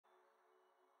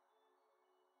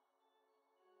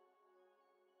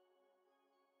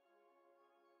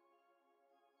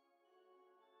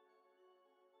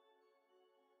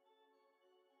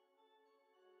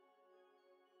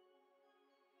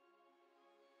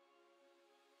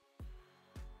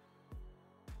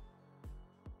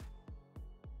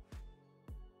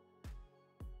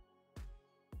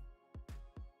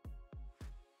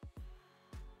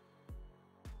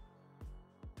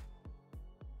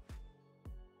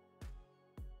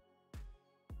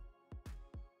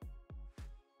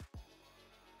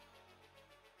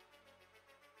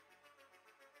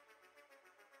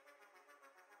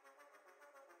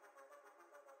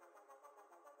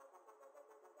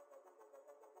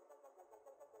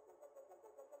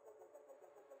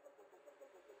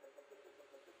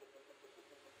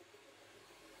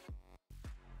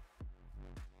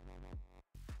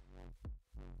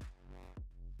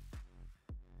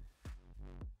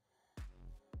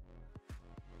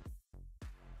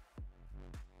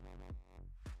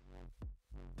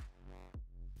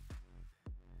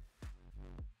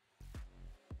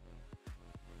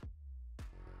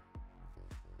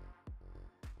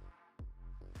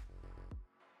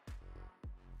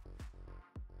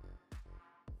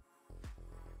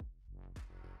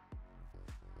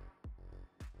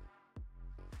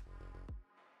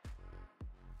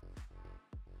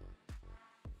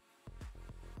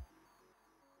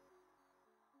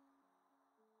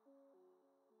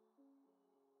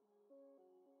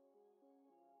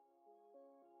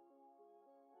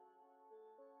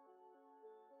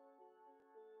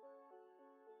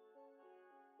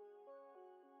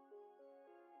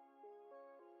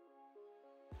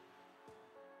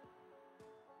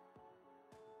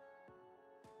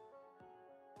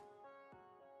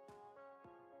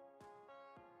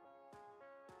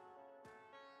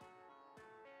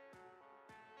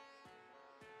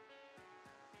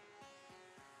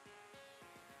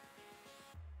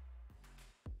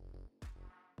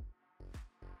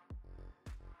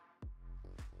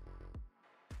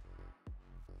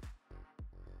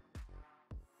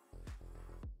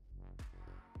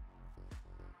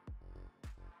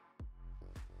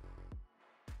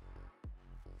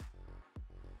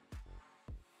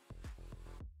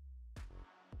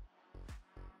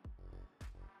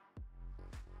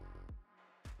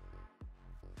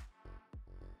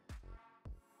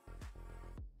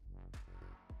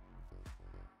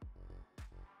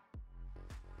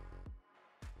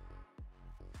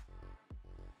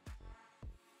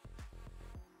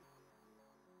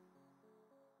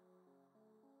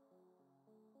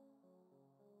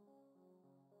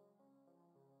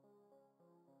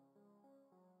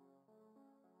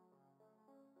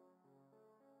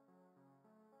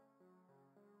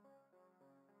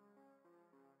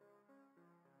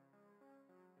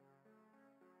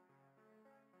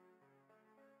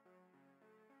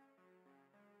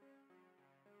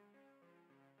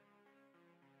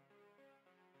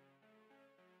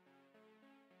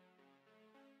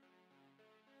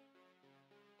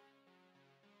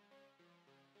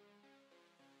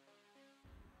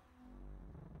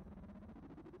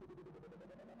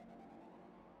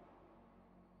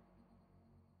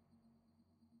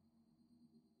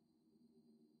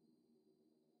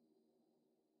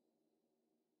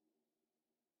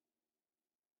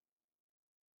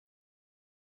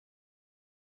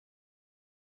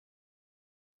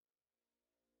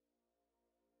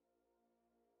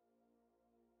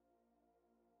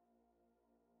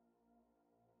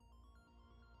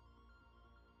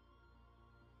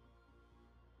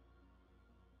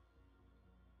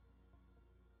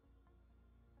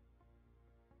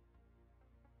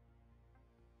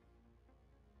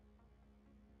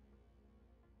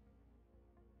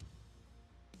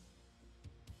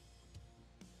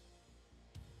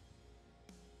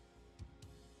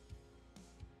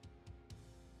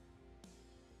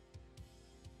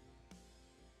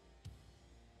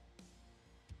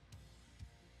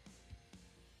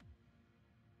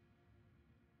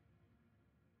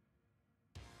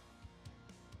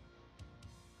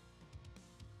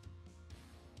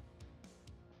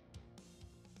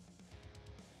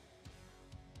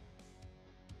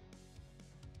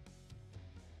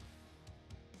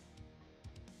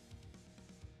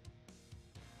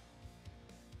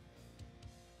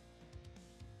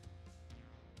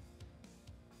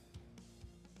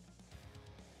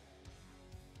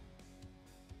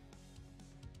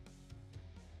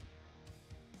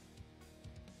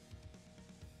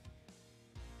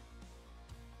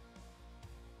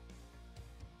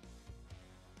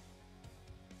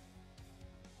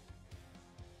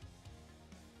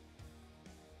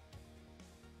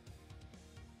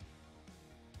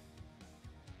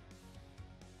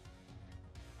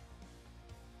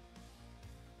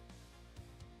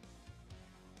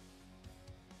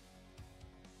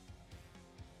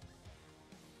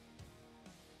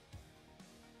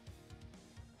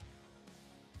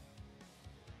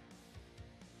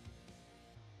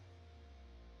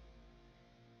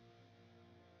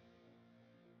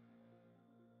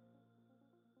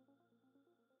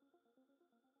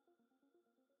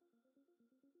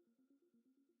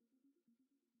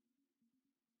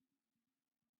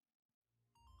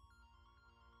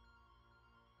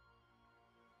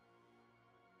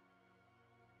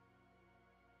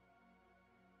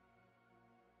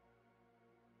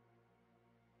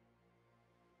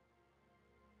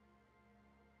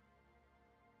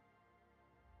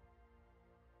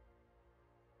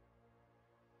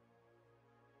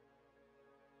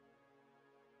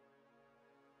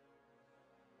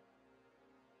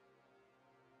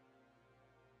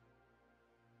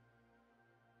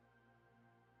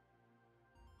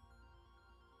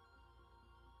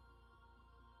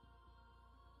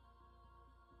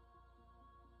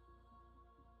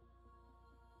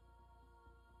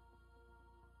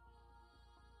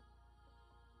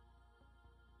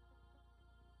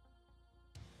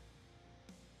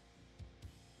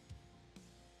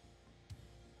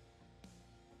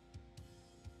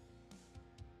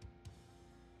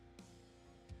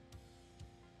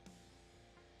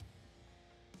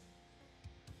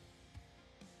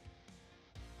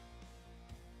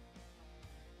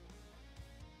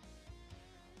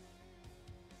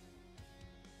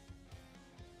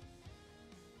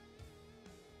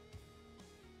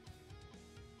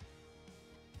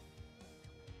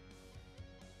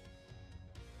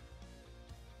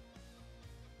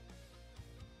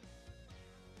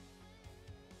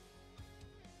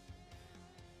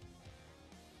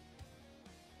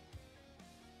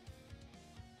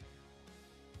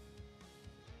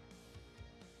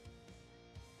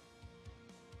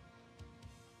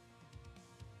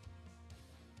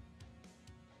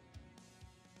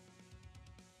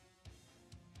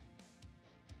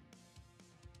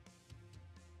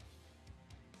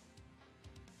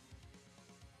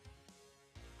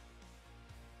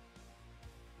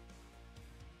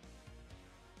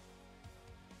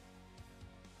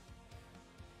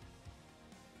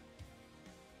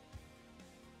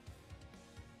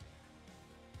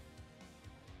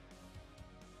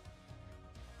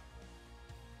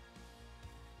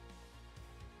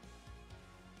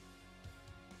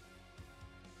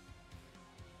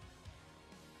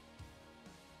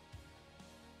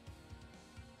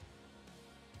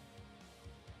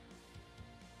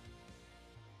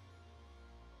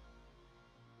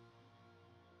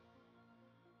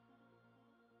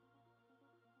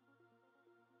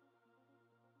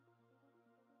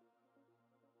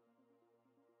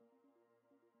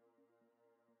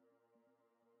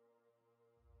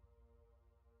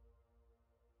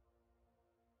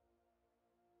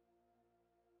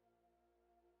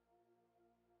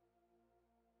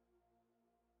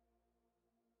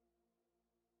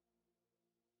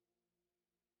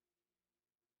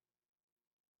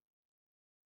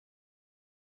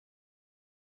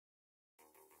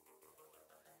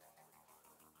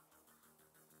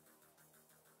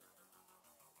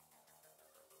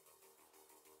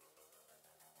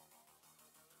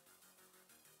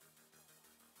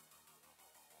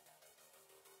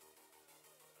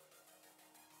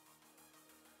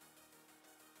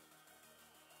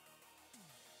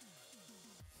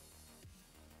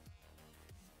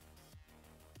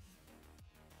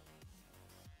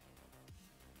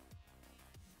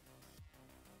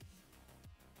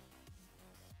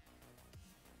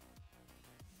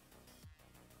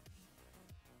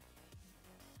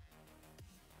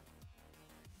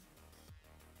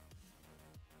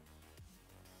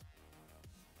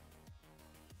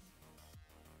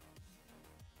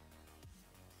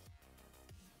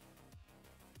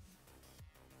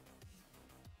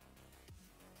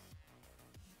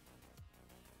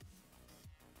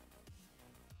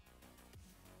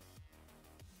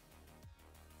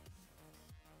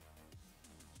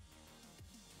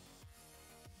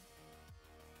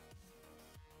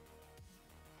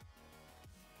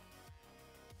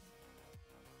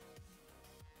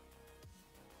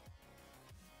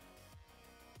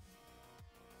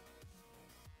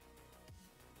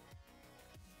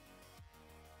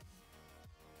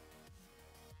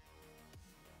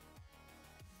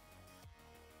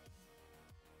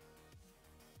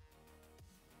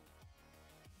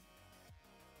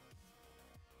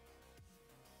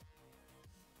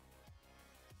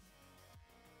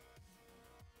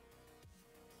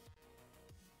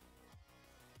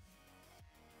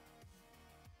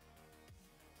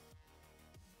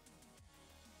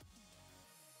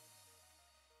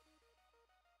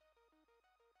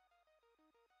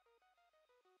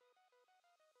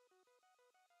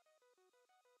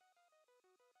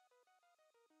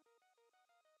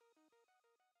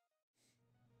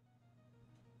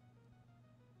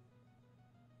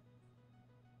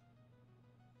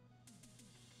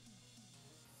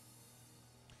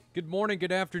Good morning,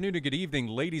 good afternoon, and good evening,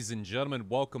 ladies and gentlemen.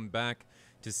 Welcome back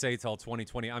to SATAL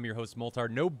 2020. I'm your host, Moltar.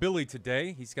 No Billy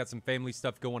today. He's got some family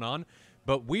stuff going on.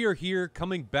 But we are here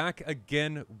coming back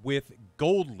again with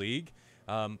Gold League.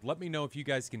 Let me know if you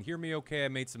guys can hear me okay. I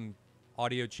made some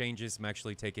audio changes. I'm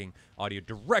actually taking audio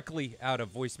directly out of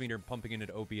voice meter and pumping it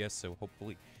into OBS, so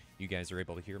hopefully you guys are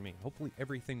able to hear me. Hopefully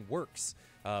everything works.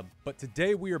 But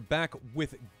today we are back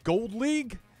with Gold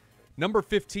League. Number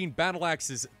 15 Battle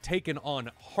Axes taken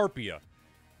on Harpia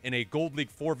in a Gold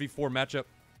League 4v4 matchup.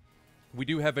 We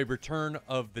do have a return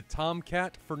of the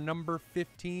Tomcat for number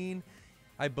 15,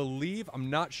 I believe. I'm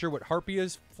not sure what Harpia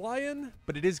is flying,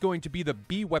 but it is going to be the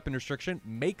B weapon restriction.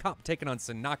 Maycop taken on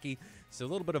Sanaki, so a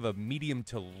little bit of a medium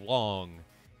to long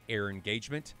air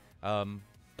engagement.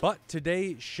 But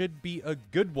today should be a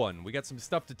good one. We got some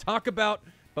stuff to talk about,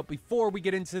 but before we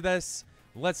get into this,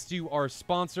 let's do our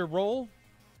sponsor roll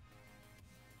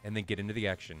and then get into the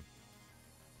action.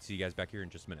 See you guys back here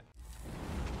in just a minute.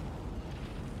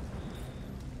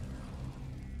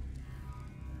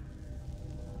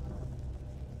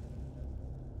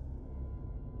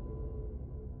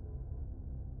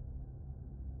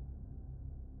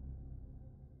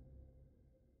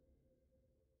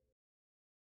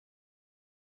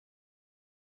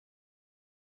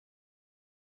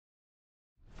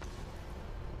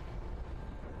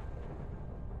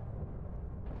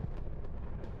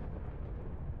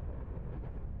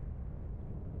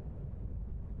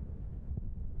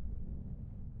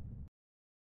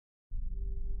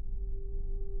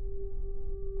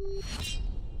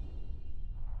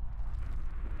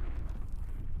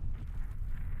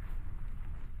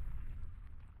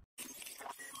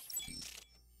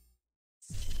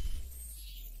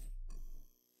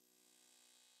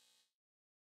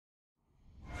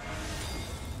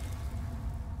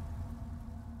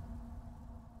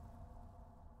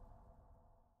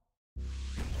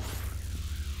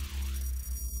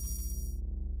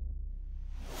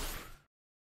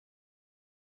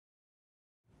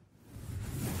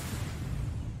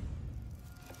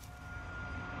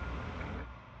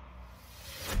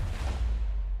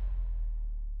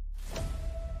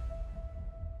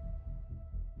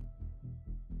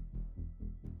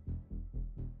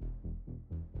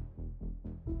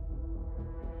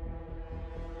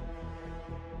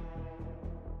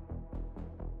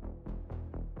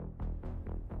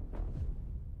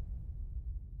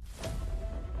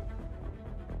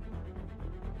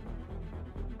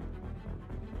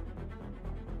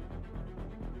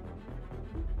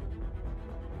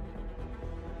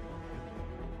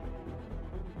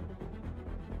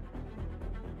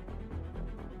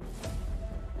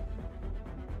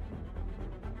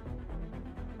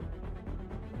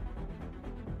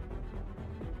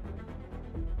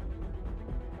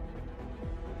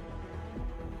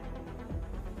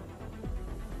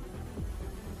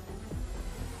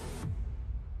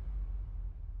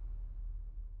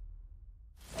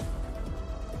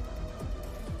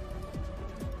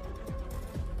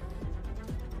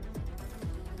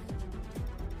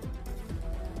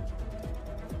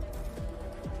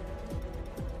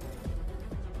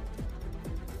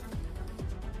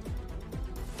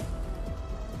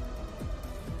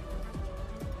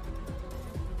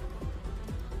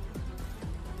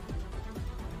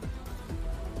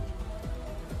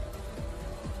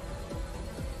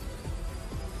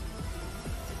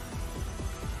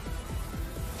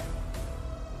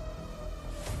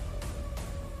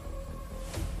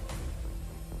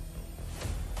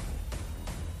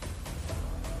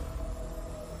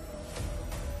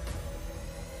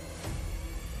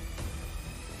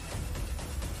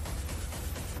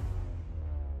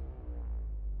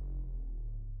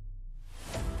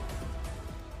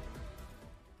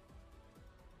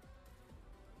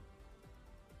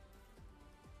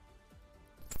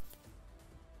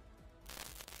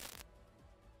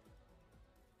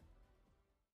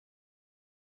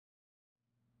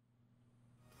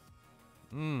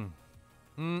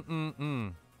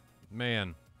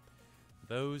 Man,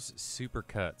 those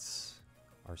supercuts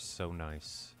are so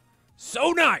nice.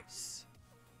 So nice!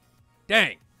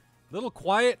 Dang. Little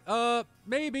quiet,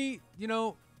 maybe, you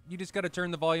know, you just gotta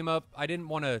turn the volume up. I don't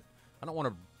want to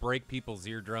break people's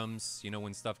eardrums, you know,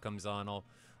 when stuff comes on.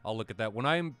 I'll look at that. When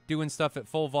I'm doing stuff at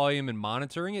full volume and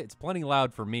monitoring it, it's plenty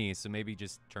loud for me, so maybe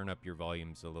just turn up your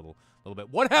volumes a little bit.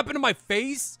 What happened to my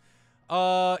face?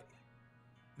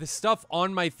 The stuff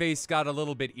on my face got a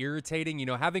little bit irritating. You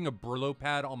know, having a Brillo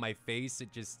pad on my face,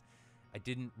 I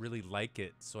didn't really like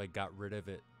it, so I got rid of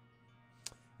it.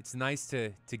 It's nice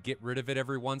to get rid of it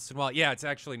every once in a while. Yeah, it's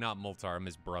actually not Moltar. I'm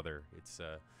his brother. It's,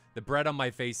 the bread on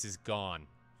my face is gone.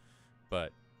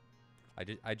 But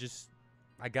I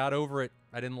I got over it.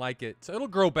 I didn't like it. So it'll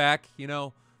grow back, you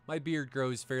know. My beard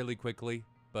grows fairly quickly,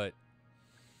 but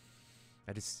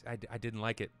I didn't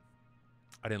like it.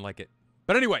 I didn't like it.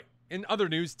 But anyway, in other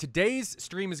news, today's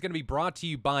stream is going to be brought to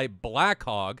you by Black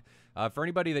Hog. For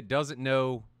anybody that doesn't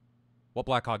know what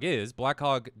Black Hog is, Black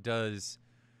Hog does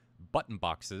button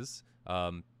boxes.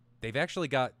 They've actually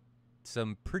got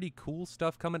some pretty cool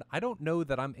stuff coming. I don't know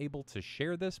that I'm able to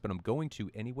share this, but I'm going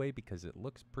to anyway because it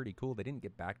looks pretty cool. They didn't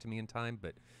get back to me in time,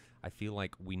 but I feel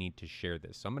like we need to share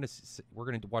this. So we're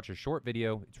going to watch a short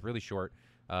video. It's really short.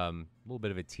 A little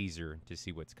bit of a teaser to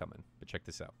see what's coming. But check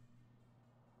this out.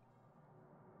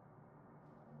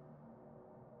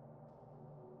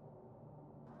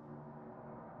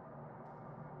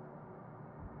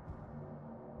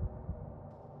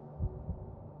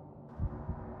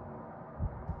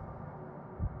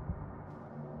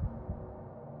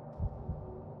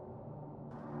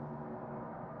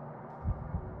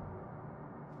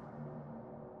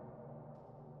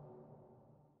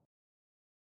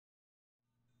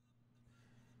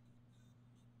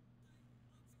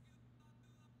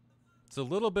 It's a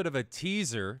little bit of a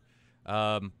teaser.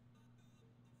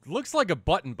 Looks like a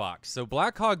button box. So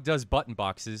Black Hog does button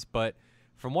boxes, but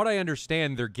from what I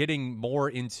understand, they're getting more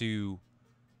into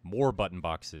more button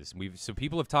boxes. So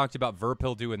people have talked about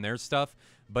Verpil doing their stuff,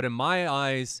 but in my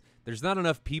eyes, there's not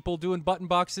enough people doing button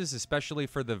boxes, especially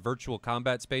for the virtual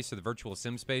combat space or the virtual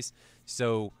sim space.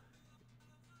 So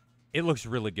it looks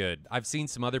really good. I've seen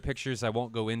some other pictures. I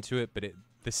won't go into it, but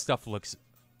this stuff looks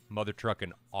mother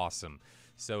trucking awesome.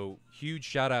 So huge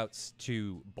shout outs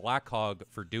to Black Hog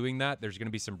for doing that. There's going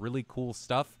to be some really cool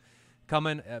stuff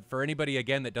coming. For anybody,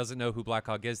 again, that doesn't know who Black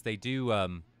Hog is, they do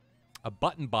a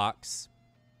button box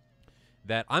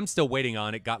that I'm still waiting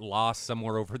on. It got lost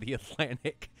somewhere over the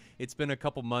Atlantic. It's been a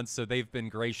couple months, so they've been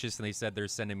gracious, and they said they're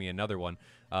sending me another one.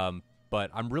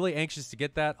 But I'm really anxious to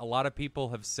get that. A lot of people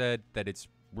have said that it's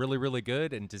really, really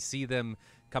good, and to see them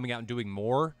coming out and doing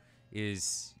more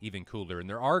is even cooler. And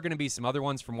there are going to be some other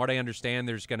ones. From what I understand,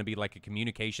 there's going to be like a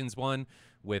communications one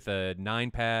with a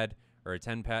 9-pad or a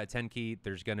 10 key.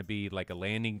 There's going to be like a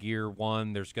landing gear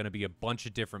one. There's going to be a bunch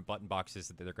of different button boxes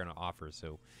that they're going to offer.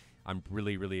 So I'm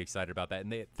really, really excited about that.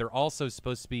 And they're also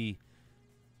supposed to be,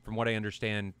 from what I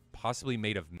understand, possibly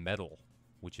made of metal,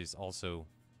 which is also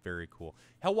very cool.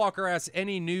 Hellwalker asks,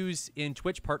 any news in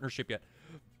Twitch partnership yet?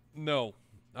 No,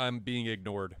 I'm being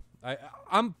ignored.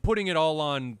 I'm putting it all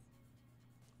on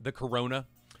the corona,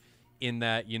 in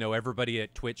that, you know, everybody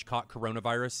at Twitch caught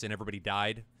coronavirus and everybody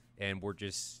died, and we're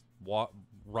just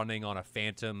running on a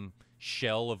phantom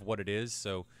shell of what it is.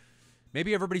 So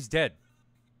maybe everybody's dead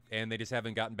and they just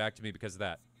haven't gotten back to me because of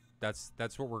that.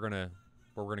 That's where we're gonna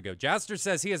go. Jaster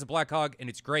says he has a Black Hog and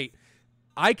it's great.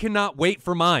 I cannot wait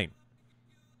for mine.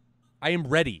 I am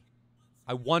ready.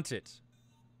 I want it.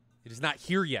 It is not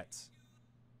here yet.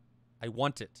 I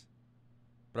want it.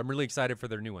 But I'm really excited for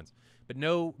their new ones. But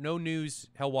no news,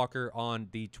 Hellwalker, on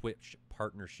the Twitch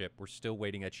partnership. We're still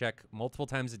waiting. I check multiple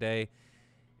times a day,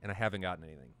 and I haven't gotten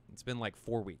anything. It's been like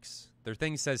 4 weeks. Their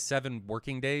thing says 7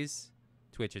 working days.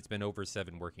 Twitch, it's been over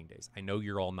 7 working days. I know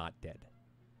you're all not dead.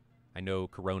 I know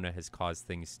Corona has caused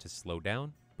things to slow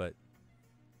down, but,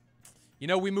 you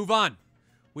know, we move on.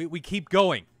 We keep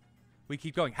going. We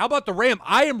keep going. How about the RAM?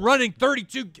 I am running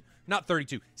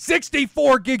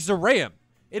 64 gigs of RAM.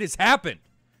 It has happened.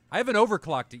 I haven't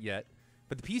overclocked it yet,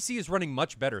 but the PC is running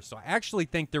much better. So I actually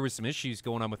think there was some issues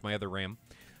going on with my other RAM,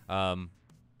 on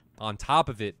top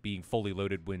of it being fully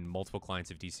loaded when multiple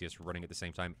clients of DCS were running at the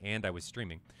same time, and I was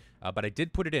streaming. But I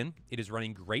did put it in. It is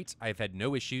running great. I've had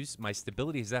no issues. My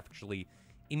stability has actually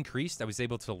increased. I was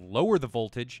able to lower the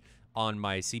voltage on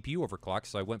my CPU overclock,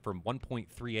 so I went from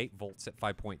 1.38 volts at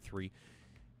 5.3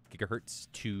 gigahertz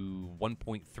to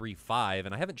 1.35,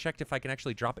 and I haven't checked if I can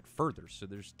actually drop it further, so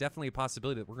there's definitely a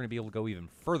possibility that we're going to be able to go even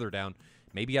further down.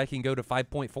 Maybe I can go to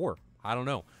 5.4. I don't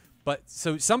know. But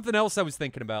so something else I was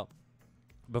thinking about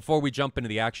before we jump into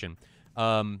the action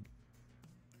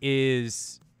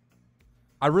is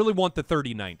I really want the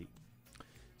 3090.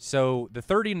 So the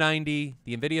 3090,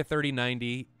 the NVIDIA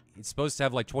 3090, it's supposed to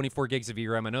have like 24 gigs of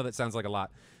VRAM. I know that sounds like a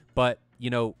lot, but, you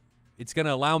know, it's going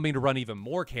to allow me to run even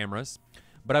more cameras.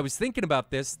 But I was thinking about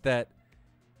this, that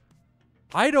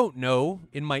I don't know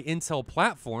in my Intel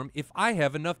platform if I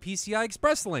have enough PCI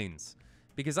Express lanes,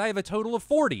 because I have a total of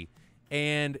 40.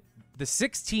 And the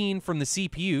 16 from the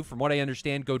CPU, from what I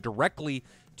understand, go directly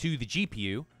to the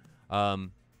GPU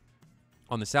on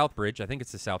the South Bridge. I think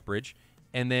it's the South Bridge.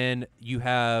 And then you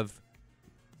have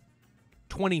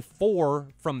 24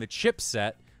 from the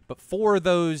chipset, but 4 of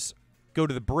those go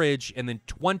to the bridge, and then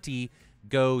 20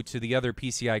 go to the other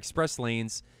PCI Express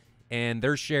lanes, and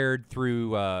they're shared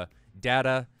through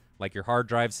data, like your hard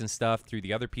drives and stuff, through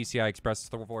the other PCI Express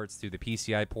ports, through the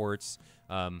PCI ports.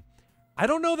 I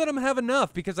don't know that I'm have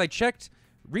enough because I checked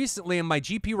recently, and my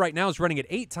GPU right now is running at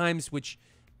 8 times, which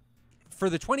for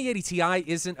the 2080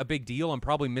 Ti isn't a big deal. I'm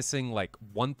probably missing like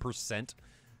 1%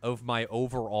 of my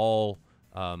overall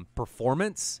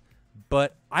performance,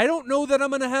 but I don't know that I'm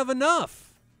going to have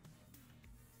enough.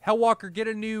 Hellwalker, get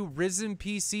a new Ryzen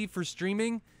PC for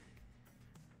streaming.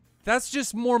 That's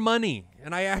just more money,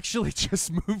 and I actually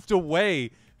just moved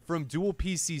away from dual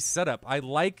PC setup. I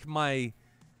like my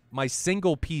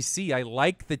single PC. I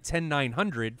like the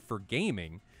 10900 for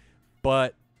gaming,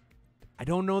 but I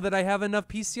don't know that I have enough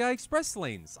PCI Express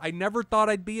lanes. I never thought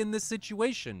I'd be in this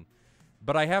situation,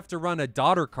 but I have to run a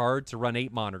daughter card to run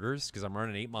 8 monitors because I'm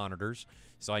running 8 monitors,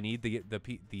 so I need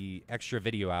the extra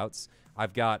video outs.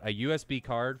 I've got a USB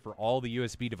card for all the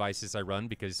USB devices I run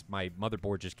because my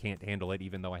motherboard just can't handle it,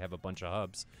 even though I have a bunch of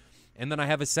hubs. And then I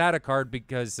have a SATA card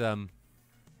because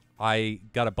I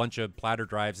got a bunch of platter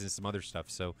drives and some other stuff.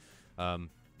 So,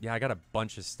 yeah, I got a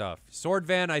bunch of stuff. Sword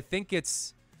Van, I think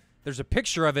there's a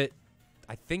picture of it,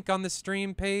 I think, on the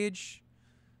stream page.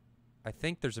 I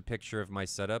think there's a picture of my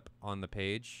setup on the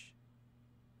page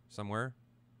somewhere.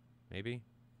 Maybe.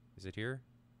 Is it here?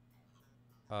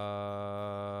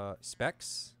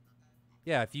 Specs?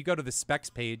 Yeah, if you go to the specs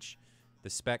page, the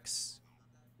specs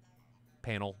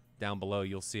panel down below,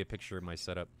 you'll see a picture of my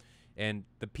setup. And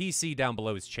the PC down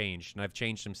below has changed, and I've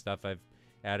changed some stuff. I've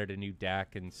added a new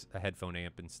DAC and a headphone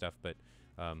amp and stuff. But,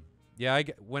 yeah,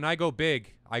 when I go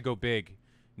big, I go big.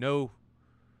 No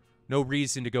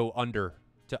reason to go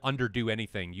underdo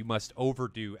anything. You must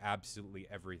overdo absolutely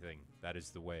everything. That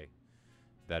is the way.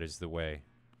 That is the way.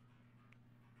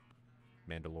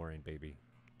 Mandalorian, baby.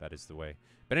 That is the way.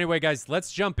 But anyway, guys,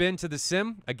 let's jump into the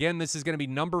sim. Again, this is going to be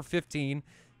number 15,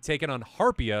 taking on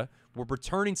Harpia. We're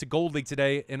returning to Gold League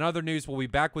today. In other news, we'll be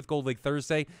back with Gold League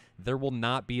Thursday. There will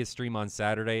not be a stream on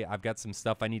Saturday. I've got some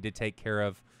stuff I need to take care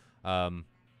of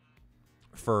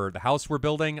for the house we're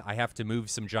building. I have to move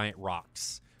some giant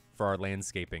rocks for our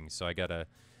landscaping. So I got to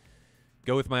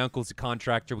go with my uncle as a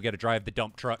contractor. We got to drive the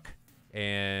dump truck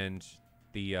and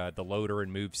the loader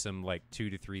and move some like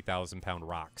 2,000 to 3,000 pound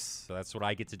rocks. So that's what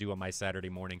I get to do on my Saturday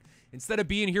morning instead of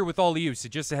being here with all of you. So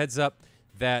just a heads up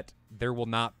that there will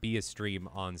not be a stream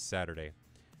on Saturday.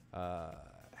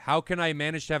 How can I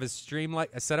manage to have a stream like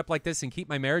a setup like this and keep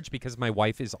my marriage? Because my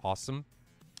wife is awesome.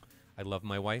 I love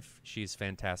my wife. She's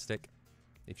fantastic.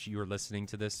 If you are listening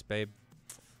to this, babe,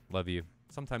 love you.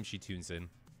 Sometimes she tunes in.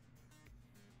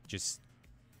 Just,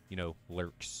 you know,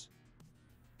 lurks.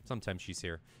 Sometimes she's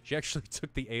here. She actually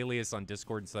took the alias on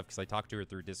Discord and stuff because I talk to her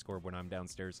through Discord when I'm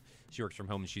downstairs. She works from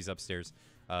home and she's upstairs.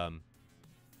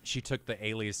 She took the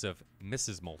alias of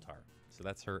Mrs. Moltar. So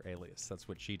that's her alias. That's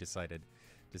what she decided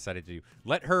to do.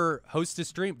 Let her host a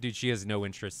stream. Dude, she has no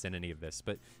interest in any of this.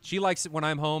 But she likes it when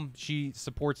I'm home. She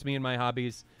supports me in my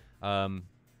hobbies.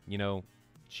 You know,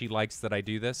 she likes that I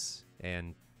do this.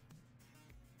 And,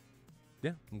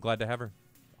 yeah, I'm glad to have her.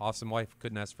 Awesome wife.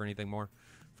 Couldn't ask for anything more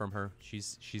from her.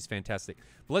 She's fantastic.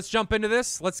 But let's jump into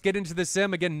this. Let's get into the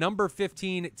sim. Again, number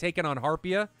 15 taking on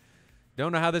Harpia.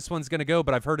 Don't know how this one's going to go,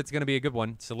 but I've heard it's going to be a good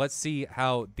one. So let's see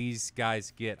how these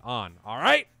guys get on. All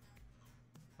right?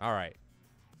 All right.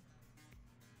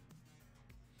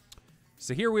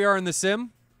 So here we are in the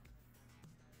sim.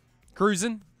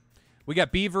 Cruising. We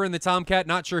got Beaver in the Tomcat.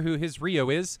 Not sure who his Rio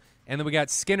is. And then we got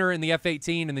Skinner in the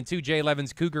F-18 and then 2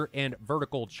 J-11s, Cougar and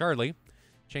Vertical Charlie.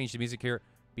 Change the music here.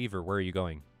 Beaver, where are you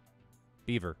going?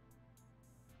 Beaver.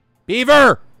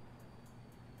 Beaver!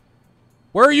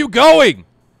 Where are you going?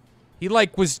 He,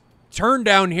 like, was turned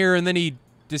down here, and then he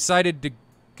decided to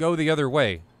go the other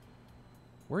way.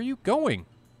 Where are you going?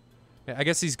 I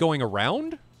guess he's going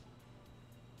around?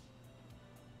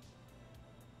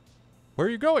 Where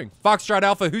are you going? Foxtrot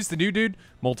Alpha, who's the new dude?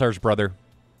 Moltar's brother.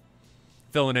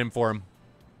 Filling in for him.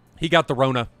 He got the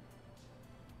Rona.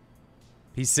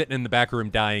 He's sitting in the back room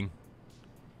dying.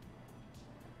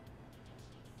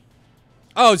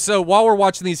 Oh, so while we're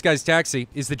watching these guys taxi,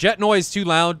 is the jet noise too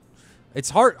loud?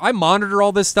 It's hard. I monitor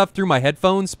all this stuff through my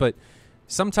headphones, but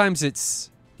sometimes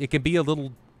it can be a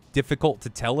little difficult to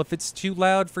tell if it's too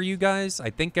loud for you guys. I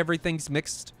think everything's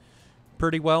mixed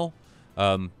pretty well.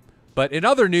 But in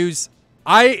other news,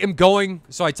 I am going,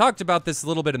 so I talked about this a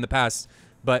little bit in the past,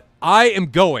 but I am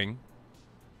going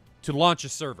to launch a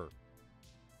server.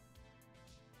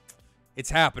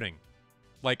 It's happening.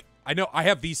 Like, I know I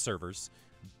have these servers,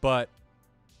 but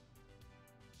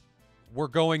we're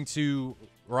going to,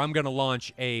 or I'm going to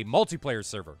launch a multiplayer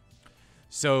server.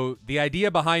 So the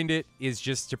idea behind it is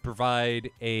just to provide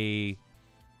a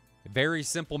Very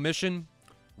simple mission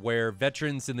where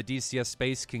veterans in the DCS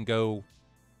space can go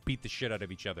beat the shit out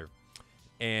of each other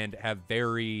and have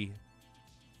very...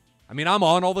 I mean, I'm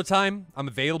on all the time. I'm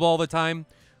available all the time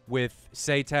with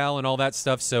SATAL and all that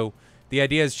stuff. So the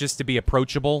idea is just to be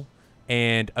approachable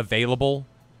and available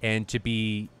and to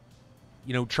be,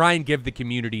 you know, try and give the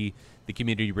community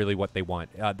really what they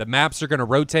want. The maps are going to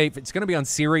rotate. It's going to be on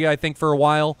Syria, I think, for a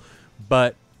while.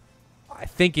 But I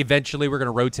think eventually we're going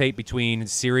to rotate between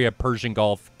Syria, Persian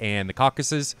Gulf, and the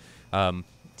Caucasus.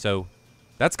 So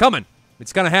that's coming.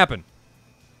 It's going to happen.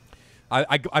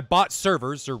 I bought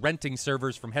servers, or renting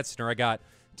servers from Hetzner. I got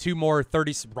 2 more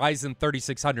Ryzen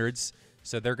 3600s,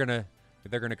 so they're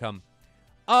gonna come.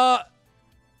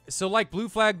 So like Blue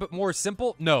Flag, but more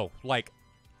simple? No, like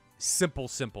simple.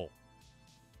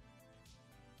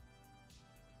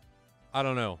 I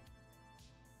don't know.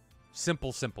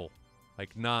 Simple.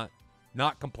 Like not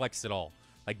complex at all.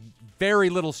 Like very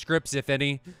little scripts, if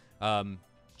any.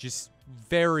 Just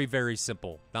very, very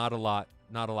simple. Not a lot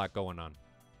going on.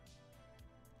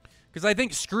 Because I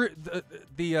think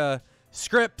the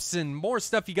scripts and more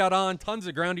stuff you got on, tons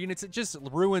of ground units, it just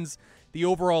ruins the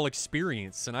overall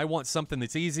experience. And I want something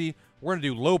that's easy. We're going to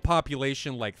do low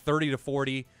population, like 30 to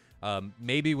 40,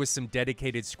 maybe with some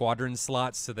dedicated squadron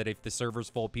slots so that if the server's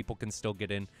full, people can still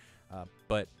get in.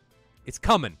 But it's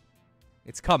coming.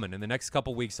 It's coming in the next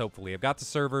couple weeks, hopefully. I've got the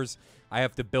servers. I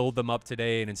have to build them up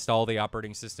today and install the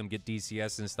operating system, get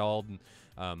DCS installed, and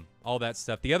all that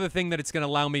stuff. The other thing that it's going to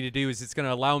allow me to do is it's going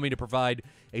to allow me to provide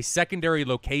a secondary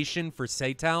location for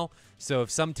SATAL. So if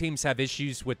some teams have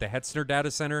issues with the Hetzner data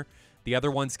center, the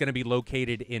other one's going to be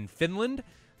located in Finland,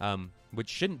 which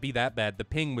shouldn't be that bad. The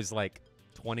ping was like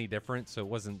 20 different, so it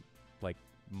wasn't like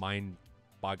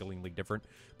mind-bogglingly different.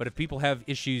 But if people have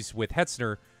issues with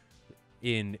Hetzner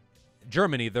in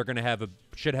Germany, they're going to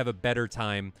should have a better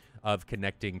time of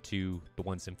connecting to the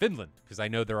ones in Finland, because I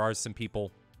know there are some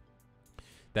people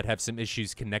that have some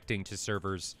issues connecting to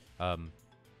servers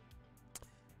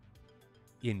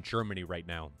in Germany right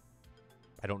now.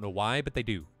 I don't know why, but they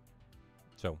do.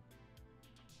 So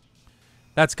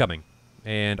that's coming,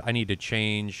 and I need to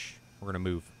change. We're going to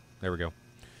move. There we go.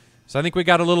 So I think we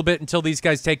got a little bit until these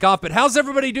guys take off. But how's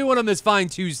everybody doing on this fine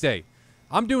Tuesday?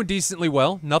 I'm doing decently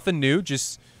well. Nothing new.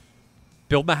 Just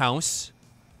build my house.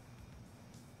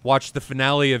 Watched the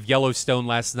finale of Yellowstone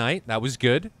last night. That was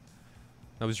good.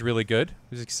 That was really good. I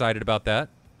was excited about that.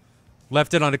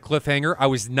 Left it on a cliffhanger. I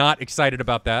was not excited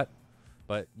about that.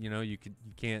 But, you know, you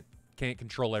can't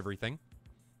control everything.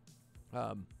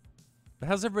 But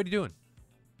how's everybody doing?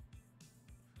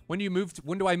 When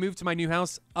do I move to my new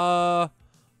house?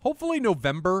 Hopefully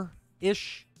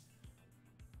November-ish.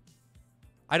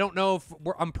 I don't know if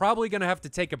I'm probably going to have to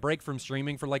take a break from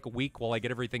streaming for like a week while I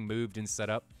get everything moved and set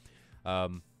up.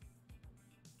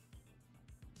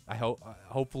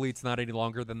 Hopefully it's not any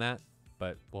longer than that,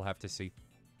 but we'll have to see.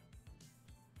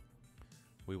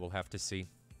 We will have to see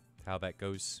how that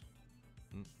goes.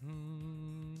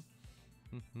 I'm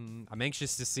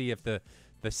anxious to see if the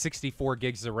 64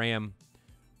 gigs of RAM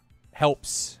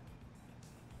helps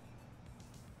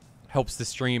the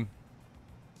stream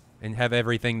and have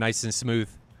everything nice and smooth.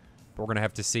 But we're going to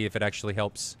have to see if it actually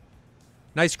helps.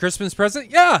 Nice Christmas present?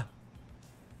 Yeah!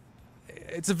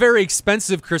 It's a very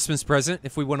expensive Christmas present,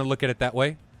 if we want to look at it that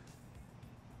way.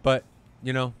 But,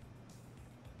 you know,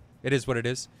 it is what it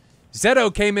is.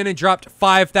 Zeto came in and dropped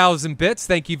 5,000 bits.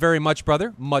 Thank you very much,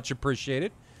 brother. Much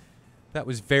appreciated. That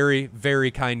was very, very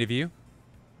kind of you.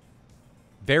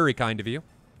 Very kind of you.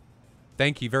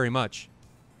 Thank you very much.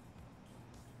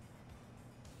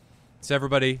 So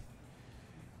everybody,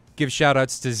 give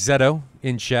shout-outs to Zeto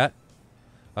in chat.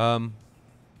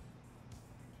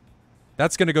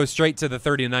 That's going to go straight to the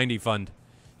 3090 fund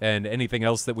and anything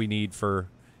else that we need for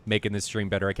making this stream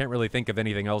better. I can't really think of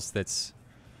anything else that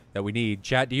we need.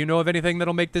 Chat, do you know of anything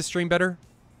that'll make this stream better?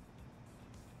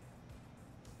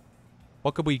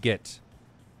 What could we get?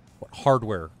 What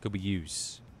hardware could we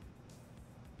use?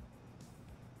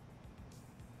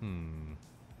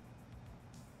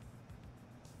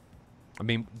 I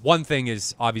mean, one thing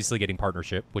is obviously getting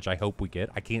partnership, which I hope we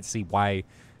get. I can't see why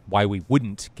we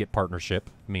wouldn't get partnership.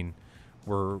 I mean,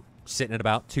 we're sitting at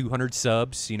about 200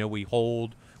 subs. You know,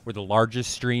 we're the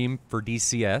largest stream for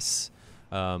DCS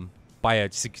by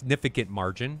a significant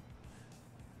margin.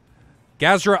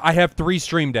 Gazra, I have 3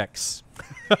 stream decks.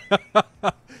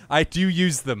 I do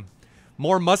use them.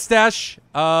 More mustache?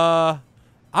 I'm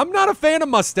not a fan of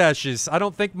mustaches. I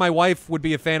don't think my wife would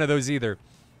be a fan of those either.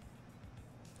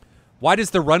 Why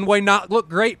does the runway not look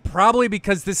great? Probably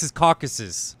because this is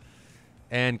Caucasus.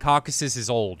 And Caucasus is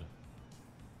old.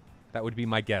 That would be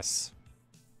my guess.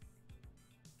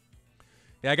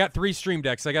 Yeah, I got 3 Stream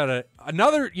Decks. I got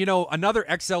another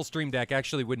XL Stream Deck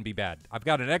actually wouldn't be bad. I've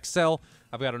got an XL,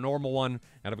 I've got a normal one,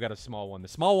 and I've got a small one. The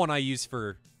small one I use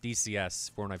for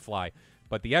DCS for when I fly,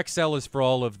 but the XL is for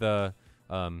all of the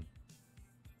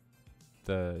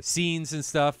scenes and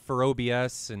stuff for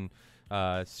OBS and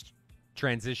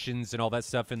transitions and all that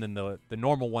stuff, and then the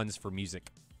normal one's for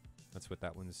music. That's what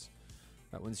that one's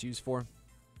used for.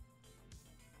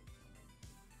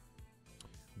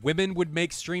 Women would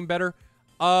make stream better.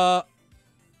 I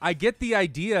get the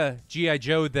idea, G.I.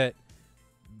 Joe, that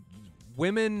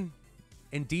women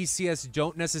in DCS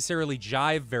don't necessarily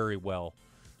jive very well.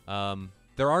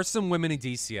 There are some women in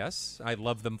DCS. I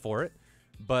love them for it.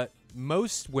 But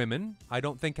most women, I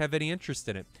don't think, have any interest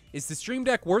in it. Is the Stream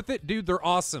Deck worth it? Dude, they're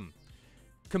awesome.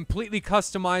 Completely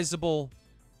customizable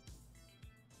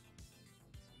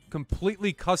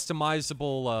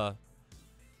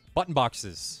button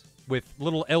boxes with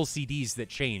little LCDs that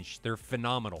change. They're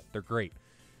phenomenal. They're great.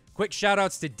 Quick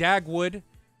shout-outs to Dagwood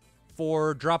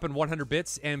for dropping 100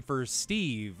 bits and for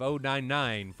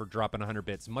Steve099 for dropping 100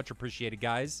 bits. Much appreciated,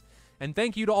 guys. And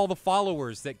thank you to all the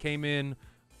followers that came in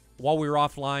while we were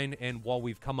offline and while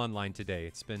we've come online today.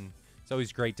 It's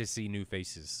always great to see new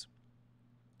faces.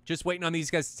 Just waiting on these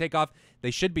guys to take off.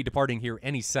 They should be departing here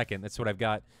any second. That's what I've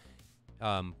got.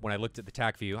 When I looked at the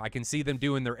TAC view, I can see them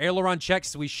doing their aileron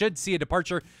checks. We should see a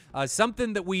departure.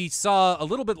 Something that we saw a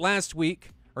little bit last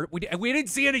week, or we didn't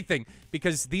see anything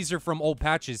because these are from old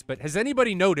patches, but has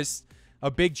anybody noticed a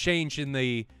big change in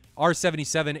the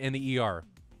R77 and the ER?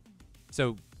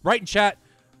 So write in chat.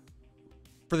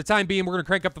 For the time being, we're going to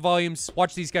crank up the volumes,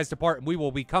 watch these guys depart, and we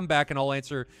will come back and I'll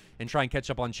answer and try and catch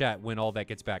up on chat when all that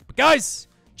gets back. But guys,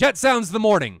 jet sounds the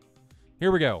morning.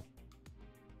 Here we go.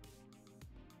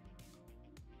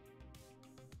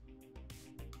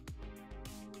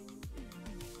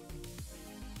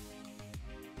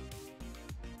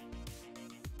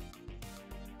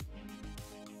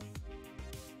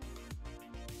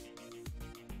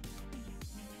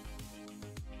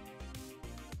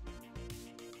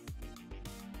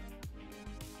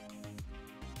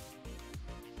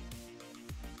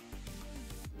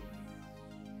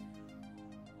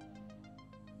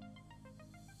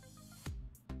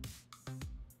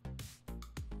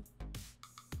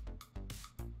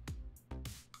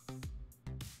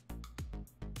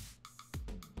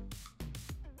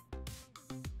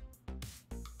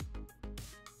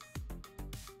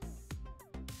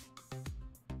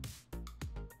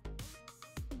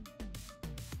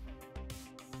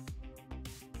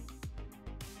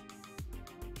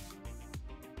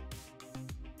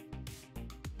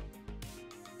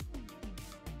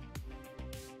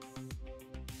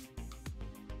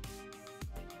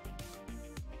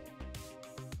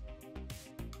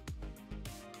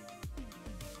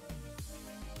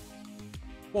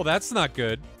 Well, that's not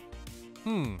good.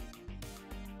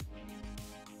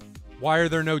 Why are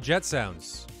there no jet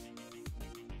sounds?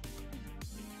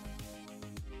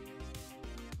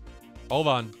 Hold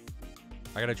on.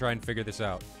 I gotta try and figure this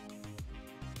out.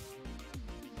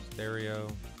 Stereo,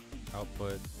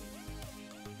 output.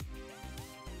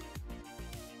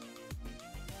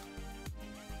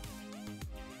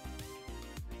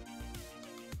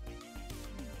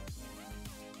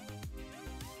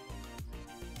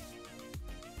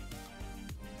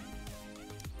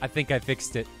 I think I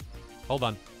fixed it. Hold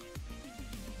on.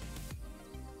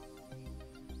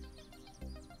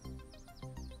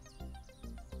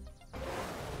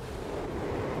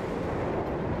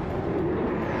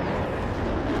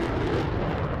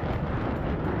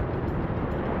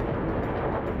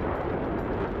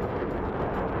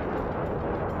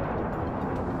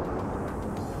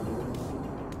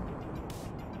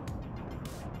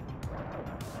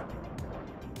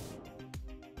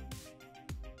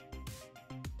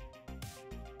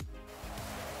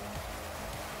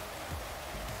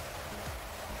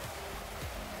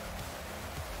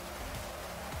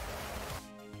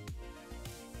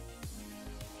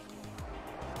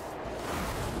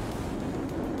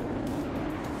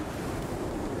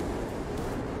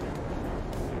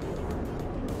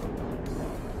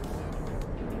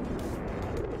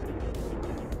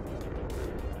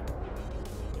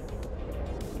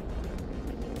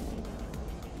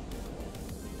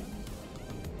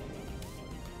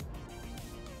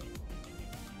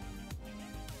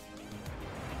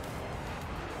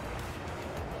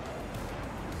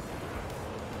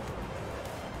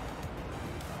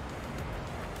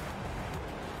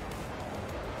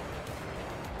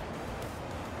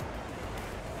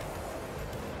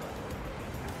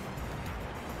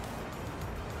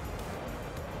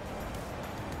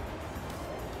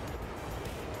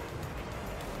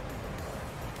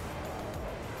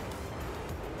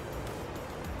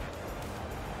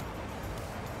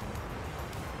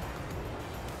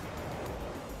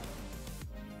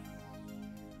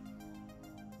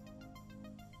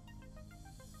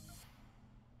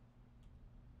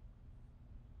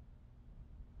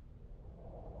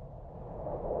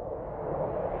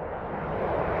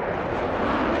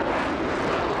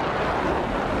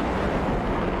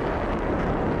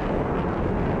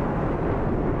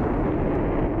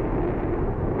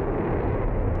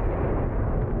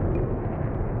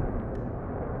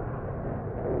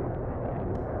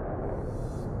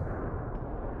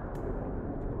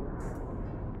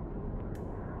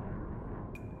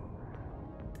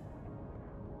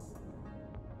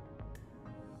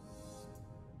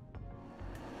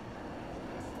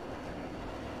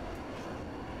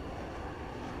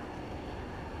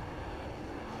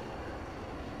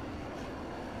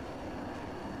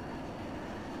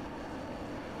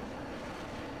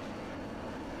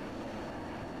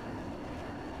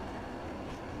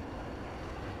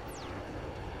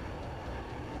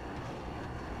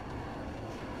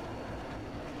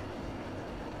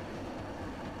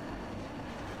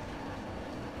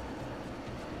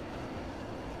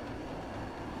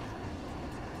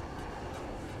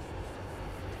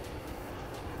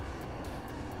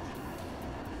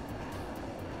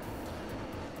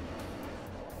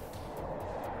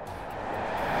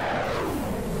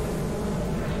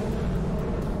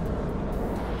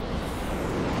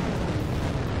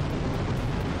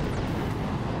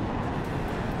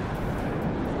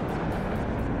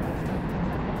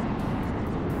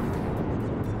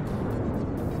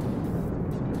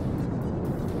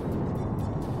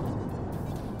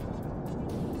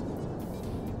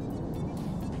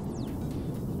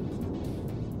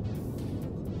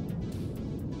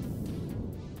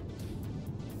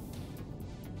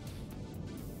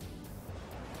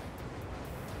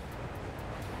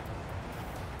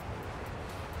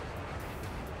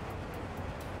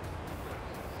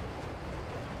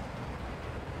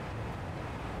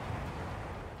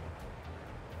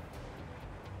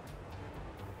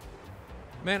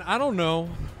 Man, I don't know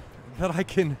that I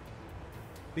can...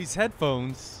 These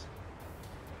headphones...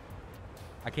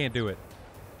 I can't do it.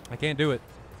 I can't do it.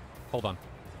 Hold on.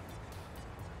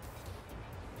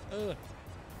 Ugh.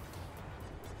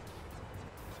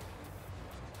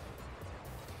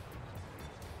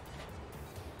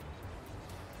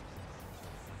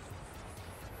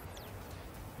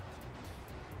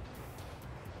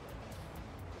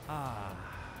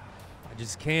 I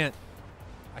just can't.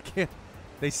 I can't.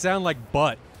 They sound like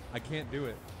butt. I can't do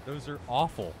it. Those are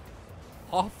awful.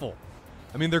 Awful.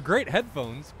 I mean, they're great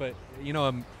headphones, but, you know,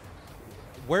 I'm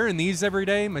wearing these every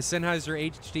day, my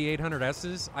Sennheiser HD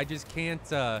 800Ss. I just can't.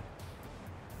 I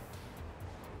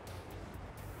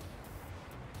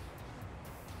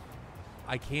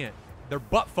can't. They're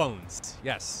butt phones.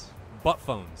 Yes, butt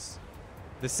phones.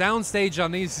 The sound stage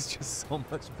on these is just so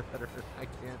much better.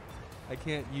 I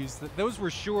can't use those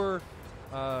were sure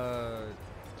 2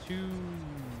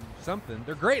 something.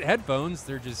 They're great headphones.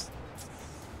 They're just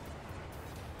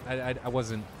I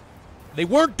wasn't. They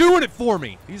weren't doing it for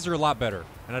me. These are a lot better,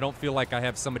 and I don't feel like I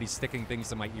have somebody sticking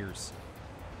things in my ears.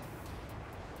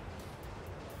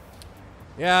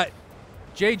 Yeah,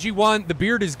 JG1, the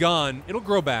beard is gone. It'll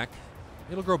grow back.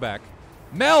 It'll grow back.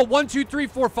 Mel 1 2 3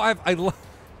 4 5.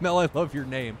 Mel, I love your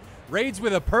name. Raids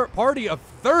with a party of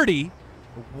 30.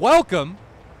 Welcome.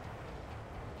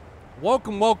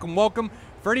 Welcome, welcome, welcome.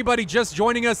 For anybody just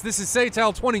joining us, this is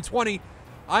SATAL 2020.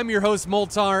 I'm your host,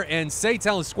 Moltar, and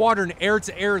SATAL is Squadron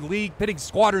Air-to-Air League, pitting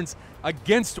squadrons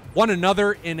against one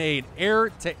another in an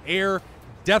air-to-air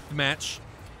death match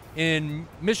in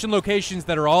mission locations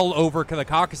that are all over the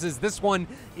Caucasus. This one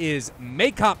is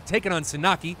Makop taking on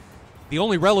Sanaki. The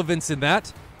only relevance in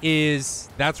that is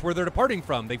that's where they're departing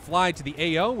from. They fly to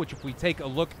the AO, which if we take a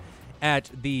look at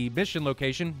the mission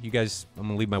location, you guys, I'm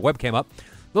going to leave my webcam up.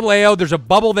 Little AO, there's a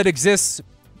bubble that exists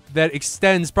that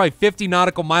extends probably 50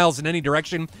 nautical miles in any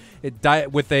direction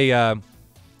with a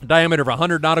diameter of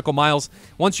 100 nautical miles.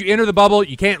 Once you enter the bubble,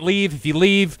 you can't leave. If you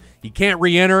leave, you can't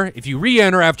re-enter. If you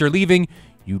re-enter after leaving,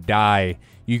 you die.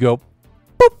 You go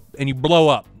boop, and you blow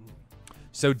up.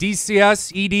 So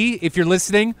DCS, ED, if you're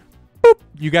listening, boop,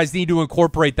 you guys need to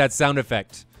incorporate that sound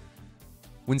effect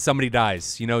when somebody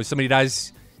dies. You know, somebody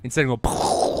dies, instead of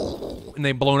go and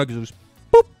they blown up, it goes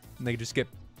boop, and they just get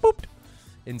booped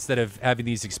instead of having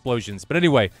these explosions. But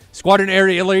anyway, Squadron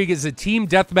Area League is a team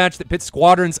deathmatch that pits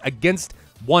squadrons against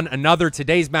one another.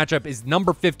 Today's matchup is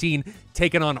number 15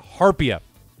 taking on Harpia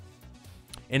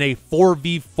in a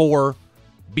 4v4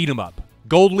 beat 'em up.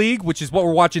 Gold League, which is what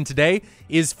we're watching today,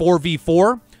 is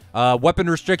 4v4. Weapon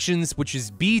restrictions, which is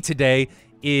B today,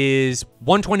 is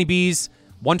 120Bs,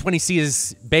 120C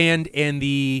is banned, and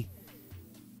the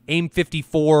AIM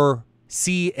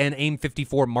 54C and AIM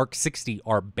 54 Mark 60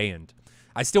 are banned.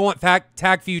 I still want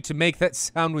TagView to make that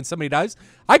sound when somebody dies.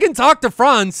 I can talk to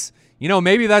Franz. You know,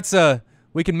 maybe that's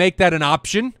we can make that an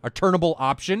option, a turnable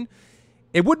option.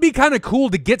 It would be kind of cool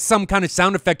to get some kind of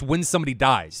sound effect when somebody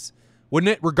dies, wouldn't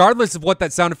it? Regardless of what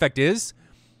that sound effect is,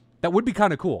 that would be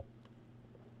kind of cool.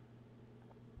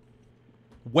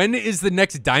 When is the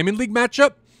next Diamond League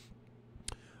matchup?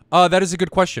 That is a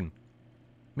good question.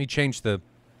 Let me change the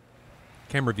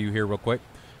camera view here real quick,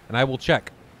 and I will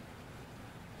check.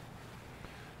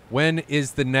 When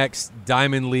is the next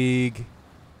Diamond League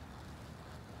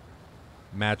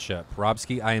matchup?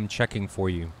 Robski, I am checking for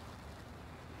you.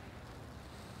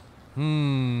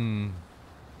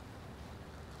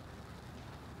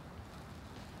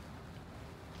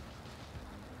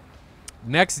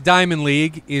 Next Diamond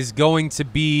League is going to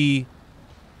be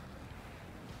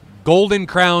Golden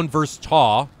Crown versus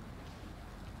Taw.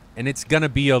 And it's going to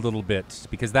be a little bit,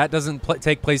 because that doesn't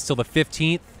take place till the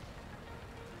 15th.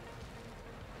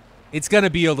 It's going to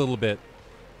be a little bit.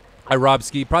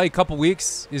 Robski, probably a couple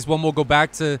weeks is when we'll go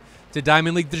back to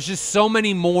Diamond League. There's just so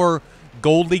many more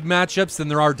Gold League matchups than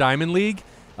there are Diamond League.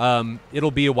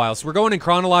 It'll be a while. So we're going in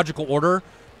chronological order.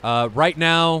 Right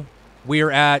now, we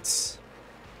are at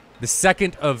the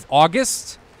 2nd of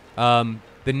August. The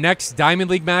next Diamond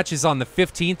League match is on the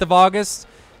 15th of August.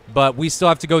 But we still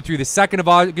have to go through the 2nd of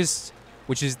August,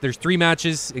 which is, there's 3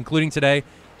 matches, including today.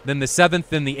 Then the 7th,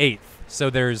 then the 8th. So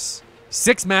there's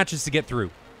 6 matches to get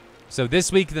through. So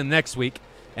this week, then next week,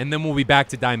 and then we'll be back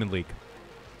to Diamond League,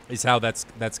 is how that's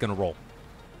going to roll.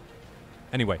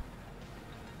 Anyway,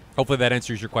 hopefully that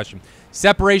answers your question.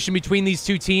 Separation between these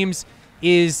two teams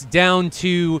is down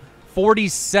to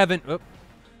 47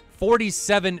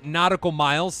 nautical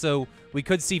miles, so we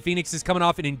could see Phoenixes coming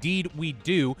off, and indeed we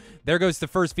do. There goes the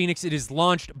first Phoenix. It is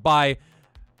launched by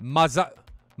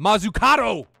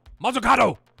Mazzucato.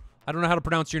 I don't know how to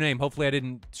pronounce your name. Hopefully I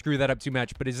didn't screw that up too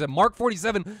much. But it's a Mark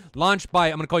 47 launched by,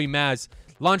 I'm going to call you Maz,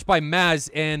 launched by Maz,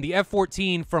 and the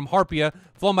F-14 from Harpia,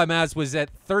 flown by Maz, was at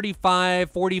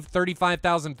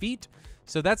 35,000 feet.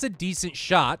 So that's a decent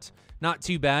shot. Not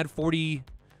too bad, 40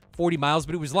 miles,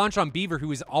 but it was launched on Beaver, who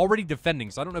was already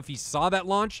defending. So I don't know if he saw that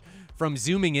launch from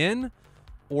zooming in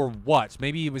or what.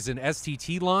 Maybe it was an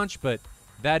STT launch, but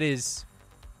that is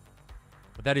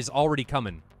already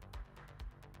coming.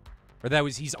 Or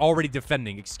he's already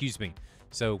defending, excuse me.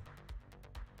 So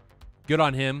good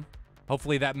on him.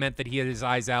 Hopefully that meant that he had his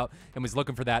eyes out and was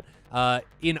looking for that.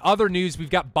 In other news, we've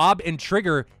got Bob and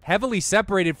Trigger heavily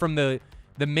separated from the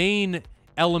main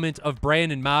element of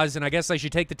Brand and Maz, and I guess I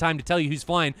should take the time to tell you who's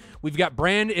flying. We've got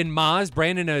Brand and Maz,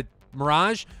 Brand in a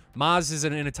Mirage, Maz is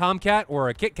in a Tomcat, or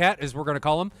a Kit Kat, as we're going to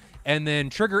call him, and then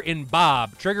Trigger in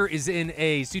Bob. Trigger is in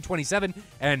a Su-27,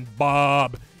 and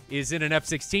Bob is in an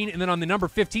F-16, and then on the number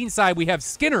 15 side, we have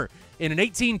Skinner in an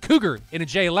 18, Cougar in a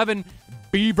J-11,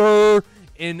 Beaver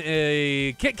in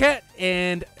a Kit Kat,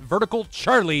 and Vertical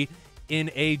Charlie in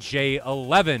a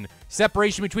J-11.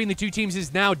 Separation between the two teams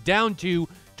is now down to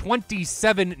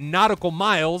 27 nautical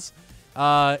miles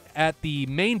at the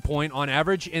main point on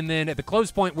average, and then at the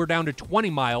close point, we're down to 20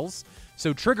 miles.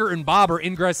 So Trigger and Bob are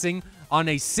ingressing on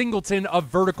a singleton of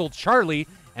Vertical Charlie,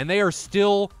 and they are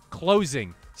still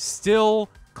closing. Still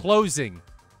closing.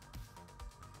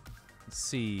 Let's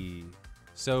see.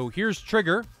 So here's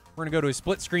Trigger. We're going to go to a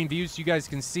split screen view so you guys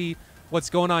can see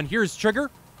what's going on. Here's Trigger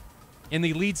in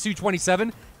the lead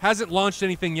Su-27. Hasn't launched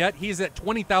anything yet. He is at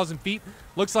 20,000 feet.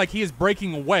 Looks like he is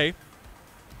breaking away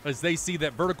as they see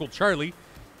that Vertical Charlie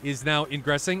is now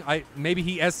ingressing. Maybe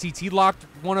he STT locked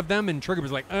one of them, and Trigger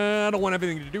was like, I don't want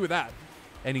anything to do with that.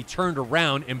 And he turned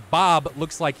around, and Bob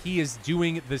looks like he is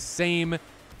doing the same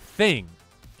thing.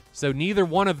 So neither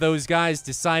one of those guys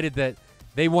decided that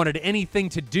they wanted anything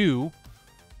to do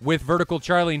with Vertical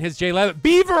Charlie and his J-11.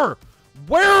 Beaver,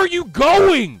 where are you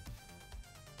going?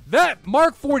 That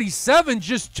Mark 47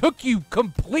 just took you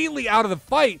completely out of the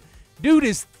fight. Dude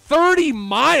is 30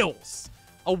 miles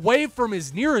away from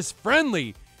his nearest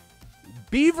friendly.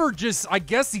 Beaver just, I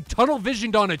guess he tunnel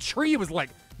visioned on a tree. It was like,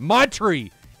 my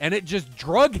tree. And it just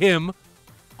drug him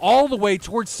all the way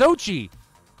towards Sochi.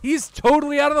 He's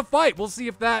totally out of the fight. We'll see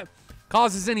if that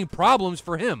causes any problems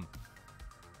for him.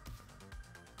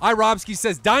 Irobsky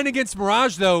says, dying against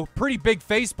Mirage, though, pretty big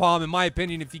facepalm, in my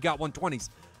opinion, if you got 120s.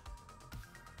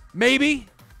 Maybe.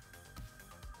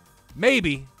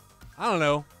 Maybe. I don't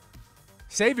know.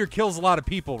 Savior kills a lot of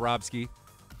people, Robsky.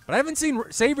 But I haven't seen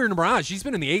Savior in Mirage. She's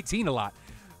been in the 18 a lot.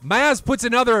 Maz puts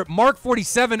another Mark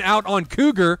 47 out on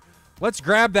Cougar. Let's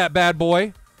grab that bad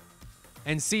boy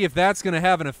and see if that's going to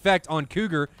have an effect on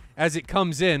Cougar as it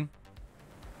comes in.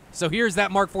 So here's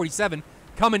that Mark 47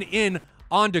 coming in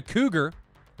onto Cougar.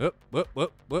 There we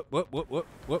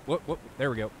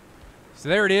go. So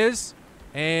there it is.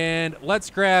 And let's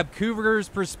grab Cougar's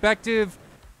perspective.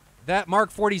 That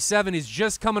Mark 47 is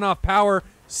just coming off power.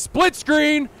 Split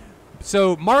screen.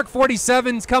 So Mark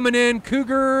 47's coming in.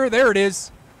 Cougar, there it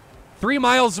is. 3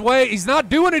 miles away. He's not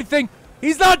doing anything.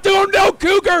 He's not doing no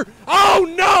Cougar.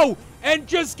 Oh, no. And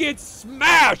just gets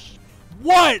smashed.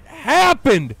 What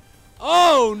happened?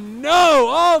 Oh, no.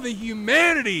 Oh, the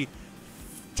humanity.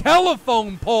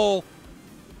 Telephone pole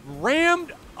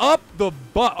rammed up the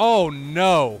butt. Oh,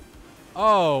 no.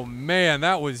 Oh, man.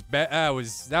 That was that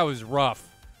was rough.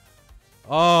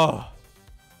 Oh.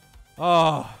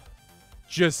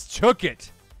 Just took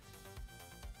it.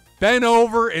 Bent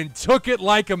over and took it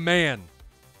like a man.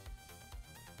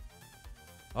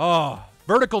 Oh.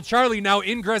 Vertical Charlie now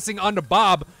ingressing onto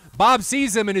Bob. Bob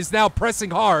sees him and is now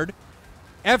pressing hard.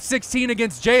 F-16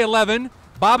 against J-11.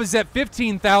 Bob is at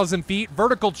 15,000 feet.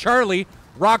 Vertical Charlie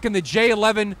rocking the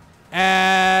J-11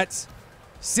 at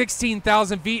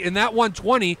 16,000 feet. And that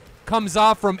 120 comes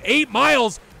off from 8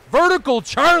 miles. Vertical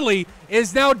Charlie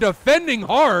is now defending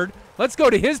hard. Let's go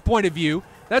to his point of view.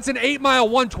 That's an 8-mile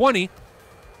 120.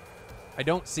 I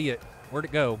don't see it. Where'd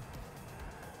it go?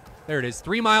 There it is.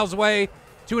 3 miles away.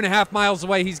 2.5 miles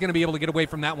away. He's going to be able to get away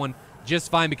from that one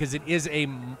just fine because it is a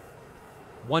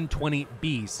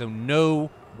 120B. So no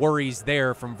worries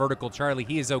there from Vertical Charlie.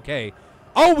 He is okay.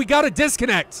 Oh, we got a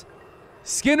disconnect.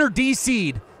 Skinner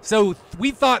DC'd. So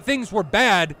we thought things were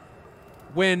bad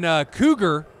when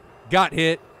Cougar got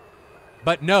hit.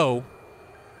 But no.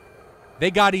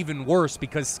 They got even worse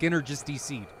because Skinner just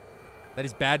DC'd. That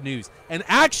is bad news. And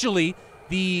actually,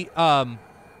 the I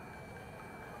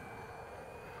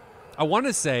want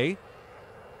to say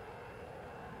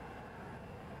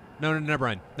no,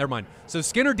 never mind. So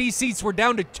Skinner DCs were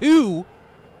down to 2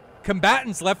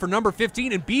 combatants left for number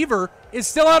 15, and Beaver is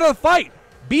still out of the fight.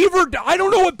 Beaver, I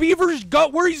don't know what Beaver's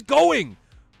got, where he's going.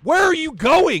 Where are you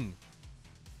going?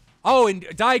 Oh, and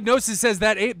Diagnosis says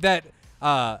that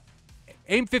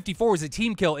AIM 54 was a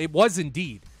team kill. It was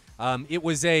indeed. It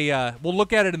was a, we'll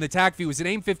look at it in the TAC view. It was an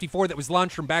AIM 54 that was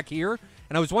launched from back here,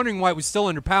 and I was wondering why it was still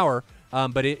under power,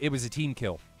 but it was a team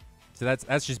kill. So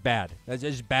that's just bad. That's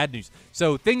just bad news.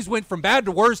 So things went from bad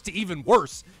to worse to even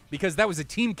worse because that was a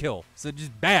team kill. So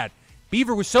just bad.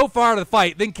 Beaver was so far out of the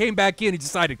fight, then came back in and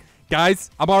decided,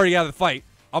 guys, I'm already out of the fight.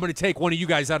 I'm going to take one of you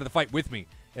guys out of the fight with me,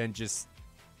 and just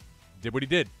did what he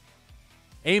did.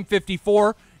 AIM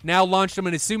 54 now launched. I'm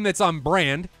going to assume that's on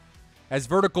brand, as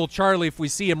Vertical Charlie, if we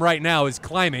see him right now, is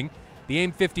climbing. The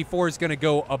AIM 54 is going to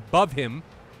go above him.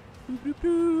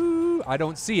 I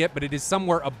don't see it, but it is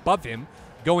somewhere above him,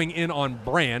 going in on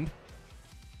brand.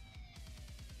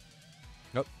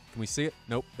 Nope. Can we see it?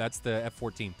 Nope. That's the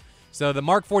F-14. So the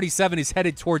Mark 47 is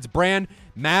headed towards brand.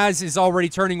 Maz is already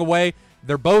turning away.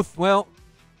 They're both, well,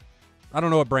 I don't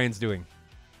know what Brand's doing.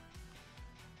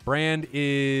 Brand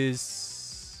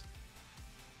is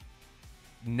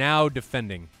now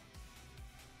defending.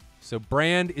 So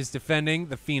Brand is defending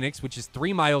the Phoenix, which is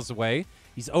 3 miles away.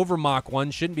 He's over Mach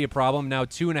 1. Shouldn't be a problem. Now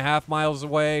 2.5 miles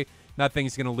away.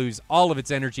 Nothing's going to lose all of its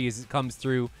energy as it comes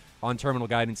through on terminal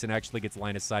guidance and actually gets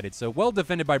line of sighted. So well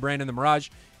defended by Brand and the Mirage.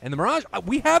 And the Mirage,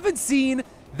 we haven't seen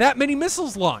that many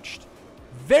missiles launched.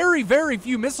 Very, very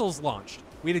few missiles launched.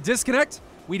 We had a disconnect.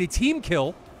 We had a team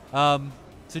kill.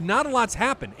 So not a lot's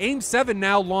happened. AIM 7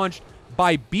 now launched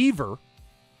by Beaver.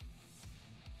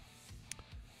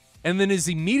 And then is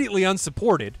immediately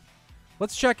unsupported.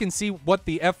 Let's check and see what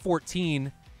the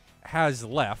F-14 has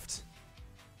left.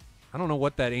 I don't know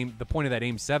what that the point of that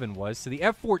AIM 7 was. So the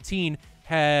F-14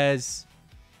 has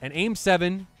an AIM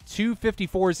 7, 2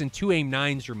 54s, and 2 AIM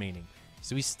 9s remaining.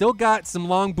 So he's still got some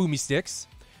long boomy sticks.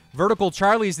 Vertical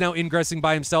Charlie is now ingressing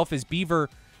by himself as Beaver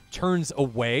turns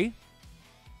away.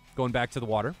 Going back to the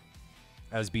water,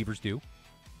 as beavers do.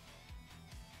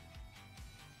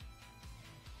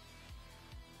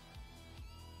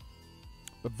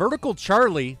 But Vertical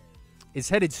Charlie is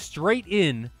headed straight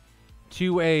in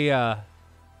to a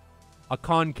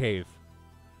concave.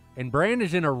 And Brand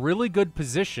is in a really good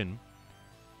position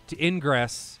to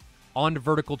ingress onto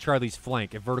Vertical Charlie's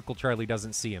flank if Vertical Charlie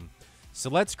doesn't see him. So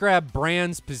let's grab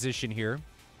Brand's position here.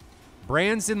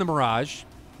 Brand's in the Mirage.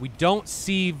 We don't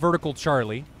see Vertical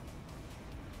Charlie.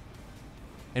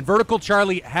 And Vertical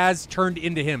Charlie has turned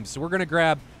into him. So we're going to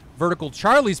grab Vertical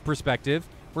Charlie's perspective.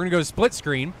 We're going to go split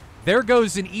screen. There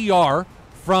goes an ER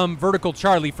from Vertical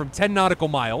Charlie from 10 nautical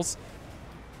miles.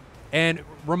 And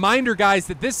reminder, guys,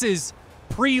 that this is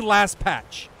pre-last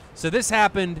patch. So this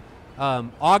happened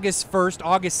August 1st,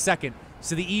 August 2nd.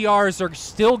 So the ERs are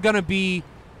still going to be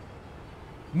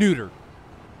neutered.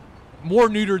 More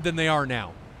neutered than they are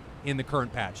now in the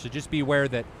current patch. So just be aware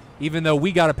that even though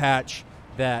we got a patch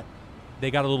that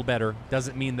they got a little better,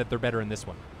 doesn't mean that they're better in this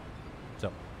one.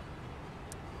 So.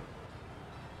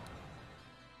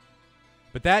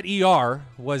 But that ER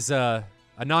was a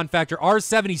non-factor.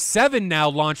 R77 now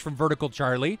launched from Vertical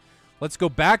Charlie. Let's go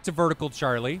back to Vertical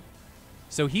Charlie.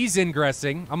 So he's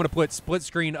ingressing. I'm going to put split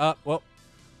screen up. Well,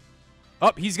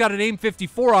 he's got an AIM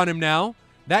 54 on him now.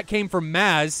 That came from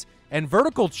Maz. And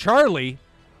Vertical Charlie,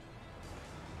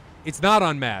 it's not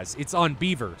on Maz. It's on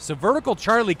Beaver. So Vertical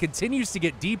Charlie continues to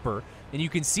get deeper. And you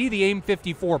can see the AIM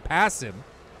 54 pass him.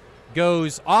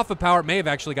 Goes off of power. May have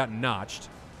actually gotten notched.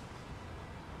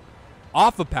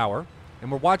 Off of power. And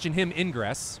we're watching him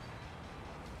ingress.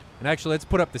 And actually, let's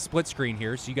put up the split screen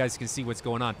here so you guys can see what's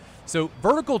going on. So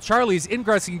Vertical Charlie is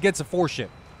ingressing and gets a 4-ship.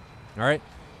 All right.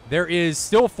 There is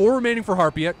still 4 remaining for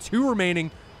Harpia, 2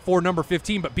 remaining for number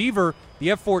 15. But Beaver,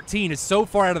 the F-14, is so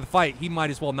far out of the fight, he might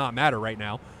as well not matter right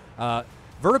now.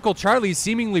 Vertical Charlie is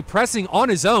seemingly pressing on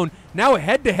his own. Now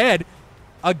head-to-head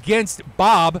against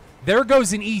Bob. There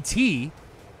goes an ET.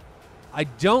 I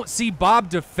don't see Bob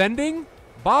defending.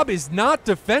 Bob is not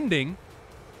defending.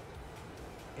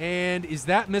 And is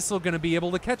that missile going to be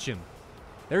able to catch him?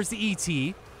 There's the ET,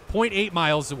 0.8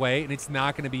 miles away, and it's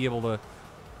not going to be able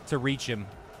to reach him,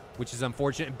 which is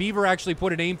unfortunate. Beaver actually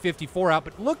put an AIM 54 out,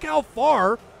 but look how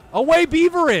far away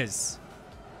Beaver is.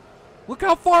 Look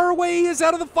how far away he is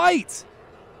out of the fight.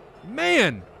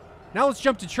 Man. Now let's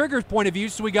jump to Trigger's point of view.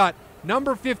 So we got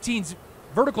number 15's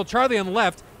Vertical Charlie on the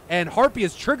left and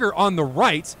Harpia's Trigger on the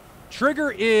right.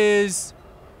 Trigger is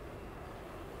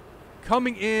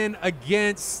coming in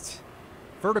against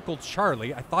Vertical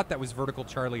Charlie. I thought that was Vertical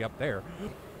Charlie up there,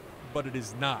 but it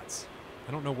is not.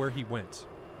 I don't know where he went.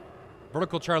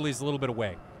 Vertical Charlie is a little bit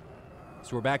away.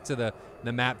 So we're back to the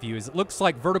map view. It looks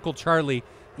like Vertical Charlie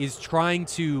is trying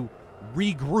to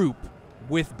regroup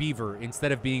with Beaver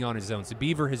instead of being on his own. So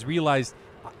Beaver has realized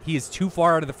he is too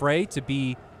far out of the fray to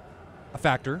be a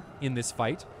factor in this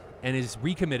fight and is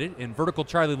recommitted, and Vertical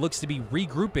Charlie looks to be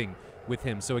regrouping with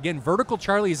him. So again, Vertical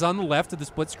Charlie is on the left of the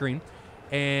split screen,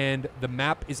 and the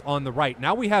map is on the right.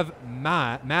 Now we have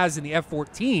Maz in the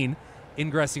F-14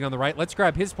 ingressing on the right. Let's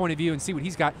grab his point of view and see what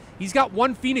he's got. He's got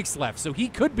one Phoenix left, so he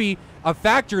could be a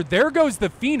factor. There goes the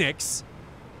Phoenix,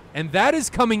 and that is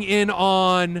coming in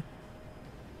onto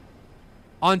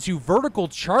Vertical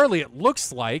Charlie, it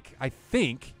looks like, I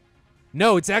think.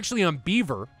 No, it's actually on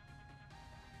Beaver.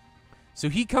 So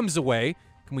he comes away.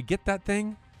 Can we get that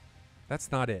thing?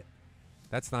 That's not it.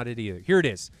 That's not it either. Here it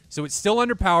is. So it's still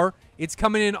under power. It's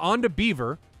coming in onto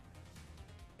Beaver.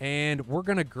 And we're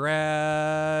going to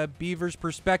grab Beaver's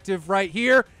perspective right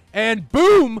here. And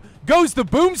boom goes the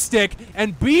boomstick.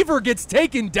 And Beaver gets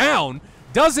taken down.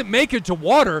 Doesn't make it to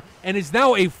water. And is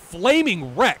now a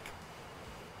flaming wreck.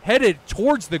 Headed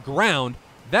towards the ground.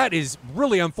 That is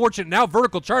really unfortunate. Now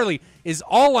Vertical Charlie is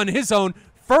all on his own.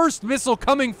 First missile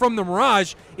coming from the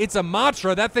Mirage. It's a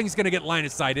Matra. That thing's going to get line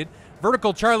of sighted.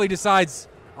 Vertical Charlie decides,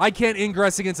 I can't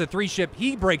ingress against a 3-ship.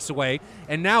 He breaks away,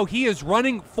 and now he is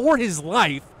running for his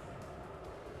life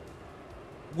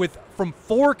from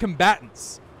 4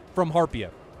 combatants from Harpia.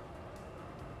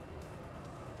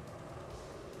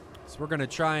 So we're going to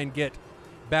try and get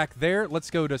back there. Let's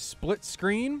go to split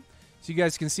screen so you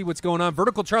guys can see what's going on.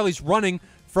 Vertical Charlie's running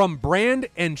from Brand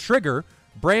and Trigger.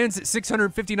 Brand's at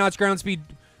 650 knots ground speed,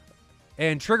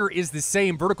 and Trigger is the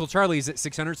same. Vertical Charlie is at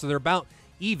 600, so they're about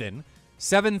even.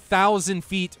 7,000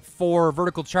 feet for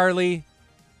Vertical Charlie.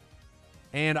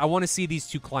 And I want to see these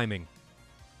two climbing.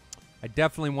 I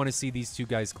definitely want to see these two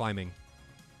guys climbing.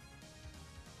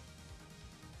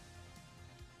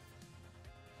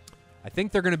 I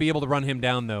think they're going to be able to run him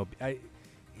down, though.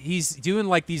 He's doing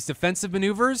like these defensive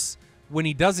maneuvers when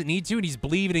he doesn't need to, and he's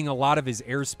bleeding a lot of his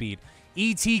airspeed.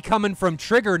 ET coming from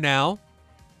Trigger now.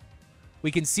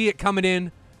 We can see it coming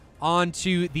in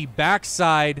onto the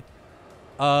backside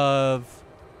of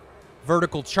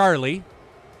Vertical Charlie.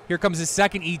 Here comes his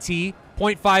second ET,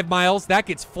 0.5 miles. That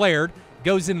gets flared,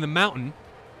 goes into the mountain.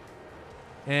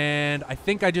 And I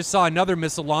think I just saw another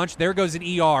missile launch. There goes an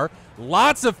ER.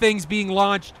 Lots of things being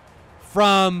launched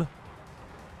from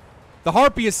the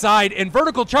Harpia side, and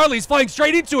Vertical Charlie's flying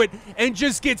straight into it and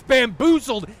just gets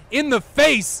bamboozled in the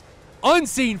face.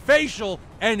 Unseen facial,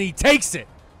 and he takes it.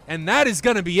 And that is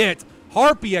going to be it.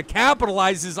 Harpia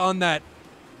capitalizes on that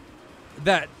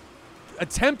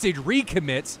attempted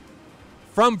recommit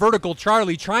from Vertical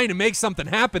Charlie, trying to make something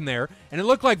happen there. And it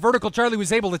looked like Vertical Charlie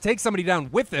was able to take somebody down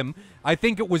with him. I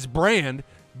think it was Brand.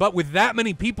 But with that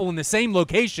many people in the same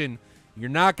location, you're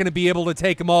not going to be able to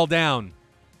take them all down.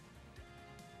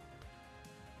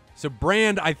 So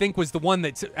Brand, I think, was the one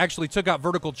that actually took out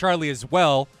Vertical Charlie as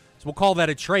well. So we'll call that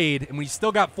a trade. And we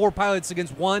still got 4 pilots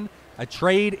against 1. A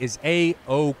trade is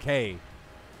A-OK.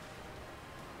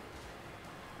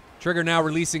 Trigger now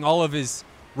releasing all of his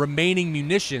remaining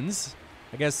munitions.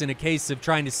 I guess in a case of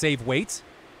trying to save weight.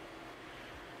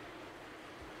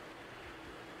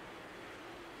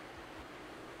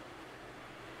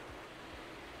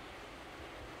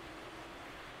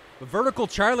 But Vertical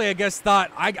Charlie, I guess,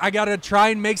 thought, I got to try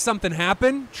and make something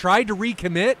happen. Tried to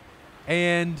recommit,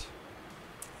 and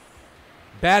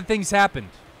bad things happened.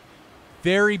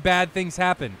 Very bad things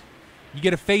happened. You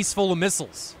get a face full of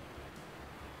missiles.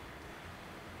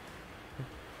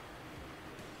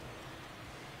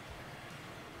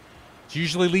 It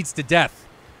usually leads to death.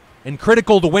 And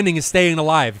critical to winning is staying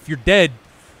alive. If you're dead,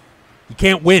 you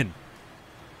can't win.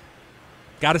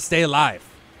 Got to stay alive.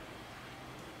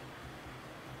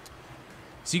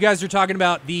 So you guys are talking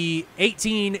about the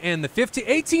 18 and the 15.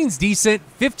 18's decent.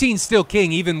 15's still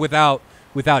king, even without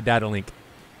data link.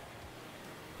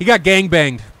 He got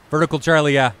gangbanged. Vertical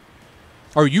Charlie, yeah.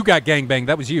 Or you got gangbanged.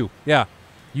 That was you. Yeah.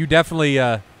 You definitely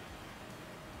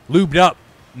lubed up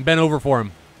and bent over for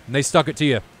him. And they stuck it to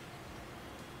you.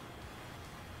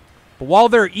 But while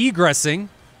they're egressing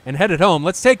and headed home,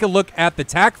 let's take a look at the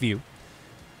TAC view.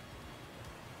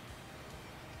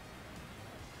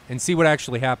 And see what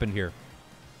actually happened here.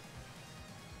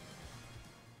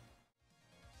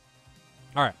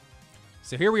 All right.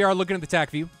 So here we are looking at the TAC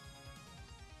view.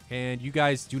 And you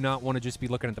guys do not want to just be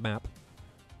looking at the map.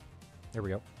 There we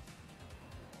go.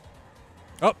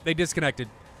 Oh, they disconnected.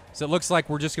 So it looks like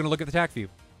we're just going to look at the TAC view.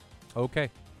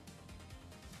 Okay.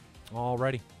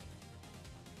 Alrighty.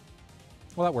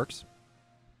 Well, that works.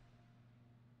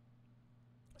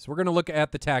 So we're going to look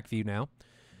at the TAC view now.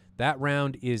 That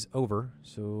round is over.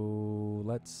 So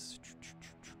let's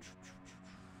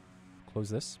close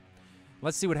this.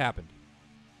 Let's see what happened.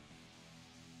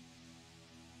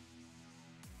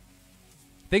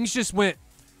 Things just went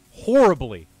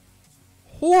horribly,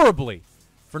 horribly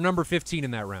for number 15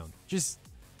 in that round. Just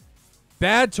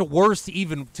bad to worst,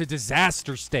 even to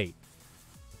disaster state,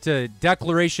 to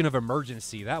declaration of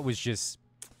emergency. That was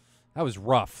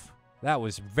rough. That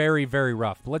was very, very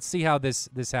rough. But let's see how this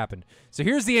happened. So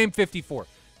here's the AIM 54.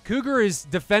 Cougar is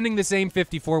defending this AIM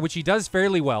 54, which he does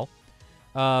fairly well.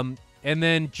 And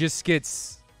then just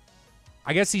gets,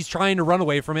 I guess he's trying to run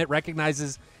away from it,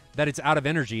 recognizes that it's out of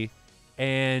energy,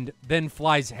 and then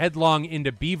flies headlong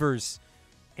into Beaver's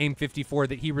AIM 54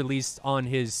 that he released on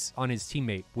his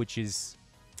teammate,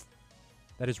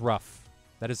 that is rough.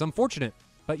 That is unfortunate,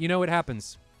 but you know it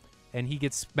happens. And he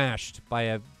gets smashed by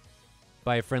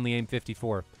a friendly AIM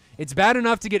 54. It's bad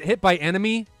enough to get hit by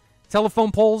enemy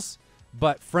telephone poles,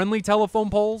 but friendly telephone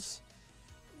poles,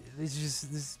 it's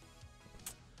just this.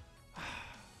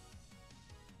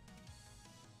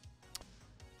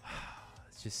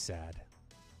 It's just sad.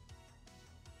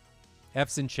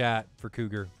 F's in chat for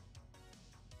Cougar.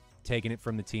 Taking it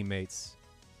from the teammates.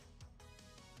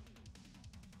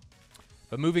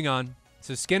 But moving on.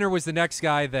 So Skinner was the next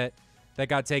guy that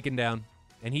got taken down.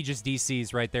 And he just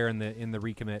DCs right there in the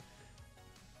recommit.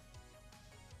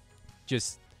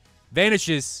 Just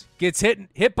vanishes. Gets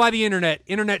hit by the internet.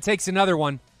 Internet takes another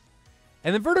one.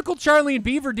 And then Vertical Charlie and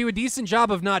Beaver do a decent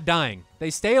job of not dying.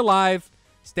 They stay alive.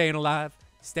 Staying alive.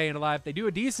 Staying alive. They do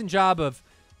a decent job of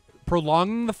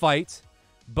prolonging the fight.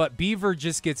 But Beaver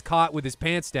just gets caught with his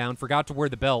pants down. Forgot to wear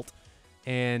the belt.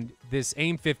 And this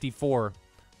AIM 54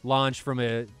 launched from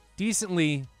a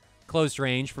decently close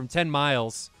range from 10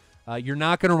 miles. You're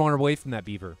not going to run away from that,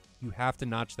 Beaver. You have to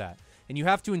notch that. And you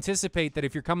have to anticipate that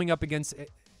if you're coming up against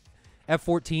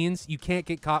F-14s, you can't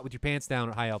get caught with your pants down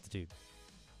at high altitude.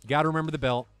 You got to remember the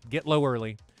belt, get low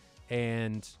early,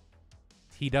 and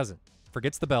he doesn't.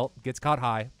 Forgets the belt, gets caught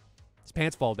high, his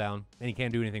pants fall down, and he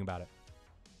can't do anything about it.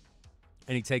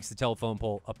 And he takes the telephone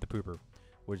pole up the pooper,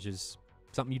 which is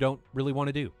something you don't really want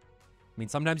to do. I mean,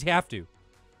 sometimes you have to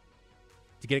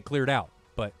get it cleared out,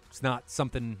 but it's not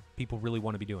something people really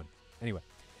want to be doing. Anyway,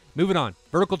 moving on.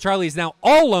 Vertical Charlie is now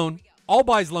all alone, all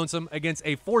by his lonesome against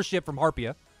a 4-ship from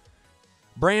Harpia.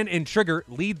 Brand and Trigger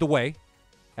lead the way.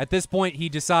 At this point, he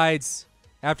decides,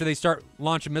 after they start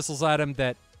launching missiles at him,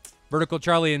 that Vertical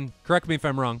Charlie, and correct me if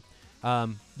I'm wrong,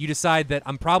 you decide that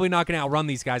I'm probably not going to outrun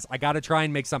these guys. I got to try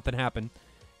and make something happen.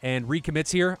 And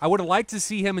recommits here. I would have liked to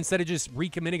see him, instead of just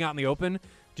recommitting out in the open,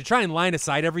 to try and line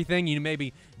aside everything. You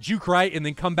maybe juke right and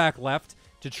then come back left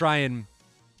to try and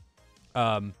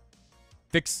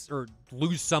fix or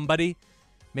lose somebody.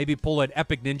 Maybe pull an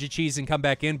epic ninja cheese and come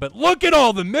back in. But look at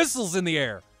all the missiles in the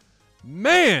air.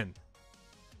 Man.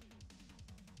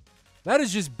 That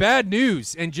is just bad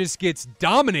news and just gets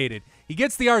dominated. He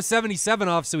gets the R-77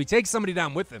 off, so he takes somebody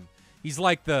down with him. He's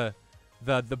like the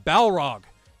Balrog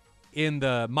in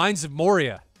the Mines of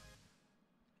Moria.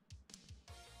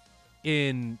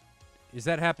 Does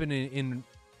that happen in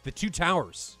the Two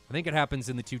Towers? I think it happens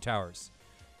in the Two Towers.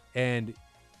 And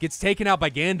gets taken out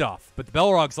by Gandalf. But the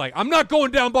Balrog's like, I'm not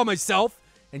going down by myself,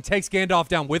 and takes Gandalf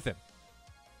down with him.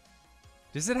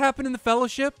 Does it happen in the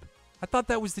Fellowship? I thought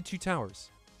that was the Two Towers.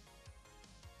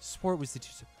 I swore it was the Two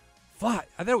Towers.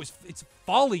 I thought it's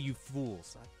Folly, you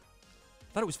fools.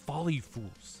 I thought it was Folly, you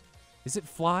fools. Is it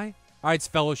Fly? All right, it's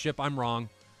Fellowship. I'm wrong.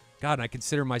 God, and I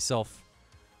consider myself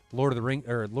Lord of the Rings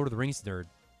nerd.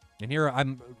 And here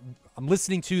I'm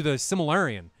listening to the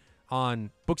Similarian on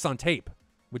Books on Tape,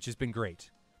 which has been great.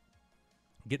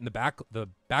 Getting the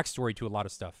backstory to a lot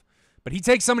of stuff. But he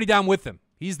takes somebody down with him.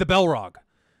 He's the Balrog.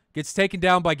 Gets taken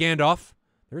down by Gandalf.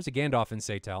 There's a Gandalf in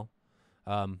SATAL.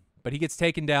 But he gets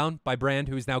taken down by Brand,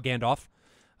 who is now Gandalf.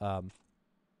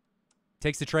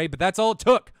 Takes the trade, but that's all it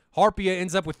took. Harpia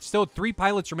ends up with still 3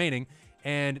 pilots remaining,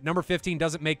 and number 15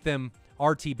 doesn't make them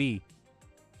RTB.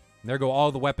 And there go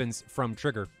all the weapons from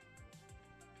Trigger.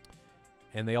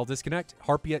 And they all disconnect.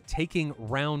 Harpia taking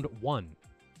round 1.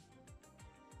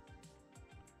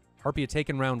 Harpia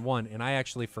taking round 1, and I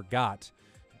actually forgot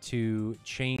to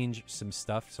change some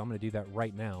stuff, so I'm going to do that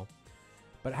right now.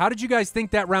 But how did you guys think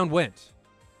that round went?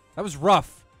 That was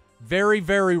rough. Very,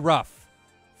 very rough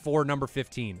for number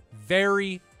 15.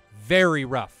 Very, very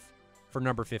rough for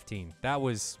number 15. That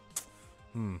was...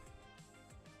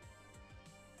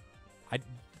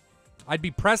 I'd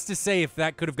be pressed to say if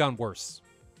that could have gone worse.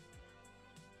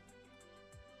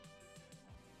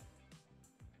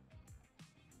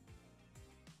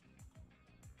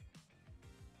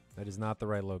 That is not the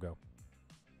right logo.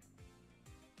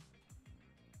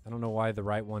 I don't know why the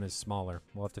right one is smaller.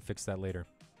 We'll have to fix that later.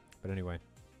 But anyway.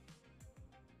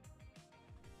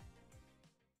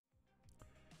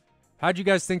 How'd you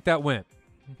guys think that went?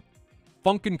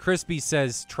 Funkin' Crispy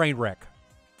says train wreck.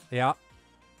 Yeah.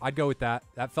 I'd go with that.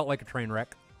 That felt like a train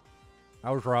wreck.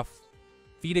 That was rough.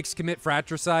 Phoenix commit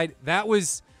fratricide. That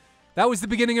was the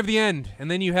beginning of the end. And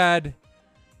then you had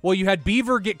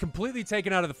Beaver get completely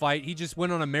taken out of the fight. He just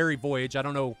went on a merry voyage. I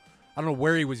don't know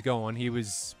where he was going. He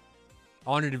was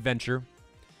on an adventure.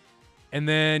 And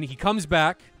then he comes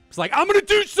back. He's like, I'm going to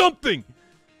do something.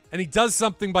 And he does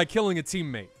something by killing a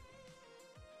teammate.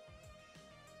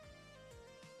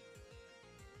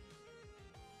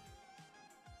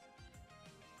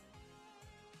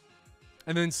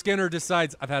 And then Skinner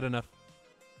decides, I've had enough.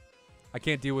 I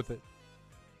can't deal with it.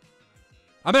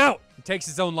 I'm out. He takes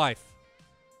his own life.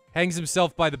 Hangs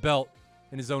himself by the belt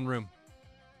in his own room.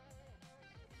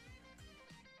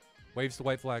 Waves the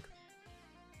white flag.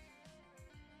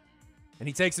 And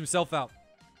he takes himself out.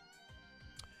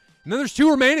 And then there's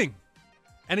 2 remaining.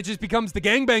 And it just becomes the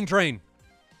gangbang train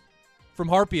from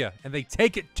Harpia. And they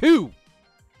take it to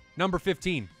number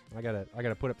 15. I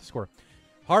gotta put up the score.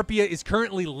 Harpia is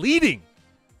currently leading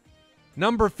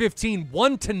number 15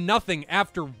 1-0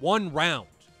 after 1 round.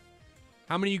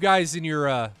 How many of you guys in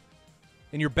your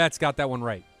bets got that one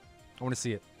right? I want to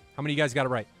see it. How many of you guys got it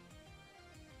right?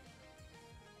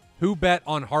 Who bet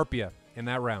on Harpia in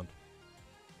that round?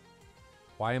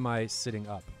 Why am I sitting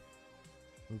up?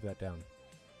 Move that down.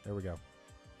 There we go.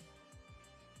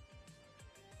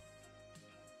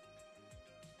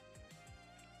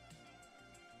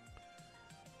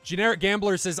 Generic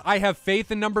Gambler says, I have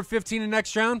faith in number 15 in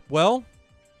next round. Well,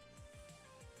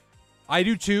 I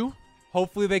do too.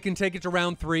 Hopefully they can take it to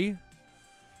round 3.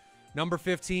 Number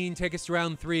 15, take us to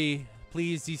round 3.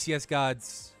 Please, DCS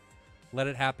gods, let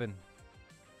it happen.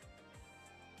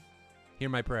 Hear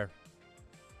my prayer.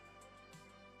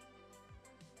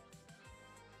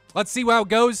 Let's see how it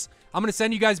goes. I'm going to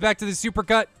send you guys back to the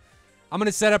supercut. I'm going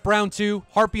to set up round 2.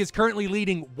 Harpy is currently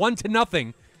leading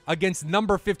 1-0 against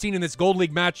number 15 in this Gold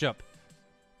League matchup.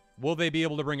 Will they be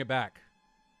able to bring it back?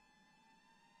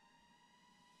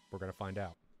 We're going to find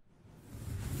out.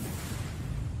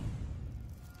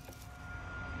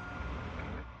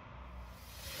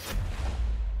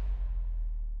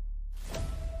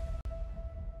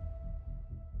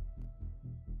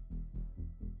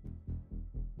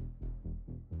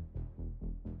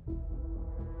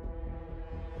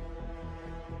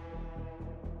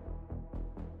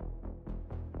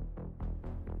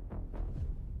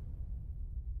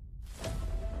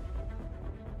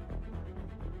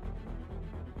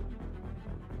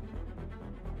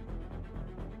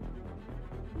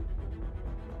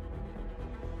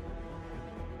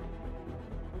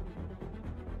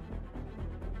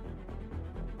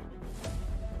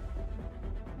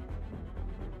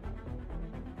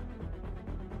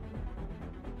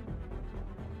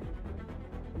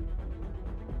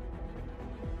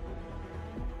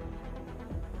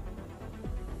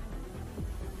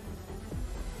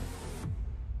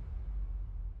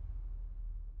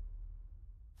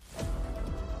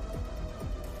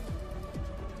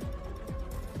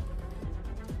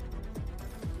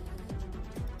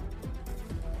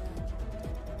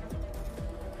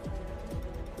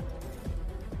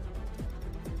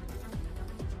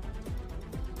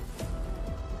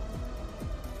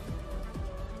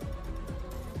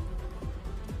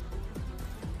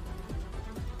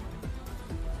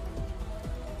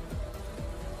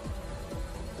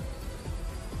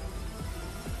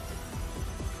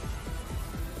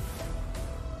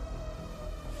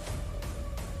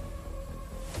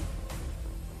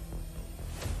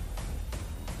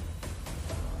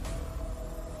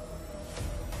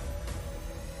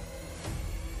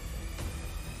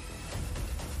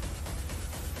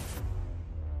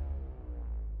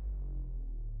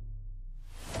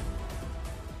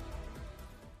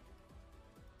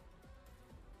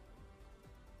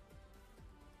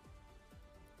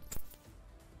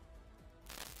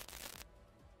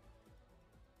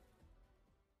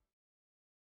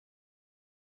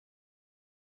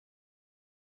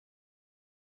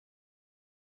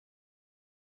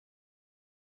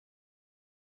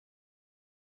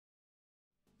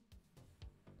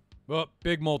 Oh,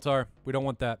 big Moltar. We don't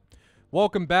want that.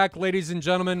 Welcome back, ladies and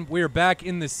gentlemen. We are back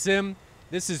in the sim.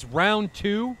 This is round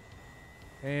 2.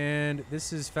 And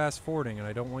this is fast forwarding, and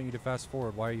I don't want you to fast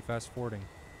forward. Why are you fast forwarding?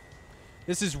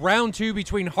 This is round 2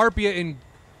 between Harpia and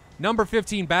number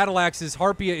 15 Battle Axes.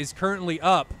 Harpia is currently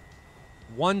up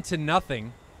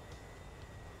 1-0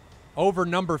 over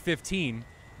number 15.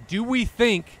 Do we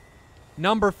think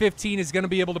number 15 is going to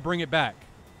be able to bring it back?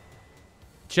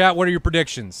 Chat, what are your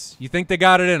predictions? You think they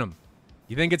got it in them?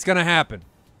 You think it's going to happen?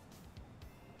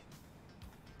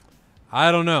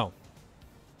 I don't know.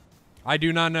 I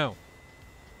do not know.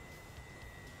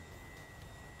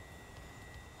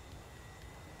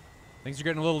 Things are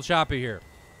getting a little choppy here.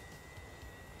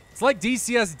 It's like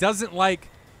DCS doesn't like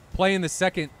playing the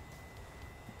second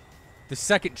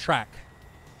track.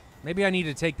 Maybe I need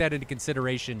to take that into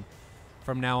consideration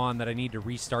from now on, that I need to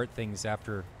restart things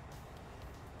after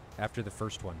the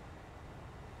first one.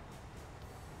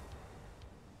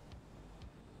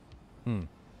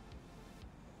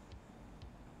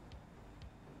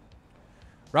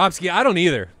 Robsky, I don't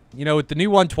either. You know, with the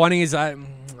new 120s,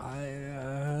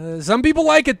 some people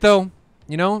like it, though.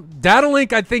 You know, data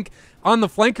link, I think, on the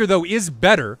flanker, though, is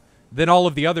better than all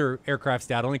of the other aircraft's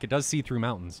data link. It does see through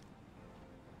mountains.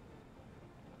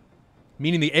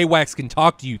 Meaning the AWACS can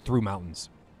talk to you through mountains.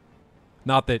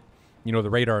 Not that, you know, the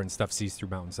radar and stuff sees through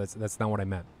mountains. That's not what I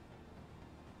meant.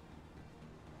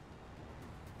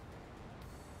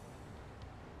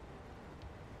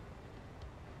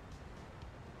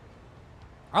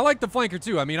 I like the flanker,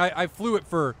 too. I mean, I flew it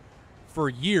for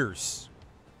years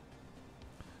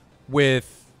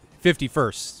with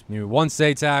 51st. You know, one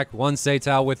SATAC, one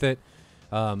SATAL with it.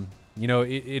 You know,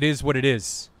 it is what it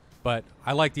is. But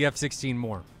I like the F-16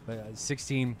 more.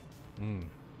 16.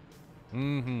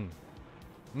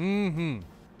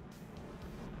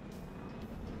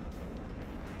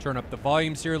 Turn up the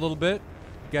volumes here a little bit.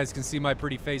 You guys can see my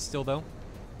pretty face still, though.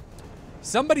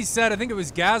 Somebody said, I think it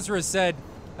was Gazra said,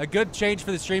 a good change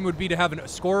for the stream would be to have a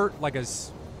score, like a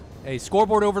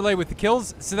scoreboard overlay with the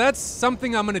kills. So that's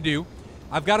something I'm going to do.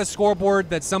 I've got a scoreboard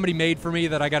that somebody made for me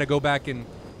that I got to go back and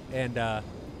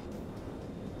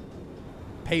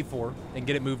pay for and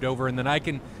get it moved over, and then I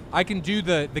can do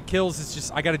the kills. It's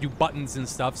just I got to do buttons and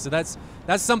stuff. So that's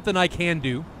something I can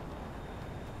do.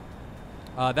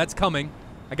 That's coming.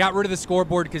 I got rid of the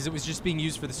scoreboard because it was just being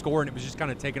used for the score and it was just kind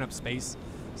of taking up space.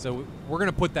 So we're going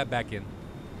to put that back in.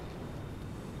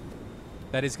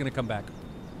 That is going to come back.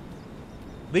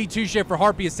 Lead 2-ship for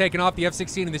Harpia is taken off the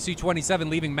F-16 and the C-27,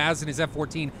 leaving Maz in his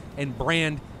F-14 and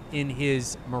Brand in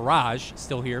his Mirage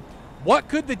still here. What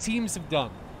could the teams have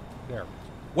done there?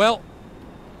 Well,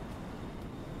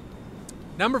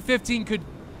 number 15 could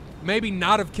maybe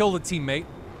not have killed a teammate.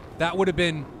 That would have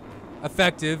been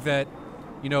effective at,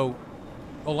 you know,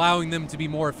 allowing them to be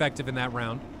more effective in that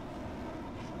round.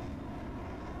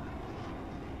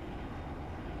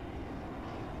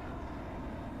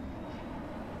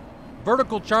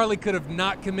 Vertical Charlie could have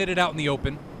not committed out in the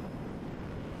open.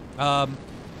 I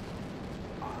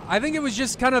think it was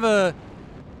just kind of a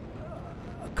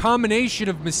combination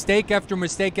of mistake after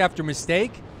mistake after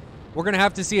mistake. We're going to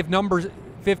have to see if number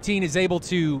 15 is able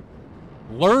to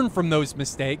learn from those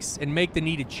mistakes and make the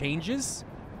needed changes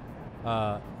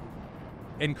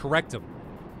and correct them.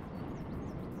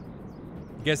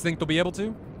 You guys think they'll be able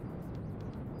to?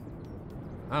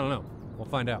 I don't know. We'll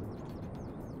find out.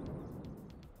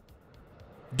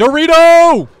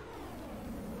 Dorito!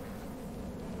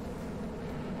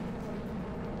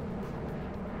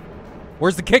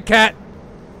 Where's the Kit Kat?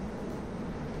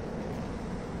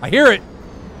 I hear it.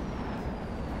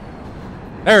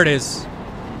 There it is.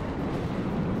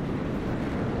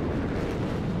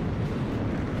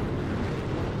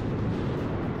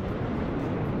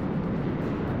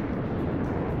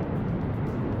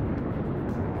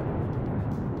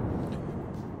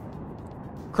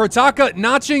 Krotaka,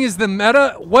 notching is the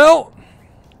meta? Well,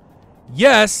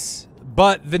 yes,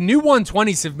 but the new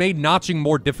 120s have made notching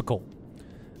more difficult.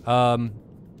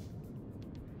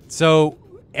 So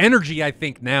energy, I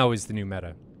think, now is the new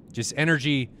meta. Just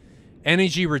energy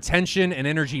retention and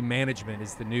energy management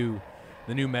is the new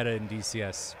meta in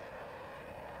DCS.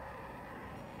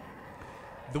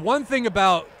 The one thing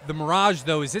about the Mirage,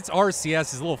 though, is its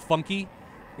RCS is a little funky.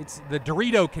 The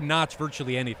Dorito can notch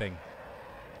virtually anything.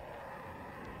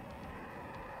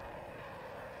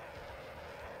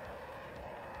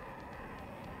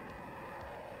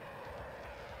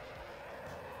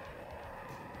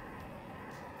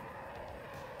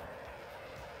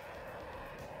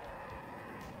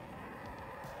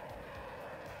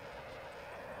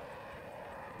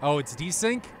 Oh, it's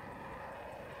desync?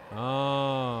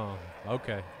 Oh,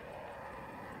 okay.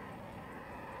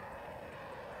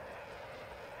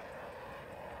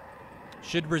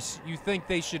 You think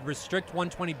they should restrict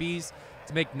 120Bs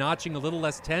to make notching a little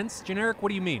less tense? Generic, what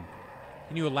do you mean?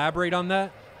 Can you elaborate on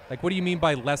that? Like, what do you mean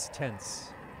by less tense?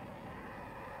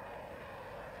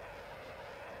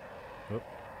 Oop.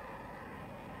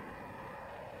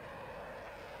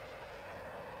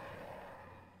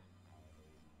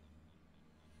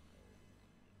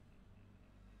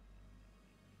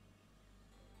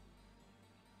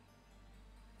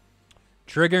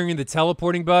 Triggering the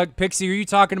teleporting bug. Pixie, are you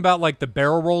talking about like the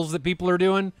barrel rolls that people are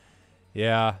doing?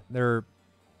 Yeah,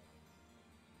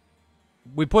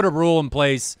 we put a rule in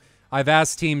place. I've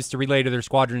asked teams to relay to their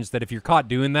squadrons that if you're caught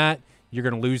doing that, you're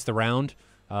going to lose the round,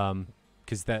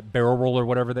 because that barrel roll or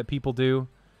whatever that people do,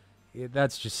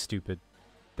 that's just stupid.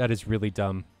 That is really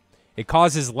dumb. It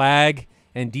causes lag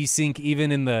and desync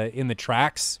even in the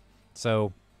tracks,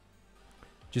 so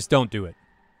just don't do it.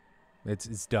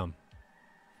 It's dumb.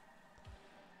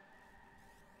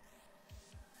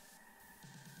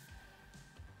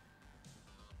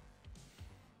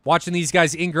 Watching these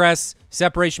guys ingress,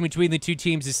 separation between the two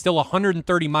teams is still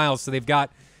 130 miles, so they've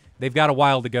got a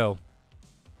while to go.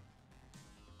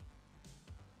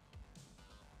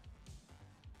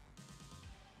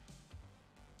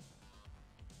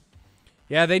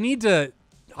 Yeah, they need to.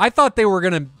 I thought they were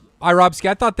gonna. Robski,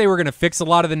 I thought they were gonna fix a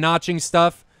lot of the notching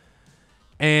stuff,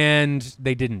 and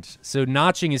they didn't. So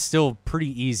notching is still pretty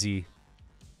easy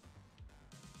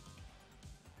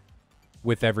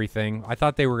with everything. I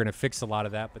thought they were gonna fix a lot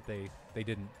of that, but they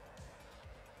didn't.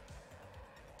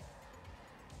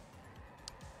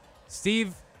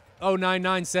 Steve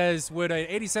 099 says, would an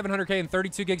 8700K and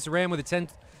 32 gigs of RAM with a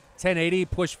 1080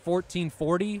 push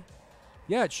 1440?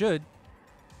 Yeah, it should.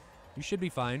 You should be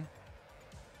fine.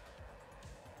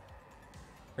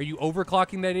 Are you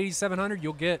overclocking that 8700?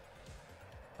 You'll get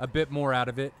a bit more out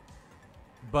of it.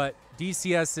 But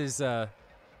DCS is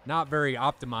not very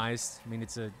optimized. I mean,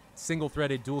 it's a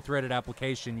single-threaded, dual-threaded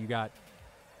application. You got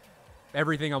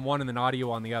everything on one and then audio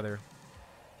on the other.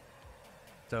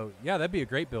 So, yeah, that'd be a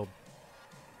great build.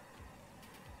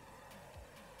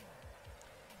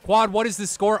 Quad, what is the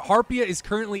score? Harpia is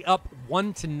currently up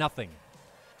 1-0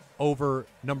 over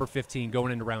number 15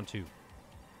 going into round 2.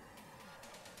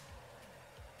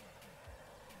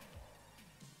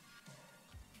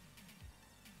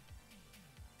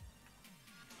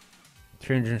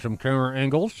 Changing some camera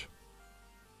angles.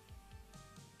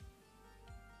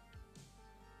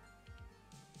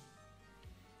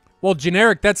 Well,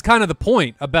 generic, that's kind of the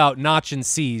point about notch and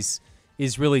C's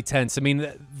is really tense. I mean,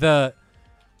 the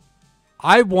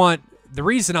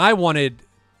reason I wanted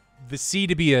the C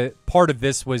to be a part of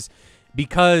this was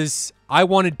because I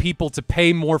wanted people to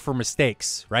pay more for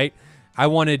mistakes, right? I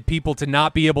wanted people to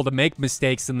not be able to make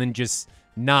mistakes and then just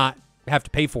not have to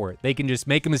pay for it. They can just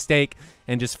make a mistake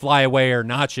and just fly away or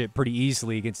notch it pretty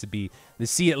easily against the B. The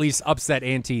C at least ups that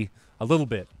ante a little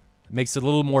bit. It makes it a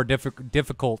little more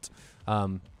difficult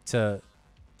to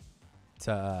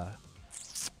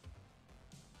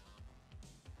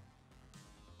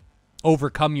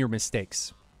overcome your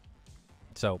mistakes.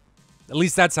 So at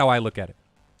least that's how I look at it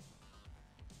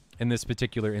in this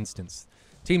particular instance.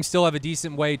 Teams still have a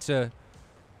decent way to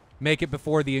make it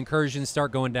before the incursions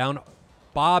start going down.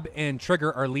 Bob and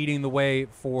Trigger are leading the way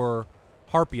for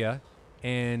Harpia,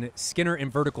 and Skinner and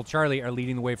Vertical Charlie are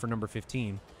leading the way for number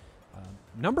 15.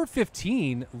 Number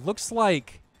 15 looks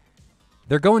like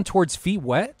they're going towards feet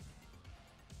wet.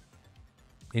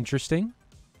 Interesting.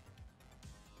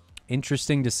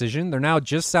 Interesting decision. They're now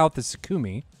just south of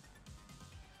Sakumi.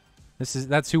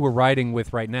 That's who we're riding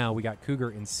with right now. We got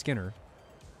Cougar and Skinner.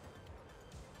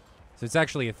 So it's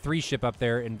actually a 3-ship up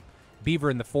there, and Beaver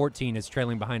in the 14 is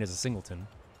trailing behind as a singleton.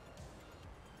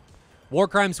 War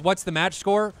Crimes, what's the match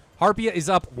score? Harpia is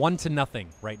up 1-0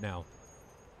 right now.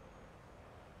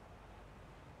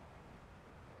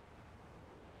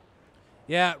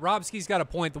 Yeah, Robski's got a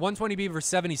point. The 120B versus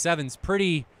 77 is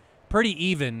pretty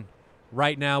even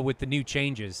right now with the new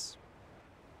changes.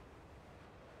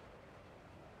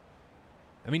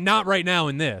 I mean, not right now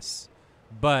in this,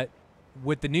 but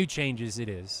with the new changes, it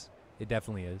is. It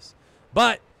definitely is.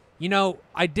 But, you know,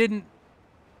 I don't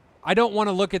want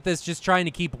to look at this just trying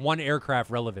to keep one aircraft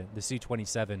relevant, the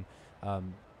C-27,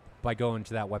 by going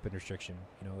to that weapon restriction.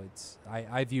 You know,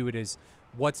 I view it as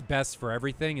what's best for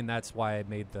everything, and that's why I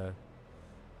made the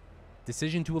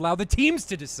decision to allow the teams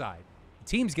to decide. The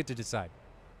teams get to decide.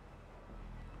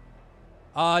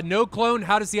 No clone,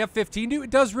 how does the F-15 do? It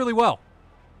does really well.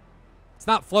 It's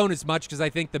not flown as much because I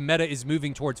think the meta is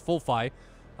moving towards full fly.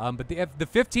 But the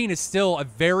 15 is still a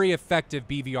very effective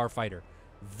BVR fighter.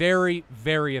 Very,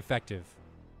 very effective.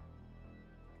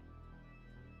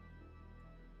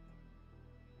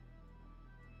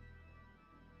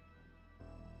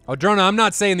 Oh, Drona, I'm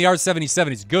not saying the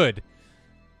R-77 is good.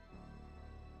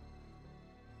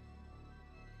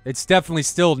 It's definitely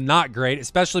still not great,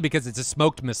 especially because it's a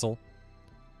smoked missile.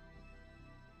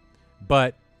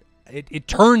 But it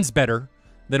turns better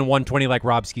than a 120, like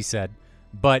Robski said.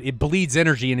 But it bleeds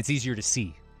energy and it's easier to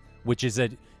see, which is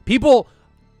people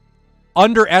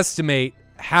underestimate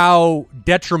how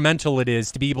detrimental it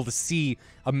is to be able to see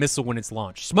a missile when it's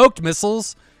launched. Smoked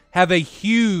missiles have a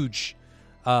huge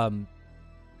thing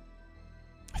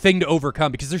to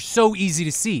overcome because they're so easy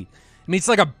to see. I mean, it's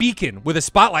like a beacon with a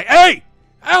spotlight. Hey,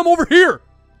 I'm over here.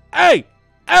 Hey,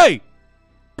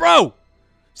 bro.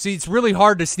 See, it's really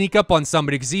hard to sneak up on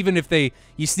somebody because even if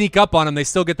you sneak up on them, they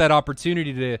still get that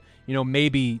opportunity to, you know,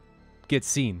 maybe get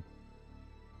seen.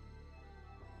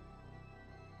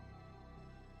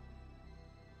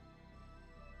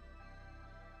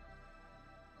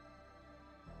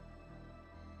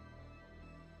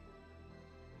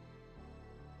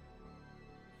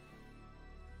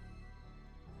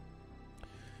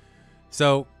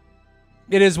 So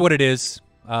it is what it is,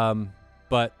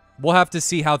 but we'll have to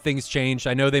see how things change.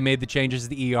 I know they made the changes to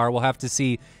the ER. We'll have to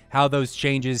see how those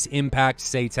changes impact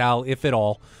SATAL, if at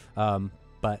all,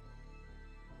 but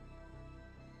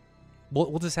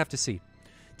we'll just have to see.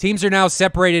 Teams are now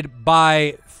separated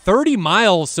by 30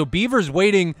 miles, so Beaver's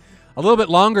waiting a little bit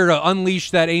longer to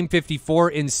unleash that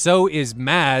AIM-54, and so is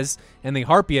Maz and the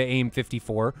Harpia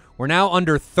AIM-54. We're now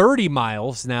under 30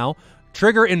 miles now.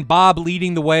 Trigger and Bob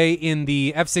leading the way in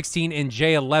the F-16 and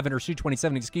J-11, or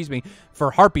Su-27, excuse me,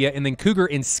 for Harpia, and then Cougar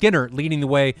and Skinner leading the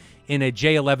way in a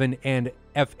J-11 and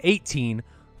F-18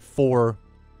 for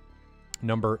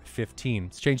number 15.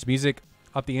 Let's change the music,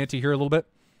 up the ante here a little bit.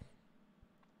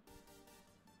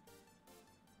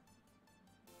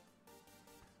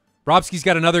 Robski's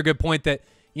got another good point that,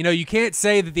 you know, you can't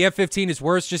say that the F-15 is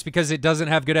worse just because it doesn't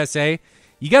have good SA.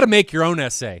 You got to make your own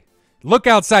SA. Look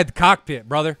outside the cockpit,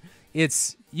 brother.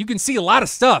 You can see a lot of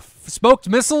stuff. Smoked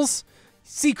missiles,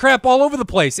 see crap all over the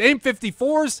place.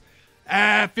 AIM-54s,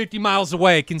 50 miles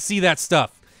away, can see that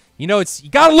stuff. You know, you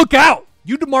got to look out.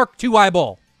 You the Mark II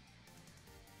eyeball.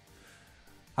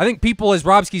 I think people, as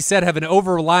Robski said, have an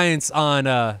over-reliance on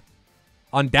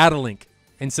data link.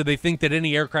 And so they think that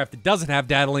any aircraft that doesn't have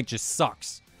data link just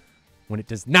sucks, when it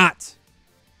does not.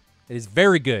 It is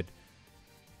very good.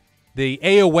 The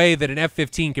AOA that an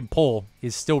F-15 can pull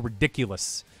is still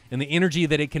ridiculous. And the energy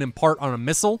that it can impart on a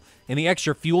missile and the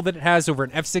extra fuel that it has over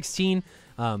an F-16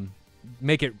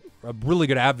 make it a really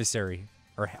good adversary,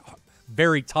 or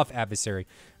very tough adversary.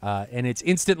 And its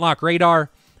instant lock radar,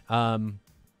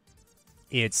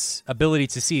 its ability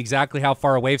to see exactly how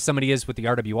far away somebody is with the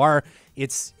RWR,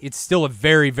 it's still a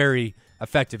very, very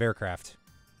effective aircraft.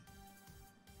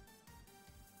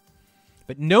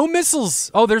 But no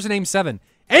missiles. Oh, there's an AIM-7.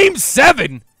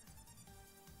 AIM-7?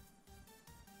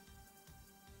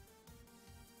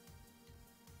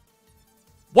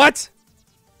 What?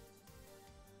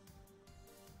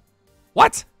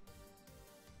 What?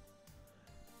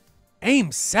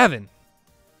 AIM-7?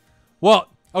 Well,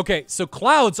 okay, so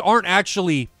clouds aren't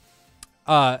actually,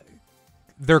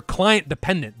 they're client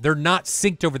dependent. They're not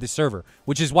synced over the server,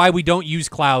 which is why we don't use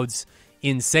clouds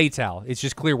in SATAL. It's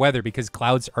just clear weather because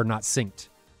clouds are not synced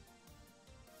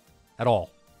at all.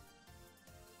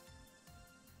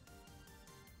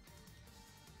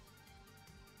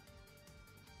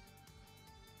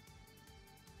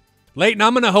 Leighton,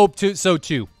 I'm going to hope so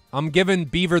too. I'm giving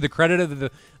Beaver the credit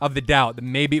of the doubt that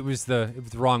maybe it was the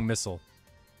wrong missile.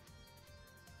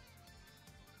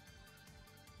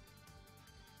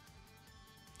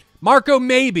 Marco,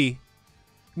 maybe.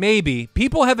 Maybe.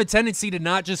 People have a tendency to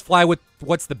not just fly with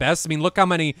what's the best. I mean, look how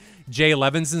many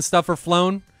J-11s and stuff are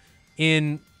flown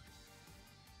in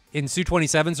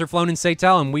Su-27s are flown in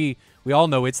SATAL, and we all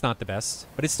know it's not the best,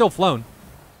 but it's still flown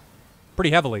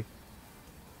pretty heavily.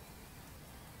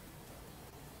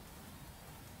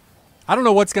 I don't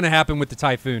know what's going to happen with the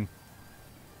Typhoon.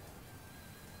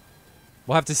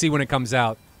 We'll have to see when it comes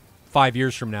out 5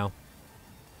 years from now.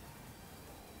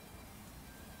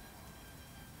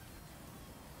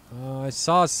 I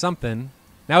saw something.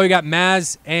 Now we got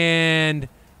Maz and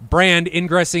Brand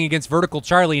ingressing against Vertical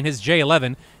Charlie in his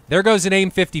J-11. There goes an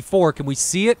AIM-54. Can we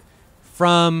see it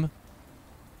from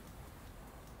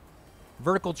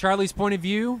Vertical Charlie's point of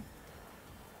view?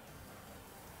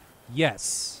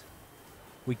 Yes.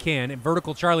 We can. And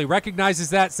Vertical Charlie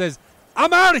recognizes that, says,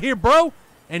 I'm out of here, bro.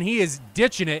 And he is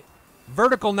ditching it.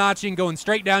 Vertical notching, going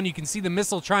straight down. You can see the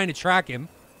missile trying to track him.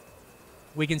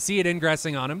 We can see it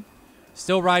ingressing on him.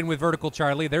 Still riding with Vertical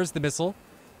Charlie. There's the missile.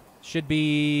 Should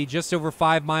be just over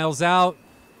 5 miles out.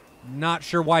 Not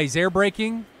sure why he's air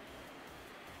braking.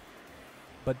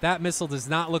 But that missile does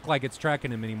not look like it's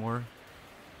tracking him anymore.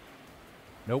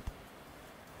 Nope.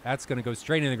 That's going to go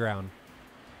straight in the ground.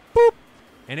 Boop.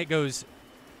 And it goes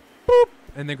boop.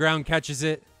 And the ground catches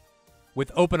it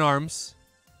with open arms.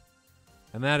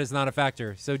 And that is not a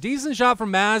factor. So decent shot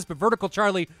from Maz, but Vertical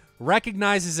Charlie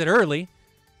recognizes it early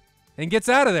and gets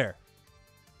out of there.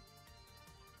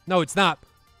 No, it's not.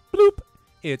 Bloop.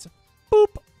 It's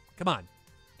boop. Come on.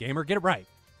 Gamer, get it right.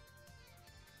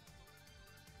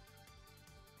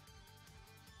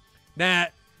 Nah,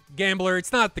 Gambler,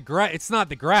 it's not the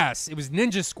grass. It was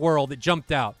Ninja Squirrel that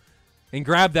jumped out and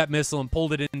grabbed that missile and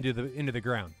pulled it into the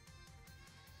ground.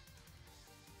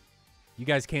 You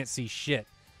guys can't see shit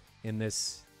in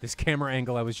this camera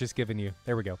angle I was just giving you.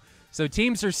 There we go. So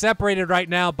teams are separated right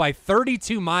now by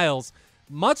 32 miles.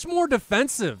 Much more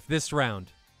defensive this round.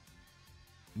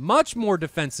 Much more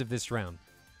defensive this round.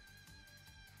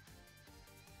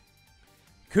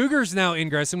 Cougar's now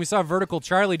ingressing. We saw Vertical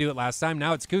Charlie do it last time.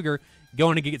 Now it's Cougar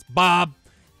going against Bob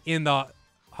in the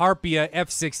Harpia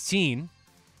F-16.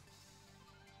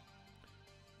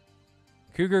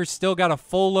 Cougar's still got a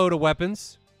full load of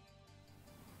weapons.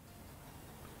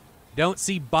 Don't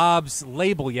see Bob's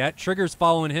label yet. Trigger's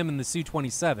following him in the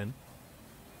Su-27.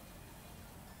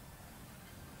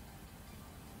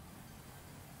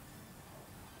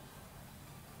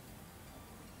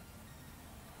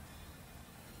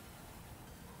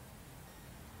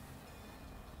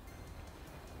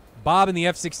 Bob in the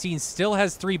F-16 still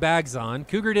has 3 bags on.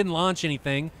 Cougar didn't launch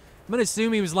anything. I'm going to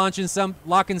assume he was locking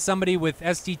somebody with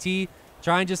STT,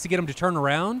 trying just to get him to turn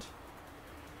around.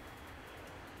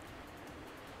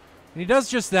 And he does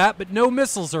just that, but no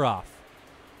missiles are off.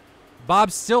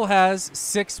 Bob still has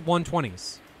 6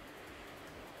 120s.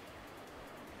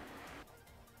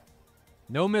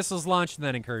 No missiles launched in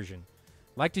that incursion.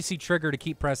 Like to see Trigger to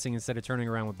keep pressing instead of turning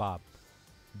around with Bob.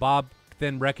 Bob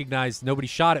then recognized nobody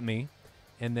shot at me,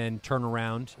 and then turn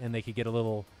around, and they could get a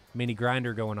little mini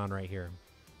grinder going on right here.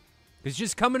 Because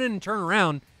just coming in and turn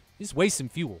around, just waste some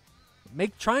fuel.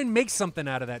 Try and make something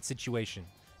out of that situation.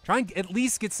 Try and at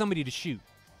least get somebody to shoot.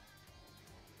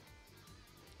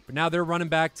 But now they're running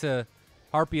back to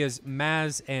Harpia's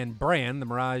Maz and Bran, the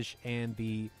Mirage and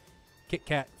the Kit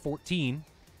Kat 14. And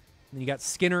then you got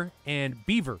Skinner and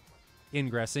Beaver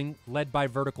ingressing, led by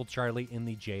Vertical Charlie in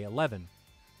the J11.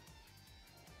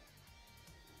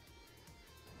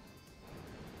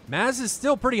 Maz is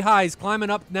still pretty high. He's climbing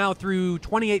up now through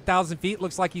 28,000 feet.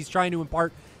 Looks like he's trying to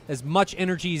impart as much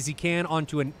energy as he can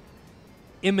onto an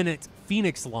imminent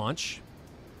Phoenix launch.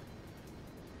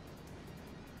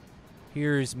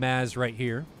 Here's Maz right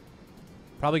here.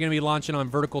 Probably going to be launching on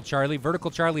Vertical Charlie.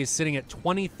 Vertical Charlie is sitting at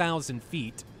 20,000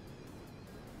 feet.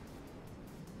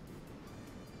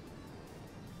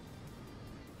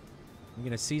 You're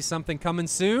going to see something coming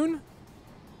soon.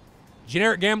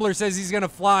 Generic Gambler says he's going to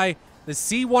fly the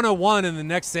C-101 in the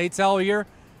next SATAL year.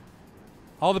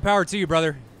 All the power to you,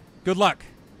 brother. Good luck.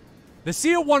 The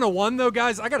C-101, though,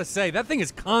 guys, I got to say, that thing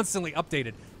is constantly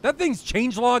updated. That thing's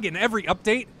changelog in every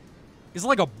update is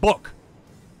like a book.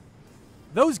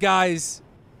 Those guys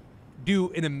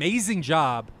do an amazing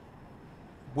job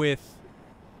with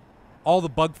all the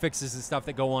bug fixes and stuff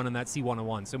that go on in that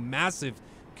C-101. So massive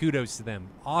kudos to them.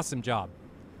 Awesome job.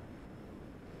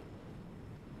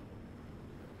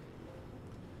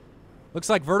 Looks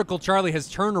like Vertical Charlie has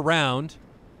turned around.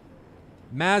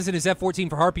 Maz in his F-14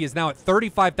 for Harpia is now at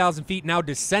 35,000 feet, now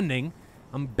descending.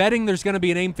 I'm betting there's going to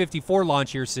be an AIM-54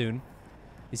 launch here soon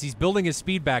as he's building his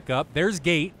speed back up. There's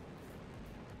Gate.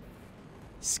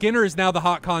 Skinner is now the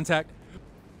hot contact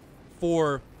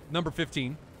for number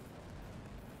 15.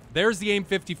 There's the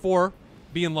AIM-54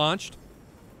 being launched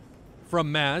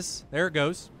from Maz. There it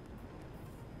goes.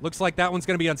 Looks like that one's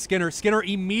going to be on Skinner. Skinner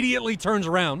immediately turns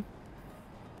around.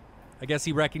 I guess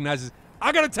he recognizes,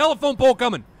 I got a telephone pole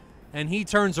coming. And he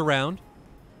turns around.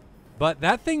 But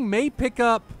that thing may pick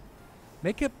up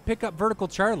Vertical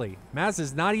Charlie. Maz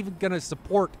is not even going to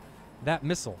support that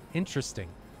missile. Interesting.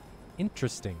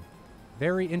 Interesting.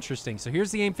 Very interesting. So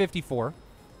here's the AIM-54.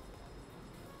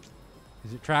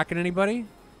 Is it tracking anybody?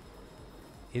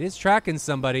 It is tracking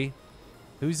somebody.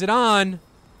 Who's it on?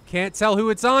 Can't tell who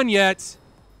it's on yet.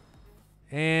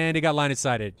 And it got line of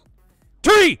sighted.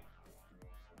 Tree!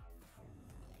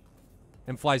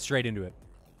 And flies straight into it.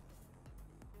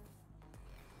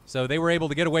 So they were able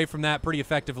to get away from that pretty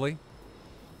effectively.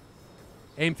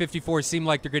 AIM-54 seem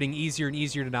like they're getting easier and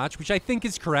easier to notch, which I think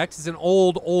is correct. It's an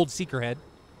old Seeker head.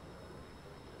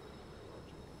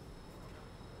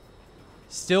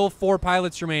 Still 4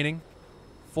 pilots remaining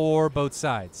for both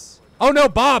sides. Oh, no,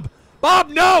 Bob! Bob,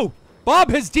 no! Bob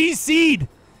has DC'd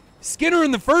Skinner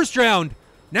in the first round.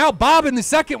 Now Bob in the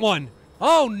second one.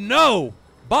 Oh, no!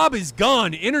 Bob is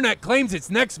gone. Internet claims its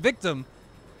next victim.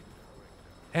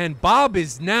 And Bob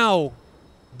is now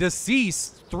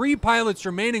deceased. 3 pilots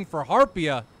remaining for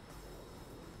Harpia.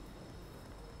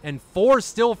 And 4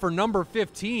 still for number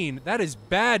 15. That is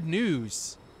bad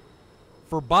news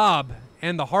for Bob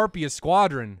and the Harpia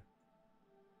squadron.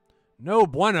 No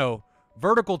bueno.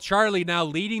 Vertical Charlie now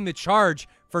leading the charge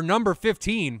for number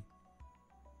 15.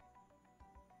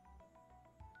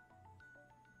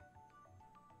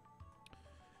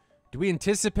 Do we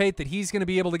anticipate that he's going to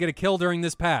be able to get a kill during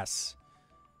this pass?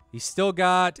 He's still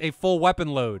got a full weapon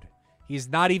load. He's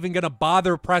not even going to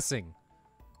bother pressing.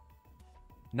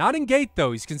 Not in gate,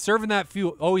 though. He's conserving that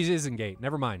fuel. Oh, he is in gate.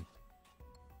 Never mind.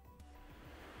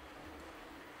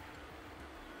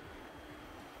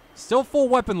 Still full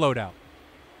weapon loadout.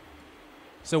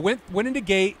 So went into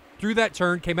gate, threw that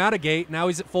turn, came out of gate. Now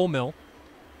he's at full mill.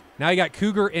 Now you got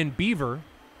Cougar and Beaver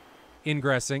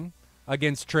ingressing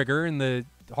against Trigger in the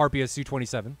Harpia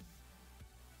Su-27.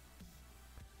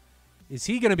 Is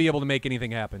he going to be able to make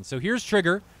anything happen? So here's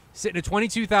Trigger sitting at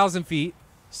 22,000 feet.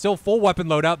 Still full weapon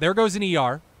loadout. There goes an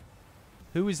ER.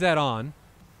 Who is that on?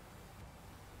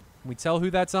 Can we tell who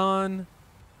that's on?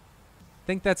 I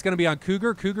think that's going to be on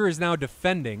Cougar. Cougar is now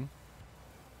defending.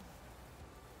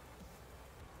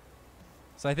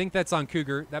 So I think that's on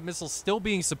Cougar. That missile's still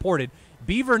being supported.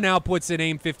 Beaver now puts an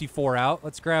AIM-54 out.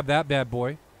 Let's grab that bad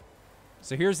boy.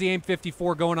 So here's the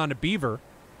AIM-54 going on to Beaver.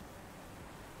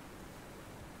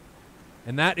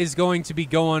 And that is going to be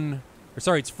going... Or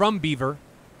sorry, it's from Beaver.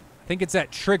 I think it's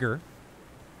at Trigger.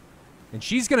 And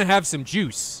she's going to have some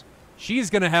juice. She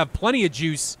is going to have plenty of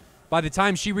juice by the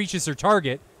time she reaches her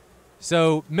target.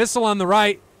 So missile on the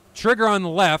right, Trigger on the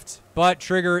left. But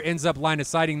Trigger ends up line of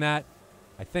sighting that,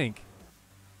 I think.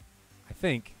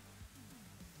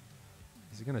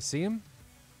 Is he going to see him?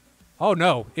 Oh,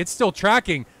 no. It's still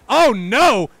tracking. Oh,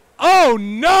 no. Oh,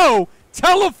 no.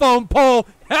 Telephone pole.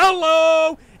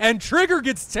 Hello. And Trigger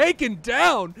gets taken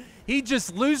down. He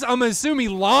just loses. I'm going to assume he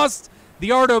lost the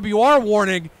RWR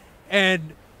warning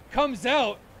and comes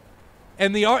out.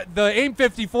 And the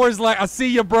AIM-54 is like, I see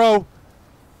you, bro.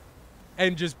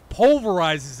 And just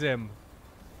pulverizes him.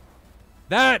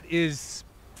 That is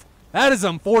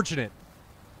unfortunate.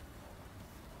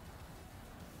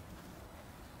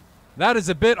 That is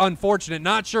a bit unfortunate.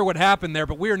 Not sure what happened there,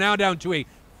 but we are now down to a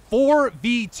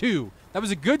 4v2. That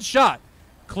was a good shot.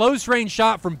 Close range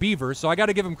shot from Beaver, so I got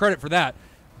to give him credit for that.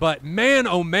 But man,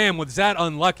 oh man, was that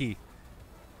unlucky.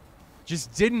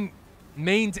 Just didn't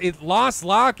maintain. It lost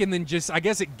lock and then just, I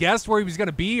guess it guessed where he was going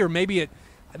to be, or maybe it.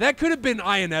 That could have been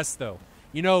INS, though.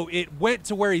 You know, it went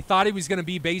to where he thought he was going to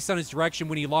be based on his direction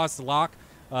when he lost the lock.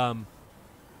 So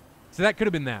that could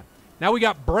have been that. Now we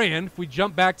got Brand. If we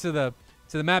jump back to the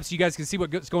map so you guys can see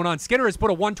what's going on. Skinner has put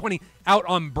a 120 out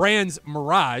on Brand's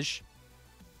Mirage.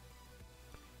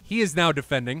 He is now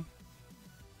defending.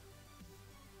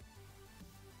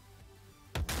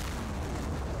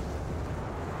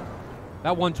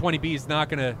 That 120B is not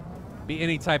going to be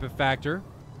any type of factor.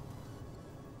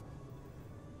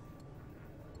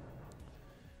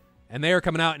 And they are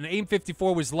coming out. And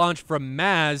AIM-54 was launched from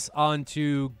Maz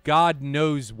onto God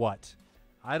knows what.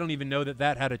 I don't even know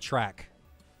that had a track.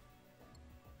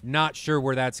 Not sure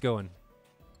where that's going.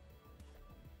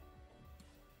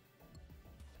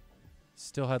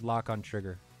 Still had lock on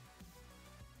Trigger.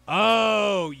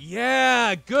 Oh,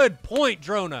 yeah. Good point,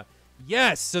 Drona.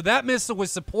 Yes, so that missile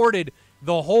was supported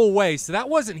the whole way. So that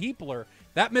wasn't Heapler.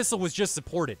 That missile was just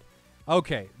supported.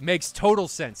 Okay, makes total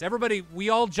sense. Everybody, we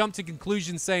all jumped to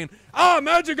conclusions saying,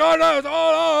 Magic on us!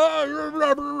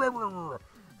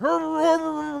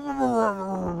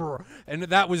 And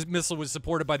that missile was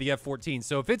supported by the F-14.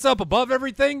 So if it's up above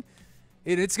everything,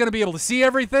 it's going to be able to see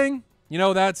everything. You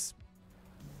know, that's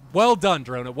well done,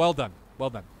 Drona. Well done. Well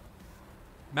done.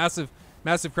 Massive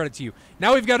credit to you.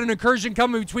 Now we've got an incursion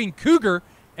coming between Cougar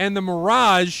and the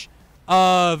Mirage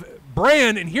of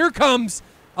Brand. And here comes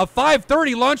a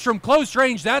 530 launched from close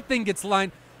range. That thing gets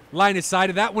line of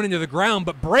sight. That went into the ground.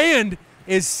 But Brand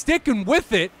is sticking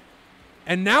with it.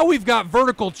 And now we've got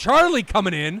Vertical Charlie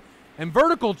coming in. And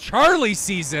Vertical Charlie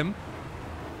sees him.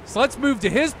 So let's move to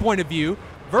his point of view.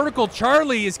 Vertical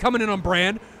Charlie is coming in on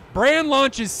Brand. Brand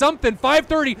launches something.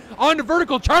 530 onto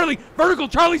Vertical Charlie. Vertical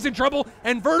Charlie's in trouble.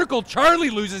 And Vertical Charlie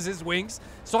loses his wings.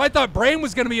 So I thought Brand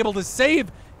was going to be able to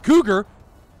save Cougar,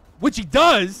 which he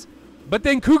does. But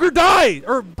then Cougar dies.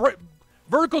 Or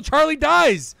Vertical Charlie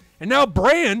dies. And now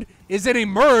Brand is in a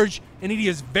merge. And he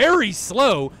is very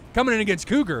slow coming in against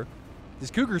Cougar. Does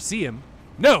Cougar see him?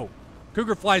 No.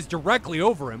 Cougar flies directly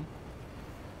over him.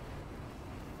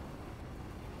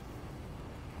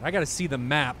 I got to see the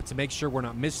map to make sure we're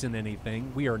not missing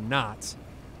anything. We are not.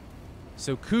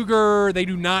 So Cougar, they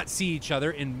do not see each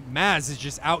other. And Maz is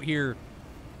just out here.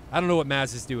 I don't know what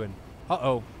Maz is doing.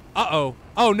 Uh-oh. Uh-oh.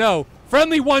 Oh, no.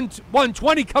 Friendly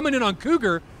 120 coming in on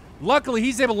Cougar. Luckily,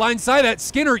 he's able to line side that.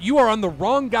 Skinner, you are on the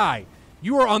wrong guy.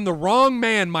 You are on the wrong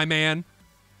man, my man.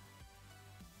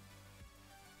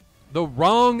 The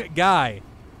wrong guy.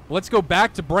 Let's go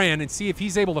back to Brand and see if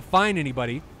he's able to find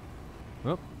anybody.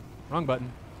 Oh, wrong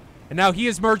button. And now he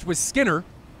has merged with Skinner.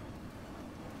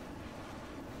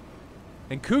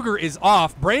 And Cougar is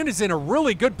off. Brand is in a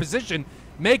really good position,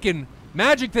 making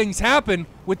magic things happen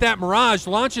with that Mirage.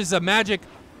 Launches a magic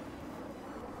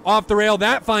off the rail.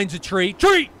 That finds a tree.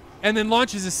 And then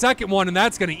launches a second one, and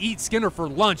that's going to eat Skinner for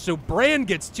lunch. So Brand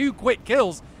gets 2 quick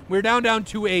kills. We're down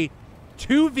to a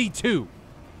 2v2.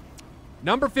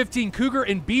 Number 15, Cougar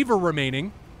and Beaver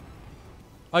remaining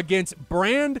against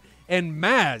Brand and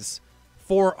Maz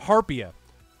for Harpia.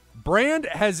 Brand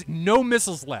has no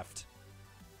missiles left.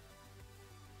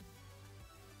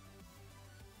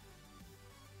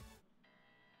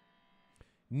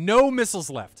 No missiles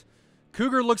left.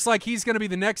 Cougar looks like he's going to be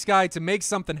the next guy to make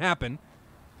something happen.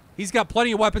 He's got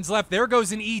plenty of weapons left. There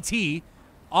goes an ET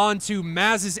onto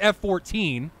Maz's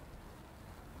F-14.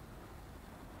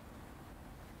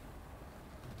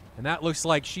 And that looks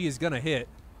like she is going to hit.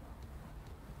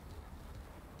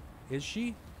 Is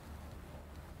she?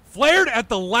 Flared at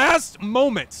the last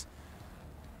moment.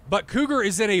 But Cougar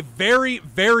is in a very,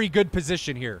 very good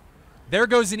position here. There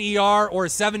goes an ER or a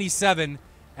 77.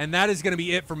 And that is going to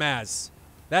be it for Maz.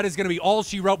 That is going to be all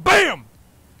she wrote. Bam!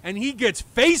 And he gets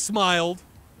face-miled.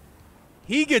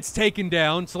 He gets taken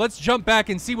down. So let's jump back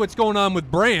and see what's going on with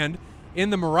Brand in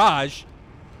the Mirage.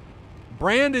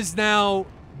 Brand is now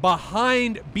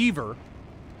behind Beaver.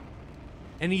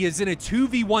 And he is in a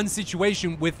 2v1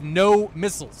 situation with no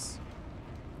missiles.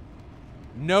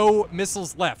 No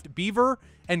missiles left. Beaver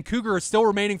and Cougar are still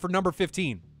remaining for number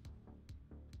 15.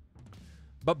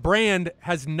 But Brand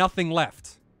has nothing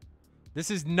left. This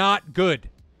is not good.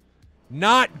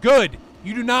 Not good.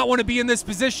 You do not want to be in this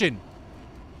position.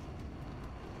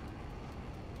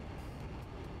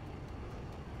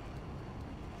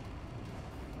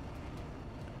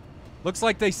 Looks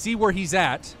like they see where he's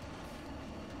at.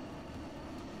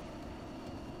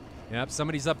 Yep,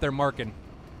 somebody's up there marking.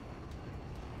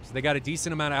 So they got a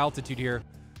decent amount of altitude here.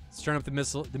 Let's turn up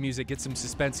the music, get some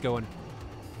suspense going.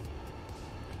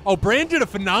 Oh, Brand did a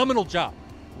phenomenal job.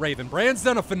 Raven. Brand's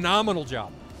done a phenomenal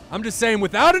job. I'm just saying,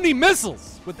 without any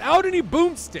missiles, without any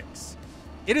boomsticks,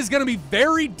 it is going to be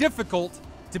very difficult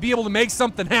to be able to make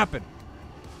something happen.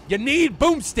 You need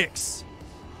boomsticks.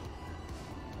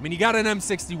 I mean, you got an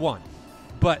M61,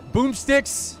 but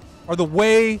boomsticks are the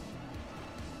way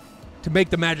to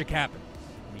make the magic happen.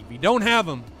 I mean, if you don't have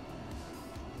them,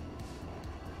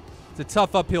 it's a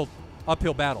tough uphill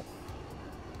battle.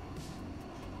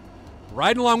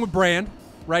 Riding along with Brand.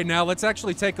 Right now, let's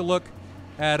actually take a look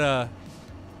at,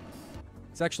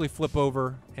 let's actually flip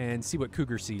over and see what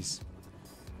Cougar sees.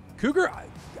 Cougar,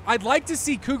 I'd like to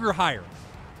see Cougar higher.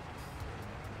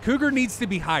 Cougar needs to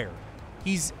be higher.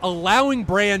 He's allowing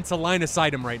Brand to line of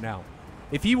sight him right now.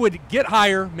 If he would get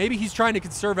higher, maybe he's trying to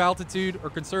conserve altitude or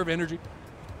conserve energy.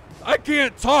 I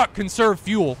can't talk conserve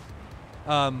fuel.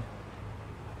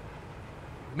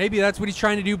 Maybe that's what he's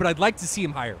trying to do, but I'd like to see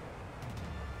him higher.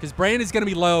 Because Brand is going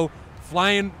to be low,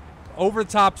 flying over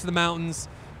the tops of the mountains,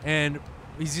 and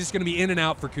he's just going to be in and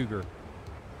out for Cougar.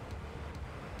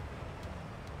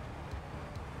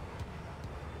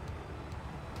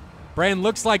 Brand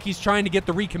looks like he's trying to get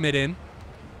the recommit in.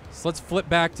 So let's flip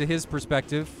back to his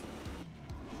perspective.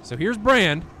 So here's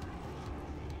Brand.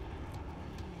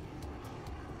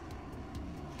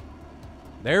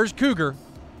 There's Cougar.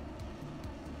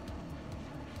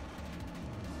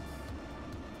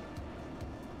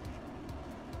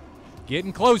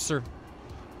 Getting closer.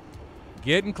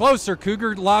 Getting closer.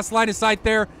 Cougar lost line of sight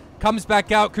there. Comes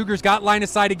back out. Cougar's got line of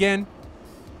sight again.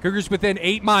 Cougar's within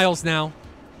 8 miles now.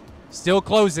 Still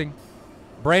closing.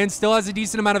 Brand still has a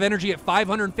decent amount of energy at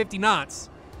 550 knots.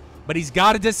 But he's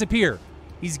got to disappear.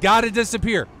 He's got to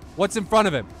disappear. What's in front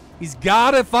of him? He's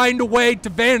got to find a way to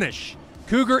vanish.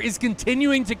 Cougar is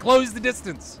continuing to close the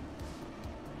distance.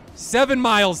 7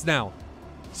 miles now.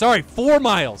 Sorry, 4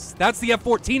 miles. That's the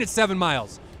F-14 at 7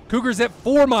 miles. Cougar's at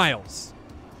 4 miles.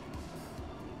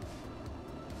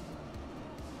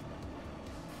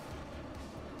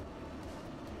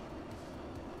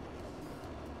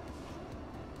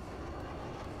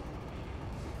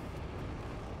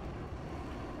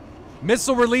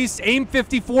 Missile release, aim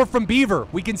 54 from Beaver.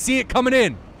 We can see it coming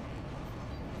in.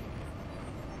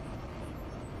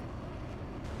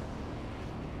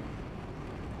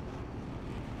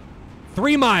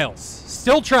 Three miles,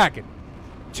 still tracking.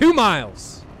 2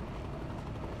 miles.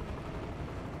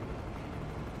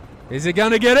 Is it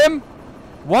gonna get him?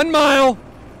 1 mile.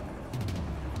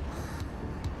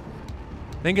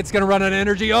 Think it's gonna run out of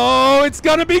energy. Oh, it's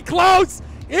gonna be close.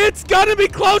 It's gonna be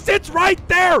close. It's right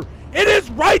there. It is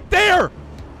right there.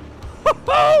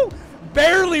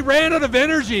 Barely ran out of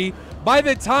energy by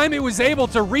the time it was able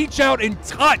to reach out and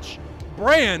touch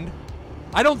Brand.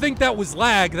 I don't think that was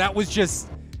lag. That was just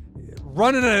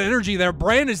running out of energy there.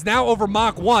 Brand is now over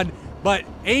Mach 1, but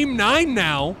aim 9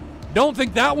 now. Don't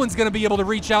think that one's going to be able to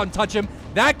reach out and touch him.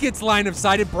 That gets line of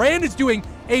sighted. Brand is doing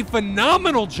a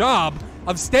phenomenal job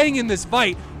of staying in this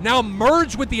fight. Now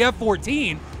merged with the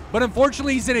F-14, but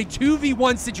unfortunately he's in a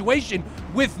 2v1 situation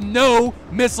with no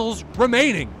missiles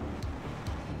remaining.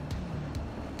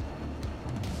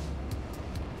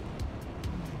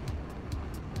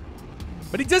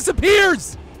 But he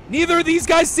disappears. Neither of these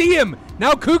guys see him.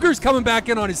 Now Cougar's coming back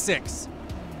in on his 6.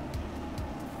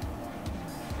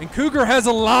 And Cougar has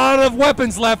a lot of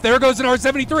weapons left. There goes an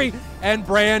R-73, and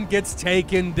Brand gets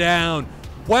taken down.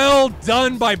 Well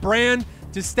done by Brand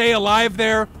to stay alive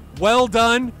there. Well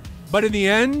done. But in the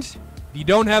end, if you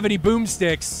don't have any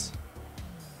boomsticks,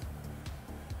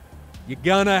 you're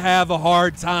gonna have a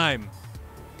hard time.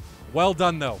 Well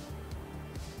done, though.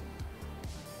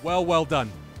 Well done.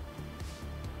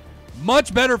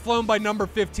 Much better flown by number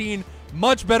 15.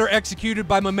 Much better executed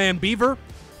by my man Beaver,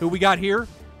 who we got here.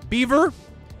 Beaver,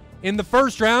 in the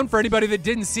first round, for anybody that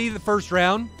didn't see the first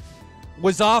round,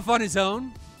 was off on his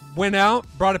own, went out,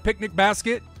 brought a picnic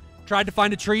basket, tried to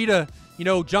find a tree to,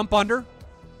 jump under,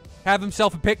 have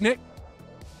himself a picnic,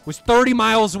 was 30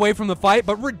 miles away from the fight,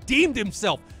 but redeemed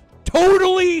himself.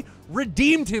 Totally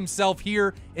redeemed himself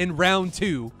here in round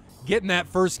 2, getting that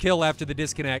first kill after the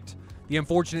disconnect. The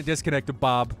unfortunate disconnect of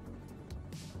Bob.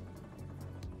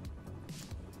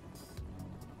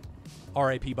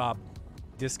 R.I.P. Bob.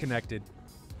 Disconnected.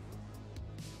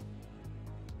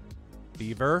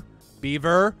 Beaver.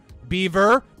 Beaver.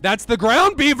 Beaver. That's the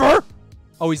ground, Beaver!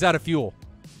 Oh, he's out of fuel.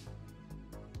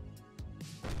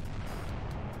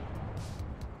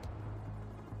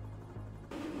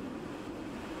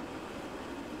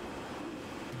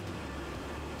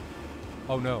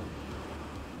 Oh, no.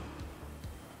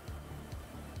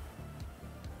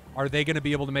 Are they going to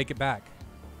be able to make it back?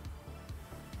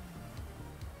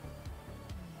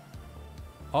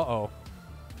 Uh-oh.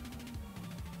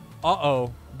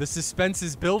 Uh-oh. The suspense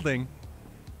is building.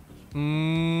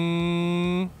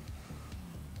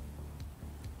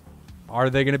 Are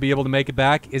they going to be able to make it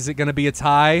back? Is it going to be a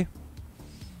tie?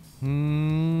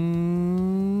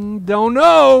 Don't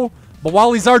know. But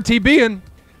while he's RTBing,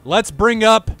 let's bring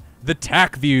up the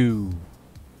TAC view.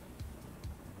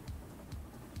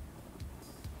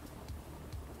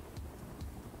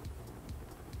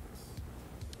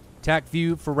 TAC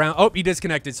view for round. Oh, he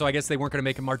disconnected, so I guess they weren't going to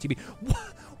make him RTB.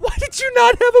 Why did you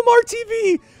not have him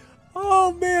RTB?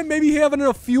 Oh, man, maybe he having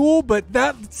enough fuel, but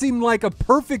that seemed like a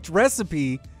perfect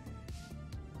recipe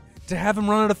to have him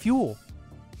run out of fuel.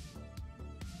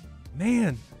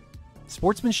 Man,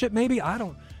 sportsmanship maybe? I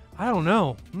don't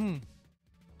know.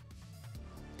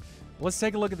 Let's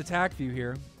take a look at the TAC view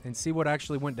here and see what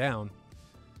actually went down.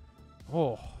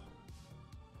 Oh.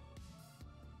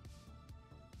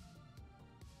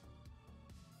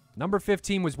 Number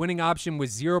 15 was winning option with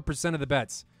 0% of the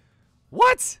bets.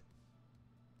 What?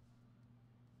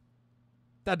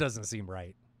 That doesn't seem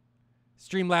right.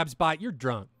 Streamlabs bot, you're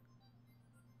drunk.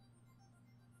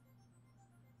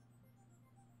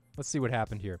 Let's see what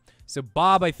happened here. So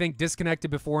Bob, I think, disconnected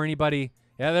before anybody.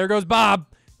 Yeah, there goes Bob.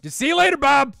 Just see you later,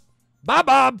 Bob. Bye,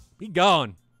 Bob. He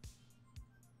gone.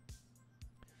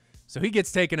 So he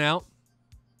gets taken out.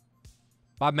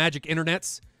 Bob Magic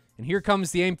Internets. And here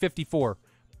comes the AIM 54.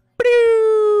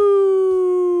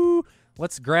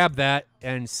 Let's grab that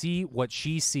and see what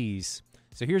she sees.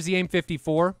 So here's the AIM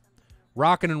 54.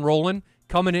 Rocking and rolling.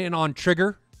 Coming in on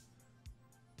trigger.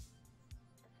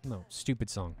 No, stupid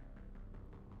song.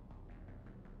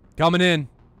 Coming in.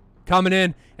 Coming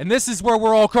in. And this is where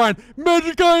we're all crying,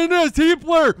 Magic INS, team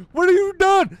player, what have you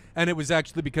done? And it was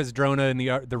actually because Drona in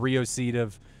the Rio seat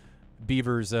of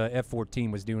Beaver's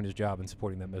F-14 was doing his job and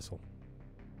supporting that missile.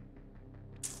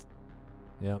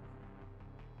 Yep.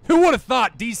 Who would have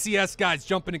thought DCS guys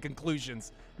jumping to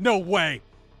conclusions? No way.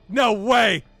 No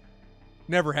way.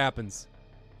 Never happens.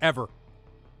 Ever.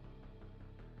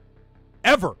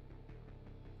 Ever.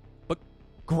 But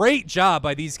great job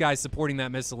by these guys supporting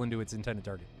that missile into its intended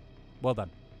target. Well done.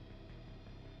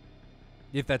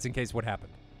 If that's in case what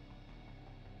happened.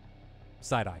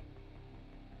 Side eye.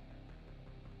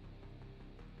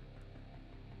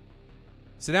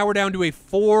 So now we're down to a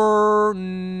 4...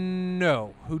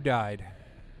 No. Who died?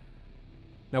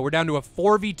 No, we're down to a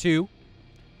 4v2.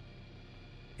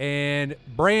 And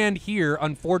Brand here,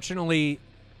 unfortunately...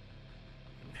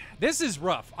 This is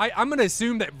rough. I'm going to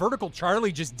assume that Vertical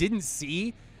Charlie just didn't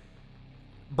see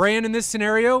Brand in this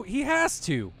scenario. He has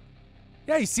to.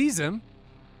 Yeah, he sees him.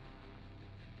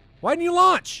 Why didn't you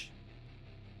launch?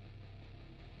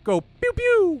 Go pew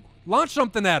pew. Launch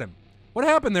something at him. What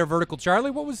happened there, Vertical Charlie?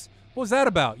 What was that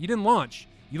about? You didn't launch.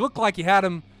 You looked like you had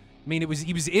him. I mean,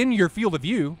 he was in your field of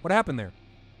view. What happened there?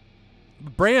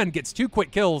 Brand gets 2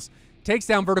 quick kills, takes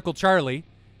down Vertical Charlie,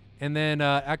 and then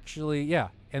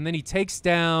and then he takes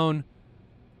down,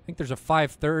 I think there's a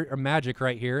 530 or Magic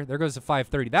right here. There goes a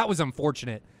 530. That was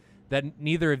unfortunate that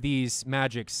neither of these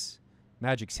Magics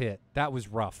hit. That was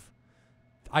rough.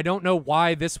 I don't know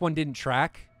why this one didn't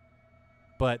track,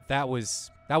 but that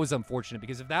was unfortunate,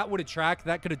 because if that would have tracked,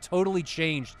 that could have totally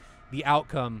changed the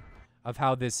outcome of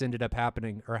how this ended up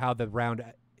happening, or how the round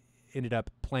ended up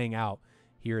playing out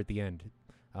here at the end.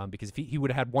 Because if he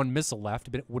would have had 1 missile left,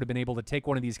 would have been able to take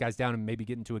one of these guys down and maybe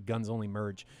get into a guns-only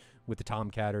merge with the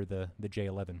Tomcat or the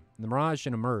J11. And the Mirage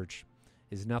in a merge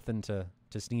is nothing to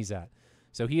sneeze at.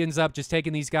 So he ends up just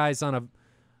taking these guys on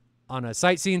a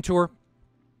sightseeing tour.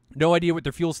 No idea what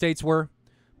their fuel states were,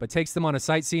 but takes them on a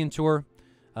sightseeing tour.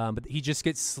 But he just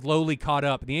gets slowly caught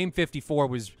up. The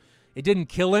AIM-54 it didn't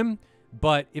kill him,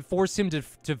 but it forced him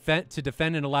to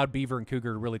defend and allowed Beaver and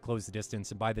Cougar to really close the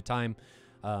distance. And by the time,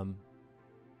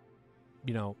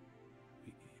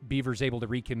 Beaver's able to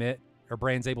recommit, or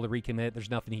Brand's able to recommit, there's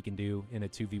nothing he can do in a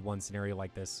 2v1 scenario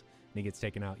like this, and he gets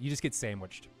taken out. You just get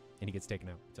sandwiched, and he gets taken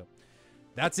out. So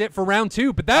that's it for round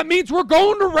 2, but that means we're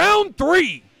going to round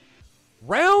 3.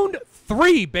 Round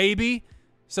 3, baby.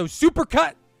 So super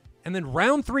cut, and then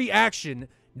round 3 action.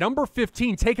 Number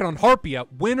 15 taking on Harpia.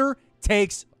 Winner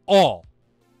takes all.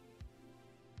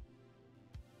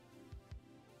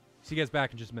 See you guys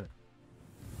back in just a minute.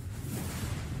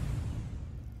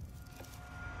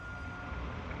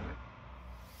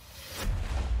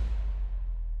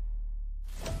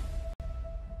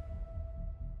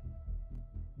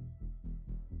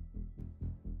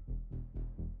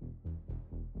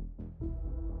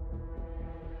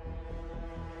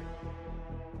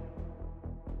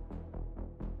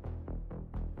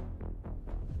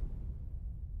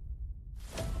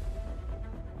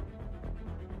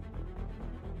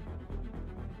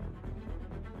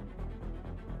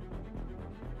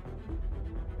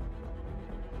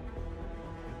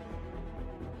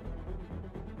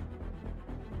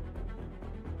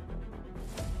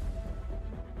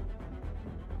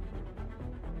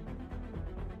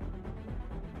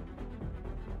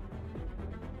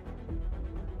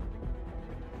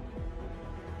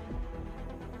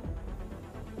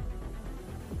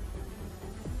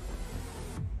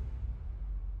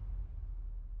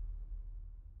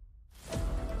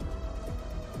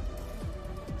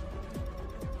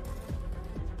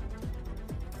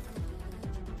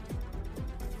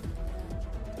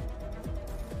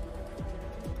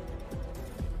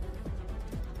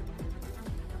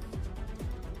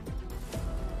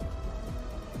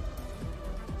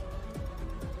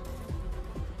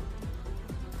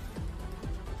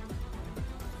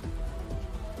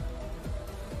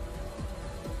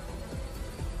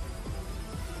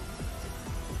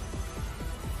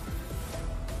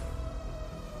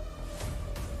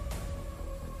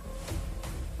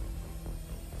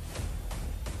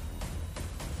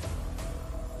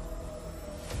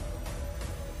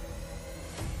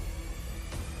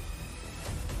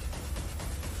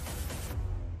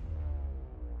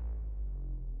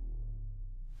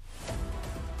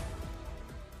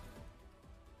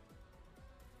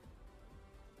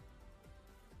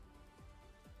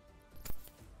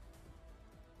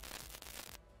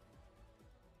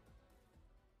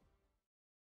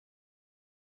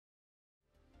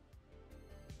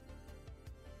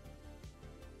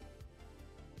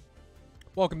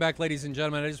 Welcome back, ladies and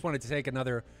gentlemen. I just wanted to take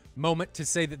another moment to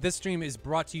say that this stream is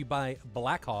brought to you by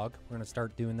Black Hog. We're going to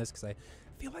start doing this because I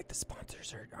feel like the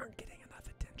sponsors aren't getting enough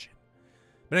attention.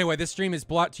 But anyway, this stream is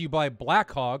brought to you by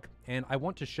Black Hog, and I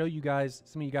want to show you guys,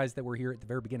 some of you guys that were here at the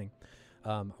very beginning,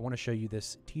 I want to show you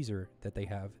this teaser that they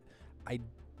have. I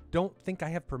don't think I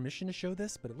have permission to show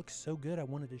this, but it looks so good I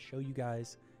wanted to show you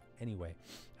guys anyway.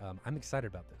 I'm excited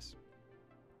about this.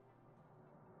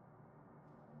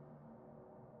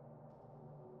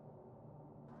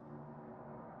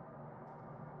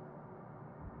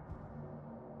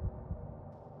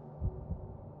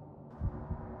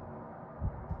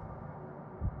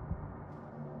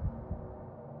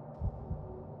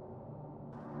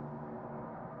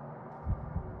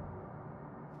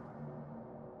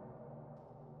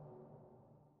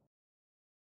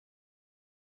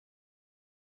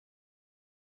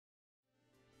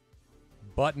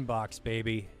 Button box,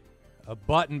 baby. A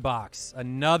button box.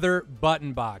 Another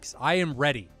button box. I am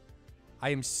ready. I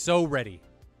am so ready.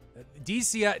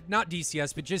 DCS, not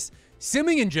DCS, but just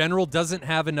simming in general doesn't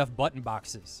have enough button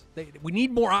boxes. We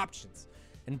need more options.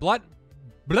 And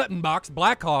button box,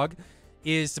 Black Hog,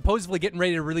 is supposedly getting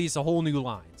ready to release a whole new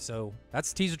line. So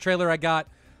that's the teaser trailer I got.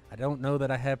 I don't know that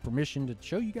I have permission to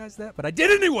show you guys that, but I did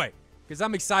anyway because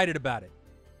I'm excited about it.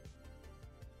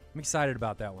 I'm excited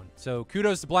about that one. So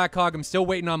kudos to Black Hog. I'm still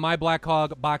waiting on my Black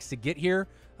Hog box to get here.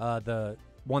 The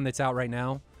one that's out right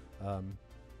now.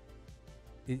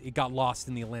 It got lost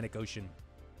in the Atlantic Ocean.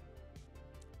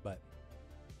 But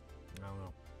I don't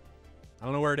know. I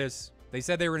don't know where it is. They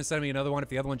said they were going to send me another one. If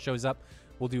the other one shows up,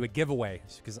 we'll do a giveaway.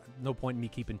 Because no point in me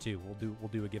keeping two. We'll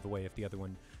do a giveaway if the other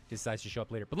one decides to show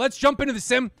up later. But let's jump into the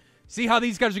sim. See how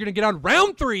these guys are going to get on.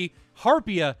 Round 3,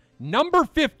 Harpia, number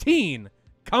 15,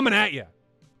 coming at you.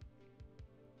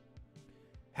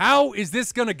 How is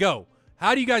this going to go?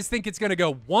 How do you guys think it's going to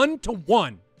go?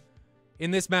 1-1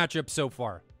 in this matchup so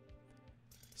far.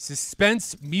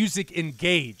 Suspense, music,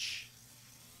 engage.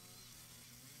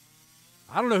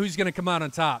 I don't know who's going to come out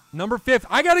on top. Number 5.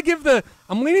 I got to give the...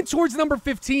 I'm leaning towards number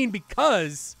 15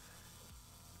 because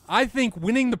I think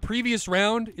winning the previous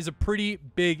round is a pretty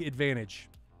big advantage.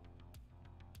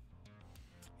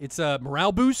 It's a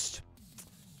morale boost.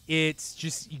 It's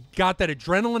just, you got that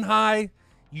adrenaline high.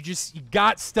 You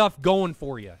got stuff going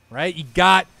for you, right? You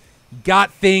got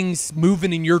things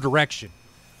moving in your direction.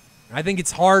 I think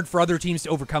it's hard for other teams to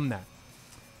overcome that.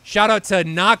 Shout out to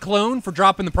NotClone for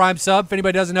dropping the Prime sub. If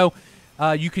anybody doesn't know,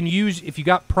 you can use, if you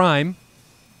got Prime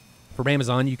from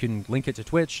Amazon, you can link it to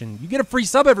Twitch, and you get a free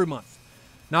sub every month.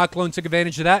 NotClone took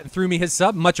advantage of that and threw me his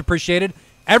sub. Much appreciated.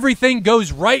 Everything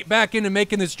goes right back into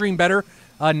making the stream better.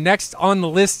 Next on the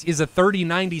list is a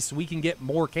 3090 so we can get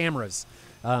more cameras.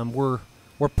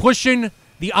 We're pushing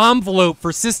the envelope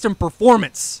for system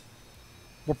performance.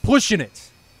 We're pushing it,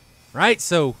 right?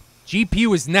 So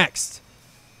GPU is next.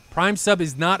 Prime sub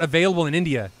is not available in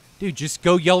India. Dude, just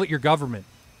go yell at your government.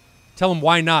 Tell them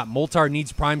why not. Moltar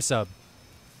needs Prime sub.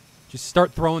 Just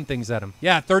start throwing things at him.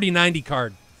 Yeah, 3090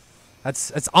 card.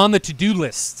 That's on the to-do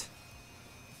list.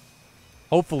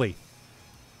 Hopefully.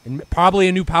 And probably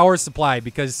a new power supply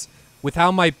because with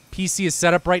how my PC is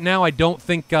set up right now, I don't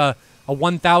think... a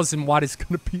 1,000 watt is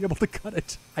going to be able to cut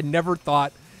it. I never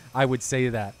thought I would say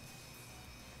that.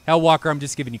 Hellwalker, I'm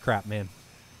just giving you crap, man.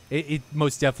 It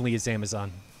most definitely is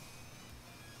Amazon.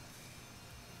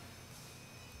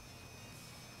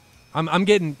 I'm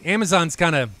getting... Amazon's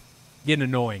kind of getting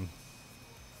annoying.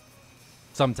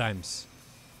 Sometimes.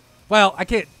 Well, I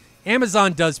can't...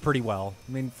 Amazon does pretty well.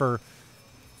 I mean, for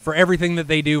everything that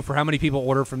they do, for how many people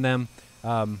order from them,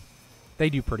 they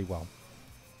do pretty well.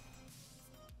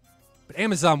 But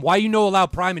Amazon, why you no allow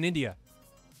Prime in India?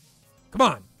 Come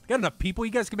on. Got enough people.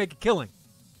 You guys can make a killing.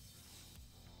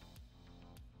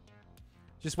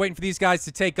 Just waiting for these guys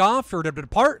to take off or to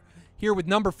depart. Here with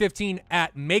number 15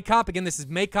 at Maycop. Again, this is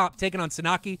Maycop taking on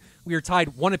Sanaki. We are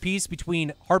tied 1 apiece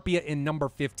between Harpia and number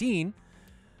 15.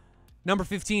 Number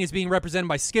 15 is being represented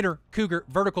by Skinner, Cougar,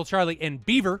 Vertical Charlie, and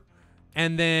Beaver.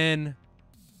 And then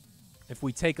if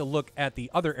we take a look at the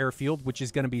other airfield, which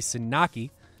is going to be Sanaki.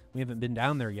 We haven't been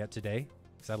down there yet today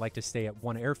because I like to stay at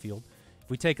one airfield. If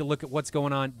we take a look at what's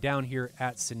going on down here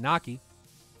at Sanaki.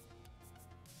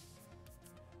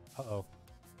 Uh-oh.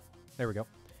 There we go.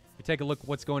 If we take a look at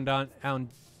what's going down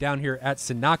here at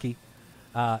Sanaki,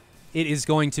 it is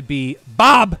going to be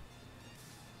Bob,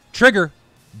 Trigger,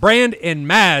 Brand, and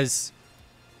Maz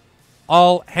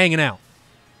all hanging out.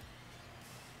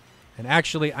 And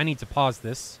actually, I need to pause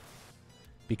this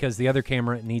because the other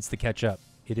camera needs to catch up.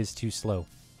 It is too slow.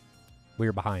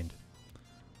 We're behind.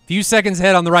 Few seconds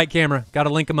ahead on the right camera. Got to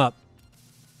link them up.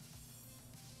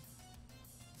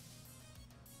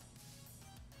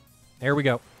 There we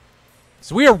go.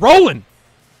 So we are rolling.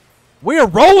 We are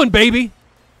rolling, baby.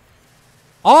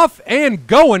 Off and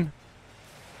going.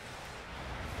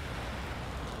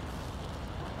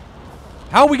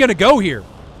 How are we going to go here?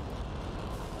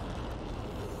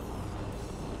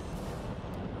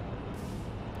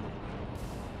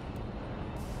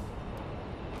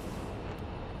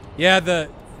 Yeah, the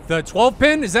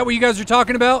 12-pin? Is that what you guys are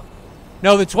talking about?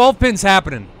 No, the 12-pin's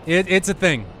happening. It's a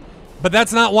thing. But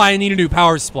that's not why I need a new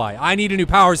power supply. I need a new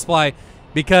power supply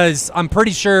because I'm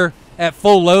pretty sure at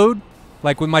full load,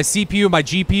 like when my CPU and my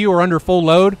GPU are under full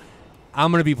load,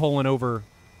 I'm going to be pulling over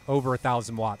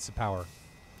 1,000 watts of power.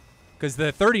 Because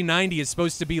the 3090 is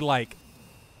supposed to be like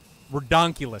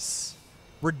redonkulous.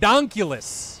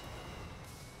 Redonkulous.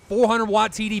 400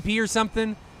 watt TDP or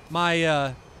something.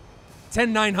 My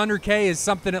 10900K is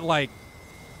something at like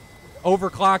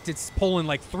overclocked. It's pulling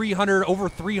like over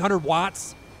 300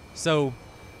 watts. So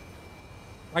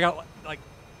I got like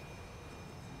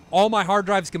all my hard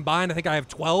drives combined. I think I have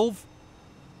 12.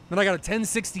 Then I got a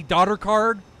 1060 daughter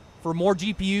card for more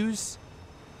GPUs.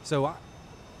 So I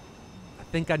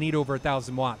think I need over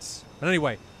 1,000 watts. But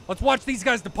anyway, let's watch these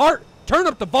guys depart. Turn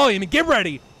up the volume and get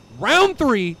ready Round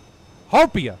 3,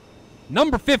 Harpia,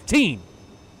 number 15.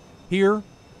 Here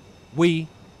we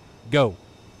go.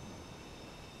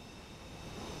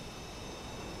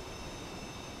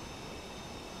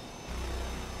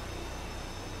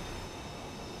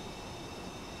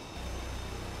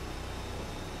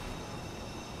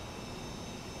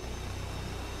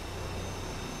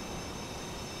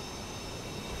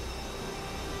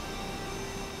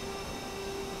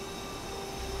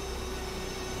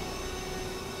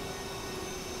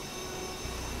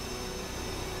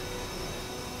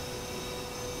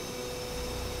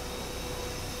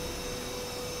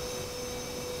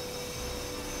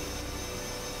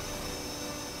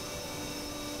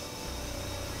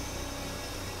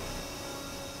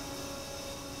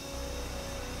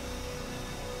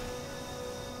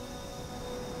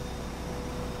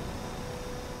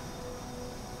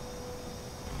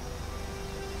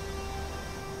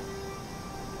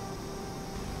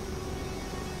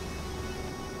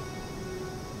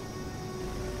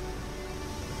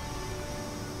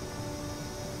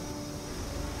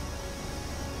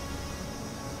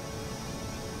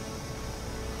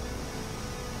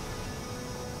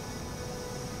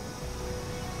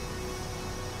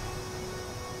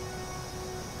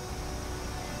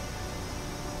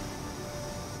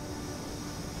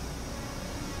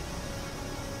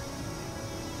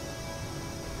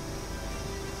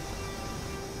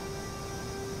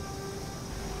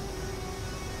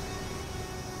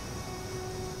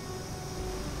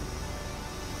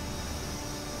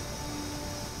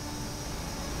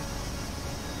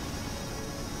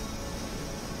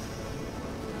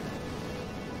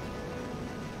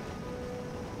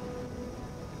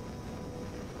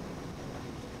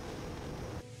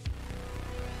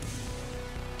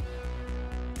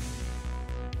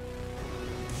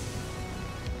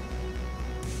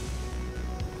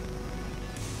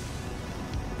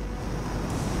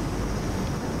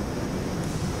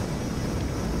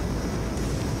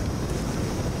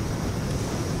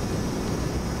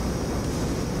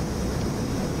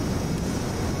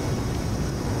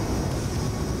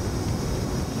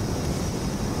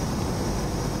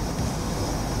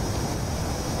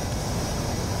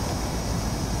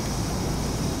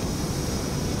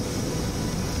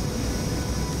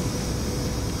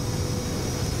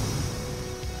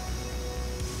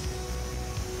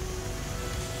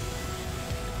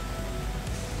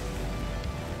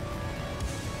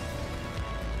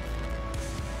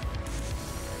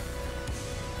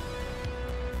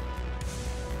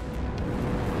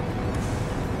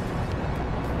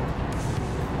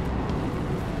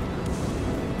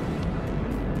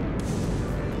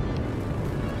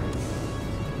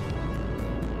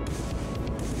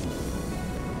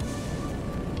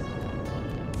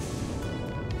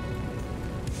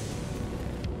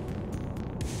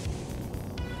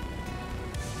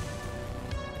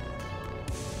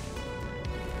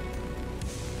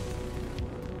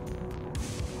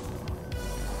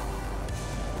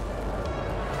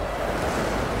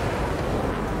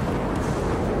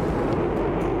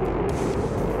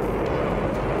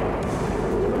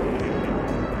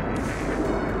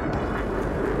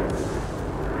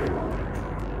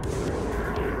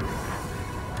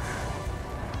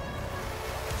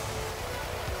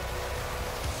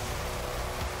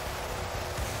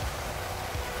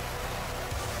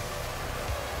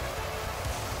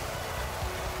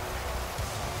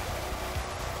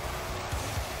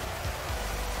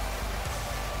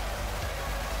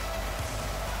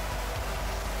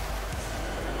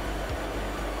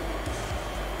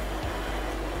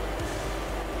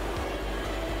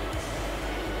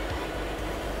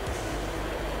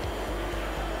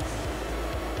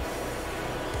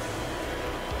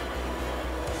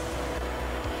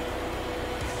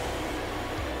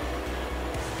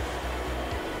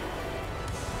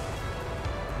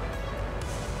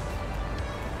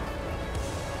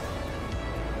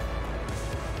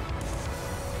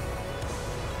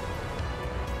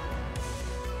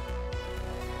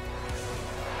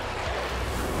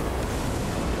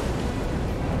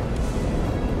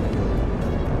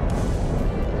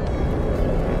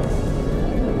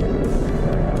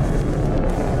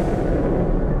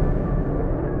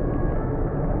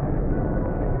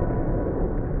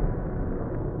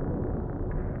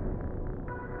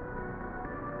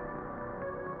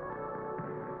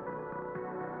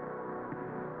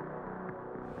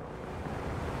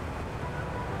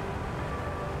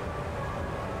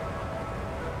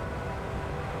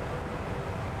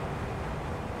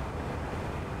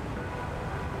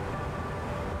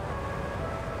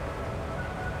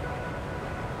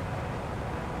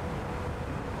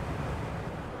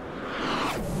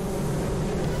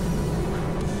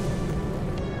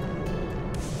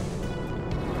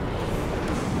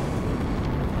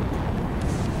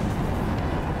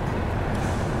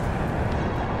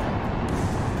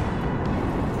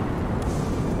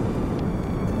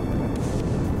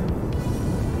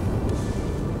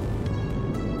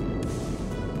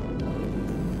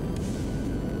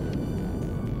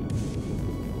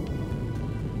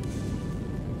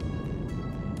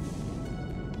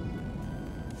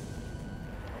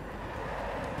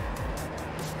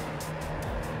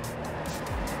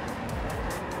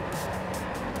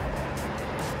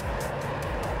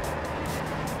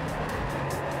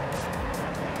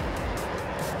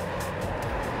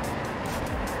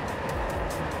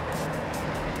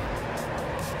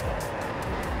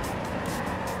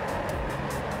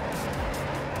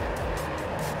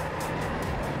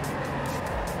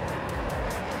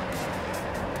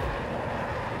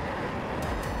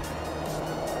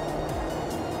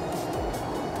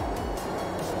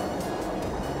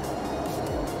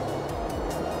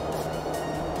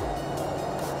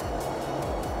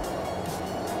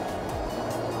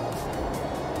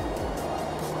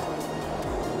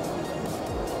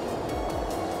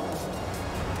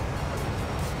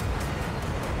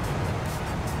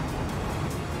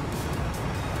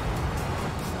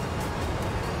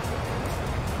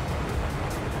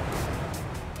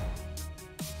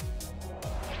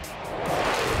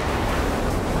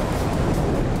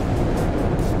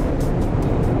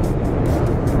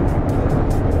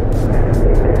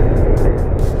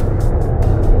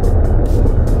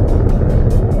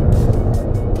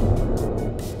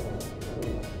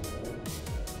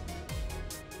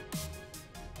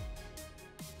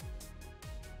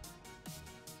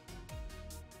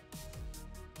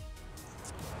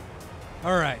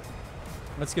 All right.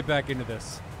 Let's get back into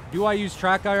this. Do I use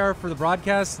track IR for the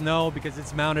broadcast? No, because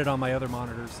it's mounted on my other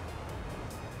monitors.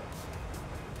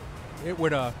 It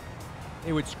would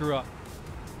screw up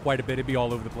quite a bit. It'd be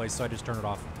all over the place, so I just turn it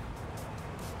off.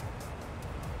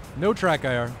 No track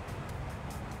IR.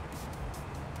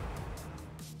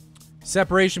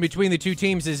 Separation between the two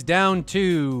teams is down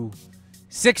to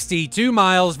 62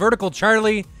 miles. Vertical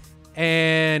Charlie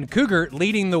and Cougar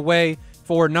leading the way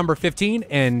for number 15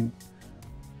 and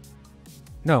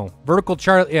Vertical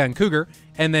Charlie and Cougar,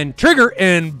 and then Trigger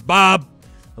and Bob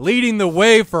leading the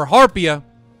way for Harpia.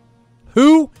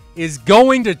 Who is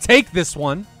going to take this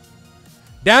one?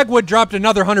 Dagwood dropped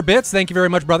another 100 bits. Thank you very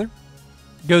much, brother.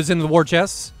 Goes into the war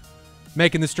chests,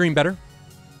 making the stream better.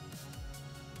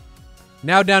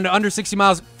 Now down to under 60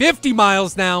 miles, 50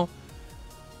 miles now.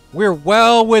 We're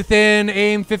well within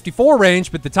AIM 54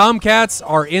 range, but the Tomcats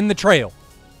are in the trail.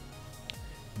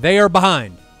 They are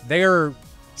behind. They are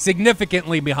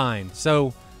significantly behind.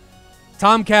 So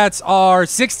Tomcats are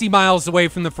 60 miles away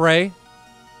from the fray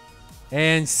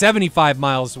and 75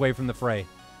 miles away from the fray.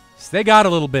 So they got a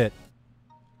little bit.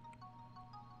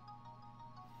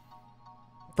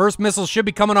 First missile should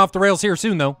be coming off the rails here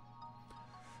soon, though.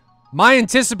 My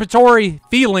anticipatory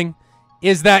feeling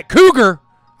is that Cougar,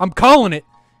 I'm calling it,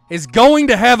 is going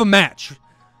to have a match.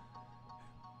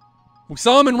 We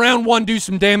saw him in round 1 do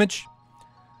some damage,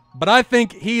 but I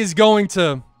think he is going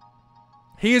to...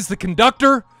 He is the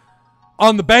conductor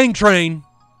on the bang train,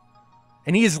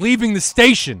 and he is leaving the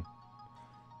station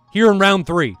here in round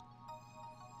 3.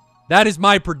 That is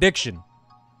my prediction.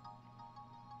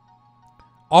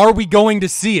 Are we going to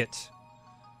see it?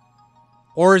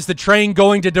 Or is the train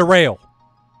going to derail?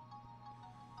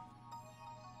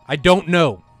 I don't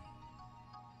know.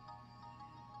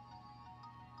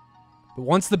 But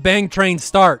once the bang train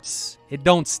starts, it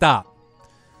don't stop.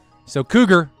 So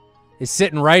Cougar is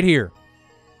sitting right here.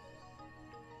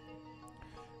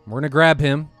 We're going to grab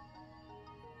him.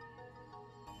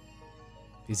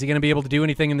 Is he going to be able to do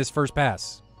anything in this first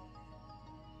pass?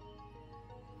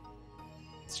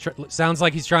 Sounds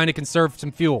like he's trying to conserve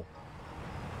some fuel.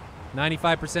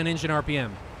 95% engine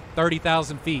RPM.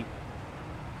 30,000 feet.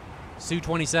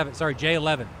 Su-27. Sorry,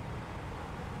 J-11.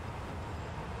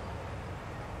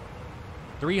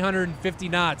 350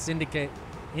 knots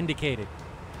indicated.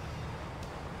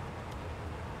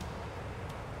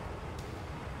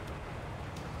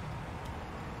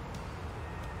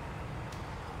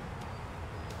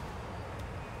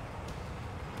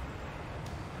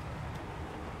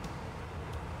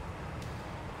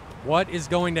 What is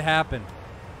going to happen?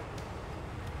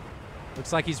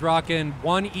 Looks like he's rocking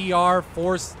 1 ER,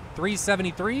 4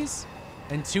 373s,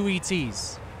 and 2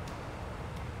 ETs.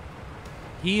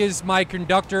 He is my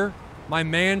conductor, my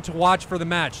man to watch for the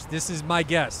match. This is my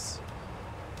guess.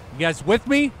 You guys with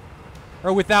me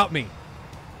or without me?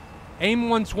 AIM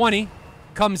 120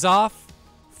 comes off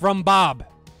from Bob.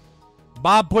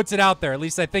 Bob puts it out there. At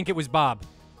least I think it was Bob.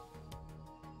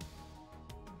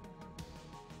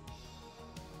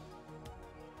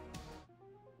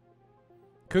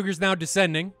 Cougar's now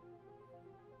descending.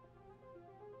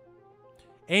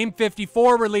 AIM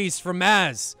 54 release from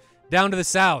Maz down to the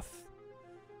south.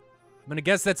 I'm going to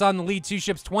guess that's on the lead 2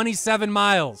 ships, 27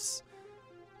 miles.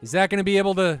 Is that going to be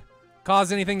able to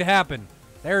cause anything to happen?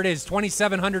 There it is,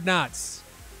 2,700 knots.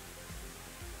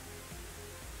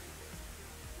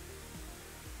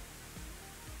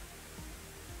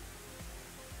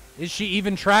 Is she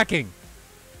even tracking?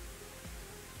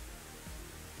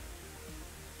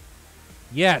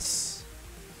 Yes.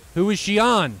 Who is she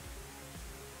on?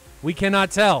 We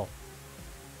cannot tell.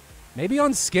 Maybe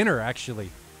on Skinner,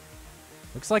 actually.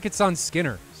 Looks like it's on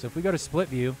Skinner. So if we go to split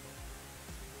view.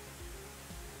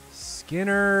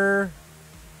 Skinner,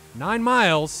 9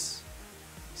 miles.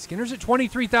 Skinner's at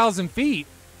 23,000 feet.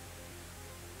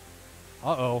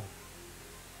 Uh-oh.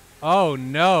 Oh,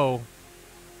 no.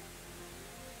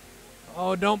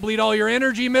 Oh, don't bleed all your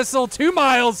energy, missile. 2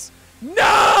 miles.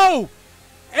 No!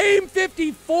 AIM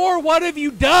 54, what have you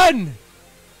done?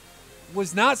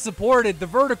 Was not supported. The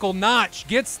vertical notch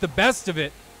gets the best of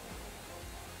it.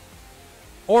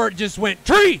 Or it just went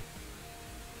tree.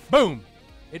 Boom.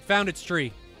 It found its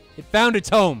tree. It found its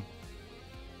home.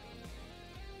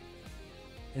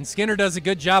 And Skinner does a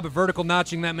good job of vertical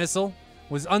notching that missile.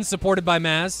 Was unsupported by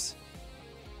Maz.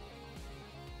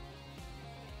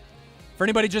 For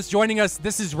anybody just joining us,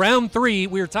 this is round 3.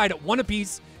 We are tied at 1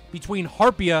 apiece between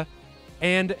Harpia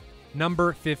and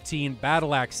number 15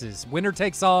 Battle Axes. Winner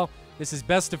takes all. This is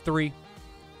best of 3.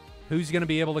 Who's going to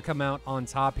be able to come out on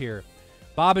top here?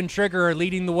 Bob and Trigger are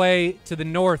leading the way to the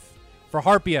north for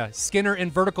Harpia. Skinner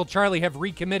and Vertical Charlie have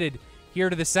recommitted here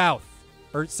to the south.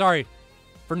 Or, sorry,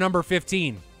 for number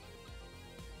 15.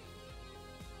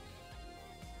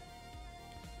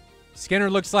 Skinner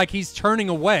looks like he's turning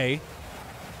away.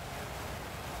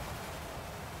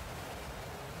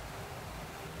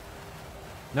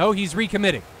 No, he's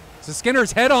recommitting. So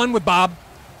Skinner's head on with Bob.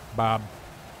 Bob.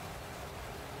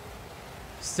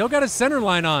 Still got his center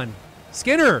line on.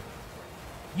 Skinner,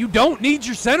 you don't need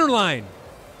your center line.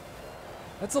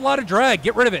 That's a lot of drag.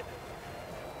 Get rid of it.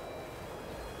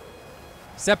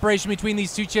 Separation between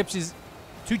these two ships is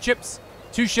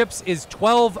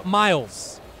 12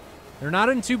 miles. They're not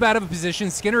in too bad of a position.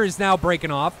 Skinner is now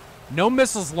breaking off. No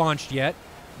missiles launched yet.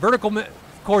 Vertical,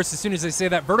 of course, as soon as I say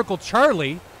that, Vertical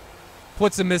Charlie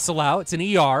puts a missile out. It's an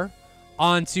ER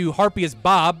onto Harpia's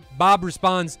Bob. Bob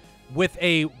responds with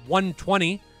a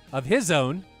 120 of his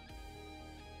own.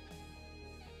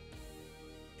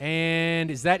 And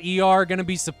is that ER going to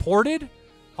be supported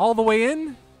all the way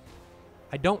in?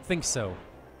 I don't think so.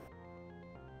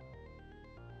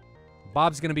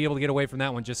 Bob's going to be able to get away from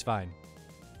that one just fine.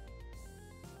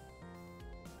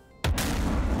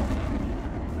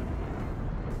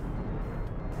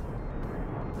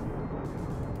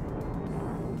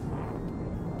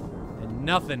 And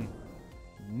nothing,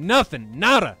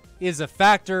 nada is a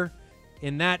factor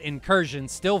in that incursion.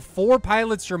 Still 4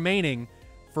 pilots remaining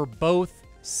for both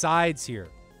sides here.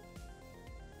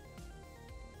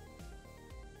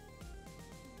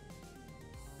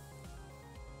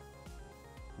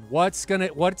 What's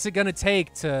it gonna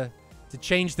take to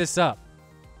change this up?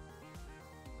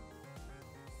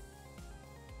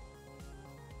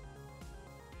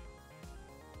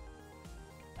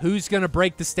 Who's gonna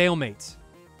break the stalemate?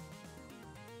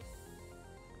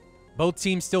 Both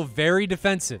teams still very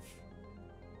defensive.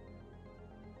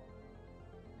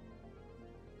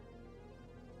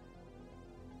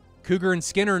 Cougar and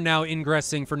Skinner now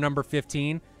ingressing for number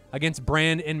 15 against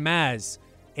Brand and Maz.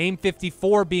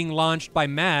 AIM-54 being launched by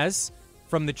Maz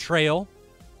from the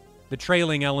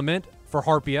trailing element for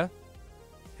Harpia.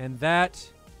 And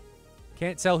that,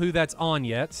 can't tell who that's on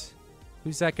yet.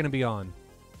 Who's that going to be on?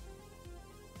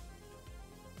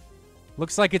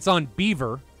 Looks like it's on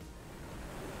Beaver.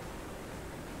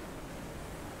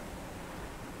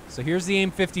 So here's the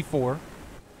AIM-54.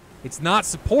 It's not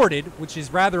supported, which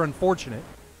is rather unfortunate.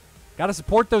 Got to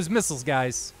support those missiles,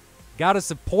 guys. Got to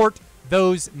support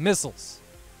those missiles.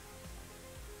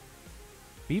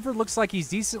 Beaver looks like he's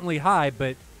decently high,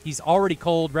 but he's already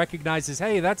cold, recognizes,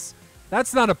 hey, that's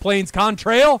not a plane's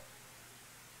contrail.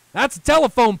 That's a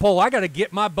telephone pole. I got to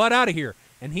get my butt out of here.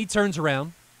 And he turns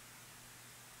around,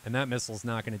 and that missile's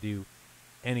not going to do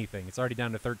anything. It's already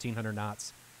down to 1,300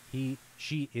 knots.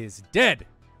 She is dead.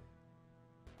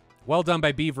 Well done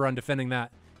by Beaver on defending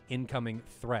that incoming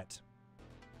threat.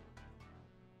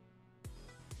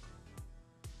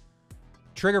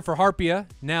 Trigger for Harpia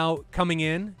now coming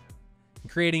in,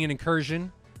 creating an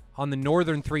incursion on the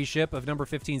northern 3 ship of number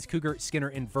 15's Cougar, Skinner,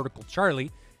 and Vertical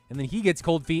Charlie. And then he gets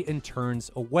cold feet and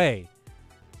turns away.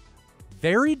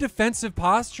 Very defensive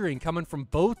posturing coming from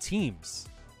both teams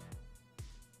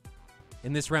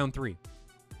in this round 3.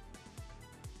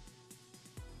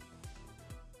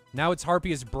 Now it's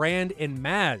Harpia's Brand and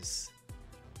Maz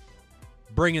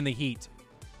bringing the heat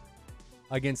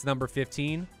against number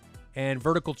 15. And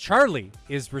Vertical Charlie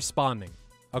is responding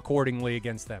accordingly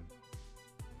against them.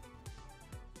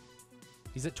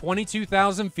 He's at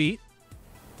 22,000 feet.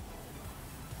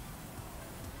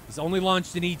 He's only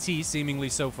launched an ET seemingly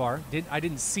so far. I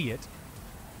didn't see it.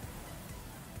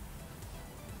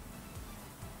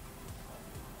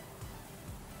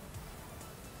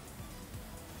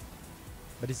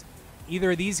 But is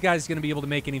either of these guys going to be able to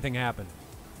make anything happen?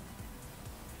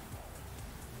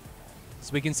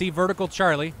 So we can see Vertical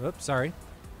Charlie,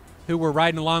 who we're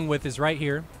riding along with is right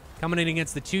here. Coming in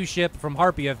against the 2 ship from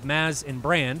Harpia of Maz and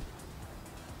Brand.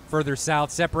 Further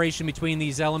south, separation between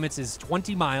these elements is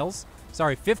 15 miles.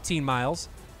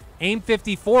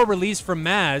 AIM-54 released from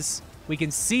Maz. We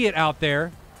can see it out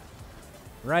there.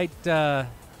 Right over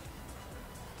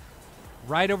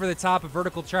the top of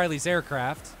Vertical Charlie's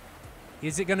aircraft.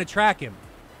 Is it going to track him?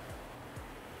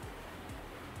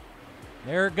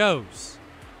 There it goes.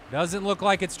 Doesn't look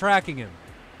like it's tracking him.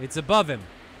 It's above him.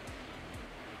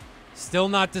 Still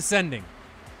not descending.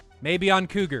 Maybe on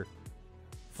Cougar.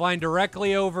 Flying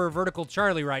directly over Vertical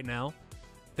Charlie right now.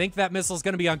 Think that missile's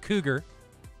going to be on Cougar.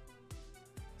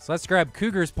 So let's grab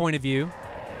Cougar's point of view.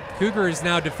 Cougar is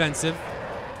now defensive.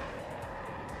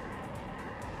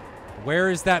 Where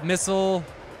is that missile?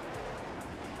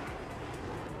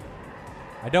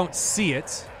 I don't see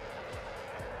it.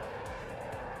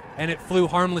 and it flew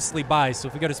harmlessly by. So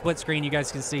if we go to split screen, you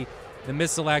guys can see the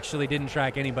missile actually didn't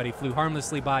track anybody, flew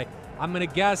harmlessly by. I'm going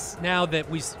to guess now that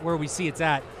where we see it's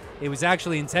at, it was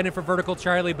actually intended for vertical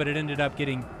Charlie, but it ended up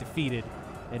getting defeated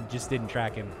and just didn't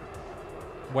track him,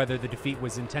 whether the defeat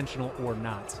was intentional or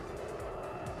not.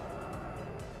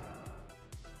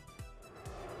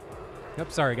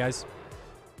 Yep, sorry guys.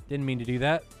 Didn't mean to do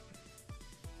that.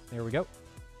 There we go.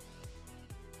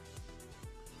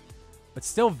 But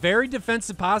still very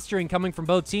defensive posturing coming from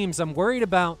both teams. I'm worried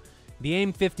about the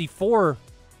AIM-54.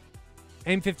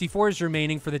 AIM-54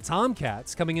 remaining for the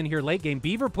Tomcats coming in here late game.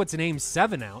 Beaver puts an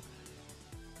AIM-7 out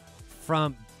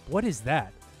from, what is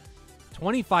that?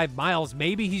 25 miles.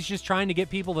 Maybe he's just trying to get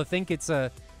people to think it's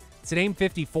an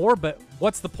AIM-54, but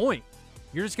what's the point?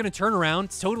 You're just going to turn around.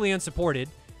 It's totally unsupported.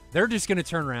 They're just going to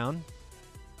turn around.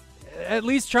 At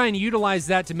least try and utilize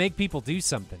that to make people do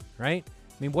something, right?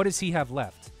 I mean, what does he have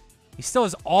left? He still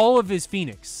has all of his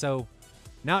Phoenix, so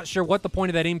not sure what the point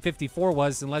of that AIM-54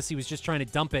 was unless he was just trying to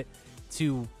dump it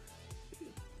to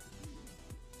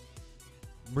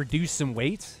reduce some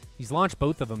weight. He's launched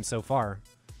both of them so far.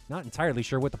 Not entirely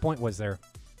sure what the point was there.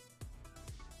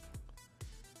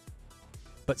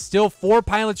 But still 4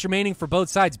 pilots remaining for both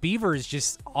sides. Beaver is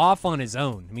just off on his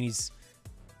own. I mean, he's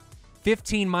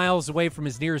 15 miles away from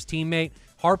his nearest teammate.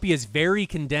 Harpia is very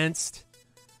condensed.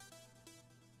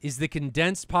 Is the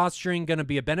condensed posturing going to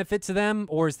be a benefit to them,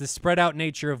 or is the spread out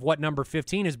nature of what number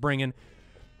 15 is bringing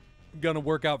going to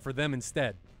work out for them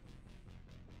instead?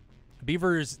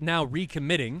 Beaver is now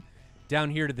recommitting down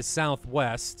here to the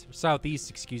southeast,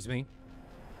 excuse me. You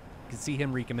can see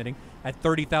him recommitting at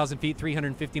 30,000 feet,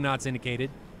 350 knots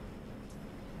indicated.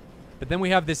 But then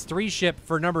we have this 3-ship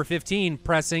for number 15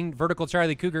 pressing vertical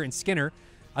Charlie, Cougar, and Skinner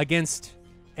against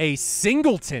a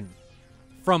singleton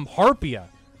from Harpia.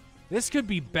 This could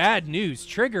be bad news.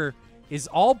 Trigger is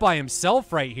all by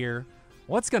himself right here.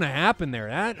 What's going to happen there?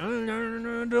 I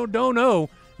don't know.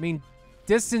 I mean,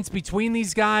 distance between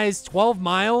these guys, 12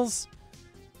 miles.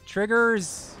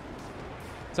 Trigger's...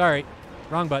 Sorry,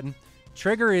 wrong button.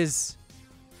 Trigger is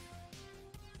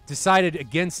decided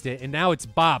against it, and now it's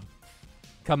Bob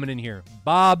coming in here.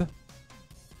 Bob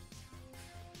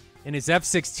in his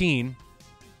F-16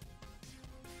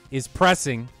 is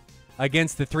pressing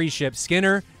against the 3-ship.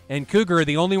 Skinner and Cougar are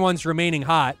the only ones remaining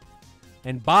hot.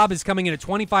 And Bob is coming in at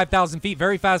 25,000 feet,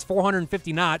 very fast,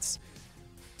 450 knots.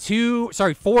 4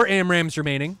 AMRAAMs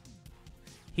remaining.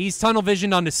 He's tunnel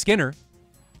visioned onto Skinner.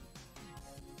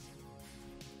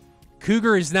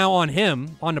 Cougar is now on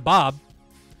him, onto Bob.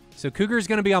 So Cougar is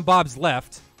going to be on Bob's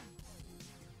left.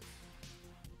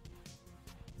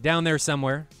 Down there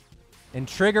somewhere. And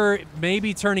Trigger may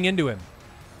be turning into him.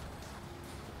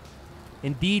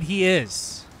 Indeed, he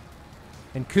is.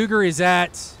 And Cougar is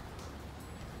at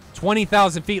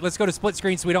 20,000 feet. Let's go to split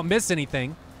screen so we don't miss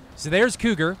anything. So there's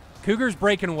Cougar. Cougar's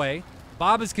breaking away.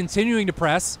 Bob is continuing to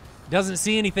press. Doesn't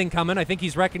see anything coming. I think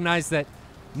he's recognized that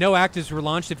no actives were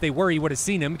launched. If they were, he would have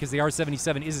seen him because the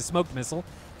R-77 is a smoked missile.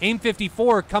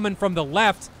 AIM-54 coming from the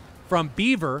left from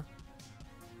Beaver.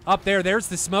 Up there, there's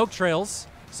the smoke trails.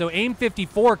 So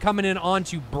AIM-54 coming in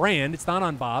onto Brand. It's not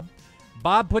on Bob.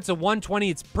 Bob puts a 120.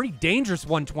 It's pretty dangerous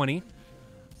 120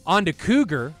 onto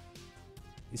Cougar.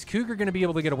 Is Cougar going to be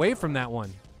able to get away from that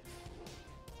one?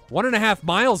 1.5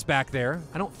 miles back there.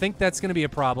 I don't think that's going to be a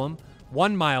problem.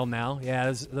 1 mile now.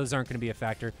 Yeah, those aren't going to be a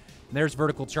factor. And there's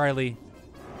vertical Charlie.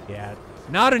 Yeah,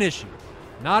 not an issue.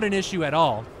 Not an issue at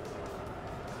all.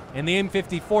 And the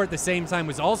AIM-54 at the same time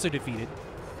was also defeated.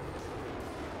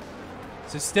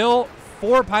 So still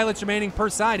 4 pilots remaining per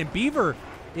side. And Beaver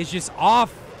is just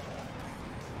off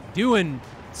doing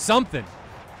something.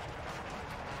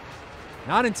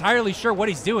 Not entirely sure what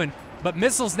he's doing, but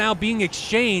missiles now being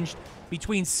exchanged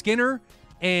between Skinner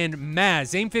and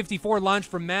Maz. AIM-54 launched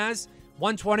from Maz,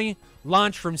 120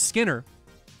 launched from Skinner.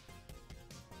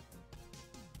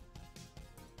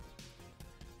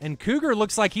 And Cougar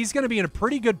looks like he's going to be in a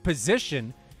pretty good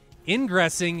position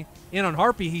ingressing in on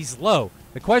Harpy. He's low.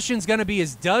 The question's going to be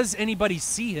is, does anybody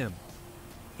see him?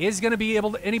 Is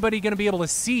anybody going to be able to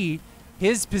see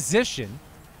his position?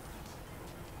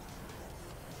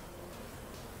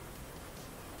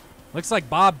 Looks like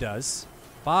Bob does.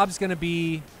 Bob's going to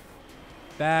be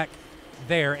back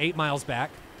there, 8 miles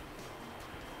back.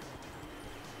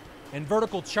 And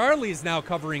vertical Charlie is now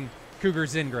covering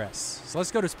Cougar's ingress. So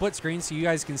let's go to split screen so you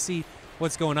guys can see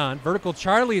what's going on. Vertical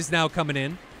Charlie is now coming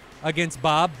in against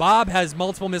Bob. Bob has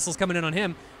multiple missiles coming in on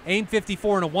him.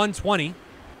 AIM-54 and a 120.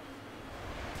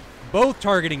 Both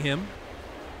targeting him.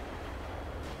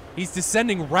 He's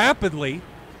descending rapidly.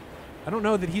 I don't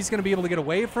know that he's going to be able to get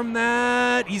away from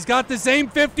that. He's got this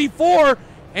AIM-54.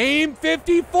 Aim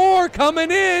 54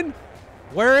 coming in.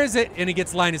 Where is it? And he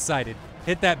gets line of sighted.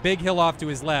 Hit that big hill off to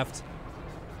his left.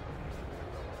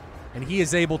 And he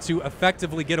is able to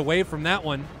effectively get away from that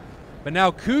one. But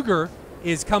now Cougar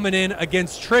is coming in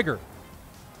against Trigger.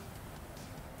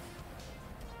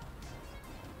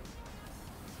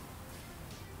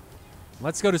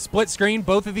 Let's go to split screen.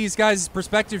 Both of these guys'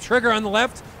 perspective. Trigger on the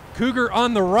left, Cougar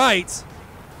on the right.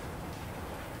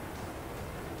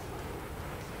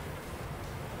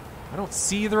 I don't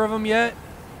see either of them yet.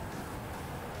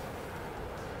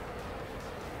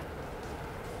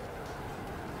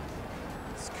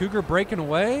 Is Cougar breaking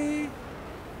away?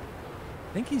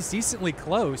 I think he's decently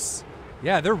close.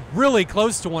 Yeah, they're really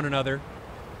close to one another.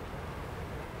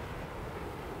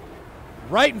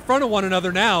 Right in front of one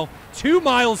another now, 2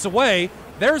 miles away.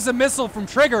 There's a missile from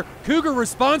Trigger. Cougar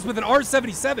responds with an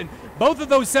R-77. Both of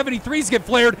those 73s get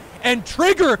flared, and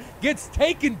Trigger gets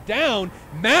taken down.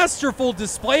 Masterful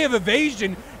display of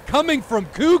evasion coming from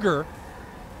Cougar.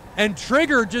 And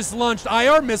Trigger just launched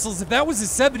IR missiles. If that was a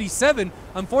 77,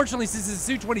 unfortunately, since it's a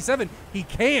Su-27, he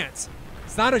can't.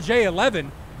 It's not a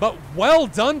J-11, but well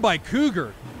done by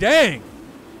Cougar. Dang.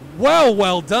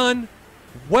 Well done.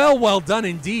 Well done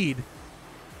indeed.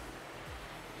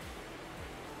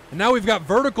 And now we've got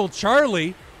Vertical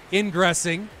Charlie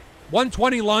ingressing.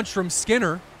 120 launch from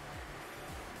Skinner.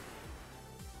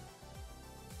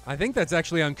 I think that's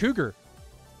actually on Cougar.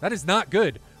 That is not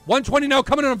good. 120 now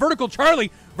coming in on Vertical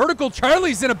Charlie. Vertical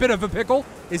Charlie's in a bit of a pickle.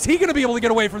 Is he going to be able to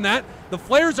get away from that? The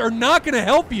flares are not going to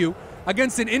help you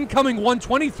against an incoming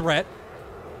 120 threat.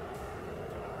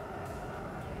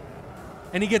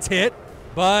 And he gets hit,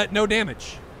 but no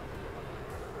damage.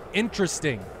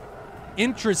 Interesting.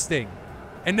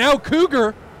 And now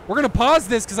Cougar, we're going to pause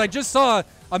this because I just saw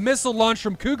a missile launch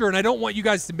from Cougar, and I don't want you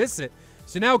guys to miss it.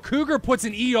 So now Cougar puts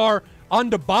an ER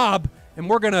onto Bob, and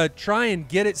we're going to try and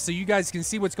get it so you guys can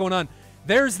see what's going on.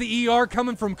 There's the ER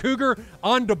coming from Cougar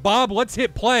onto Bob. Let's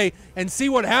hit play and see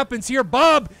what happens here.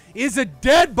 Bob is a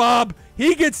dead Bob.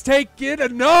 He gets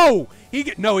taken. No, he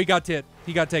got hit.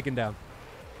 He got taken down.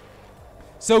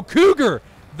 So Cougar,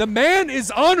 the man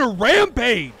is on a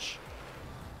rampage.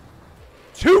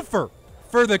 Twofer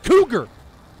for the Cougar.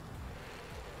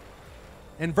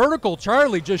 And Vertical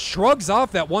Charlie just shrugs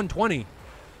off that 120.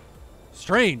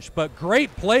 Strange, but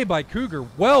great play by Cougar.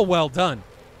 Well done.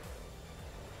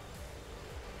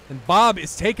 And Bob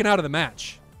is taken out of the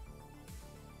match.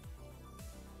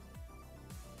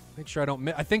 Make sure I don't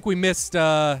miss. I think we missed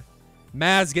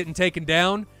Maz getting taken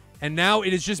down. And now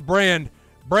it is just Brand.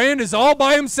 Brand is all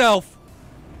by himself.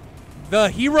 The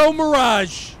Hero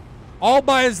Mirage. All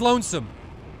by his lonesome.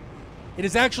 It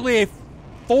is actually a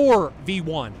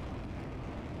 4v1.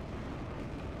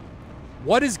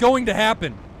 What is going to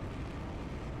happen?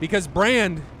 Because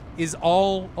Brand is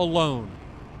all alone.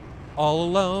 All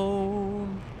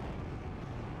alone.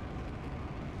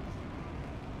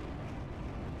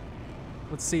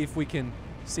 Let's see if we can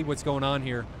see what's going on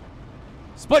here.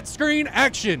 Split screen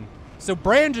action. So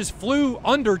Brand just flew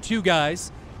under two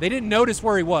guys. They didn't notice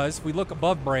where he was. If we look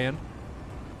above Brand.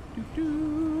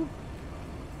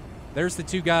 There's the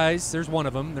two guys. There's one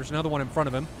of them. There's another one in front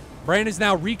of him. Brand is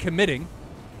now recommitting.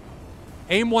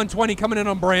 AIM 120 coming in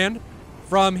on Brand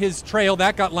from his trail.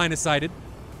 That got line of sighted.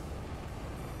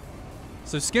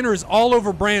 So Skinner is all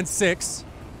over Brand 6.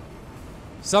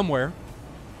 Somewhere.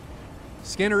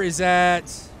 Skinner is at...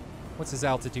 What's his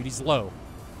altitude? He's low.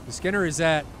 The Skinner is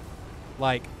at,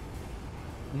 like,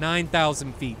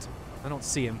 9,000 feet. I don't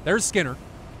see him. There's Skinner.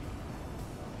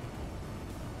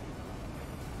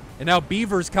 And now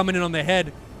Beaver's coming in on the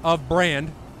head of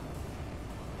Brand.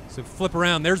 So flip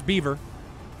around. There's Beaver.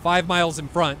 5 miles in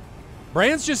front.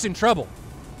 Brand's just in trouble.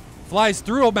 Flies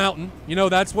through a mountain. You know,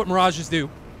 that's what Mirages do.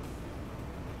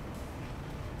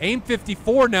 AIM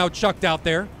 54 now chucked out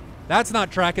there. That's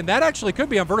not tracking. That actually could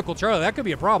be on Vertical Charlie. That could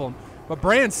be a problem. But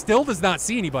Brand still does not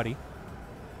see anybody.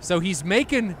 So he's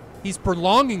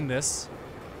prolonging this.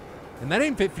 And that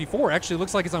AIM 54 actually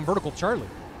looks like it's on Vertical Charlie.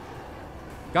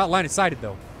 Got line of sighted,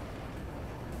 though.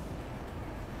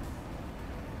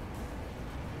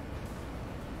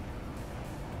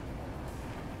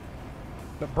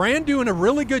 But Brand doing a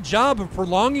really good job of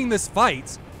prolonging this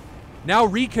fight. Now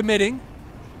recommitting.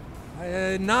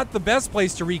 Not the best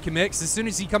place to recommit, because as soon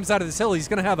as he comes out of this hill, he's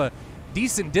going to have a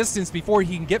decent distance before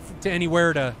he can get to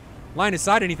anywhere to line of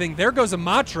sight anything. There goes a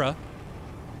Matra.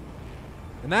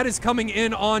 And that is coming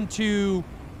in onto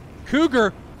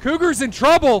Cougar. Cougar's in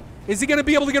trouble. Is he going to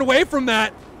be able to get away from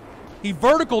that? He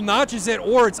vertical notches it,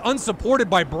 or it's unsupported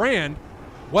by Brand.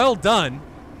 Well done.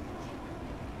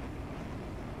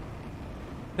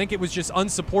 I think it was just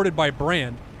unsupported by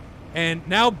Brand. And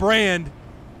now Brand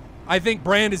I think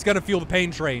Brand is going to feel the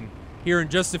pain train here in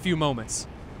just a few moments.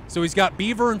 So he's got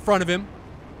Beaver in front of him,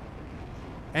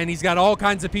 and he's got all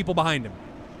kinds of people behind him.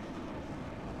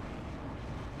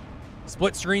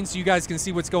 Split screen so you guys can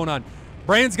see what's going on.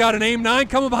 Brand's got an AIM-9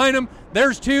 coming behind him.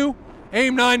 There's 2.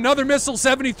 AIM-9, another missile,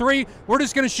 73. We're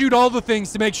just going to shoot all the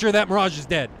things to make sure that Mirage is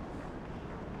dead.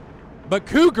 But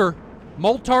Cougar,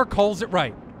 Moltar calls it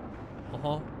right.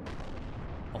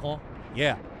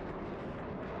 Yeah.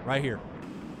 Right here.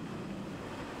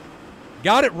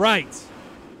 Got it right.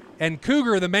 And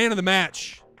Cougar, the man of the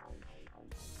match.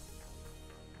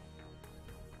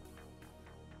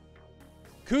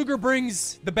 Cougar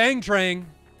brings the bang train,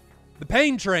 the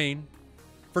pain train,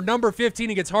 for number 15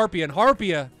 against Harpia. And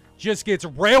Harpia just gets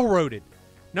railroaded.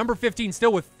 Number 15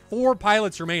 still with 4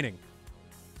 pilots remaining.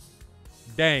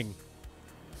 Dang.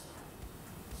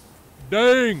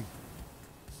 Dang.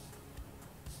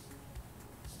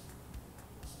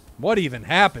 What even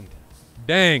happened?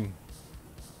 Dang.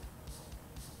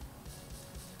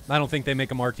 I don't think they make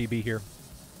them RTB here.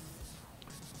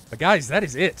 But guys, that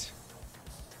is it.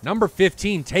 Number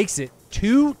 15 takes it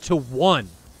 2-1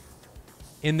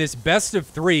 in this best of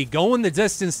 3, going the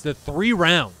distance to 3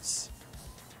 rounds.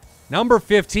 Number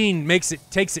 15 takes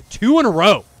it 2 in a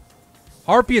row.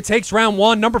 Harpia takes round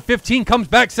 1. Number 15 comes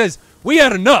back, says, "We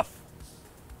had enough.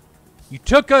 You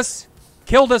took us,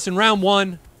 killed us in round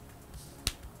 1."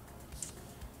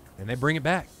 And they bring it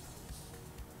back.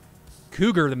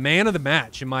 Cougar, the man of the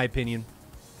match, in my opinion,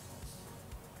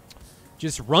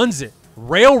 just runs it,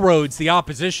 railroads the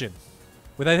opposition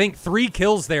with, I think, 3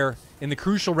 kills there in the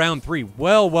crucial round 3.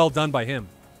 Well done by him.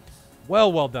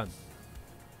 Well done.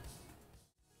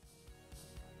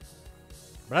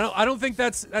 But I don't think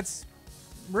that's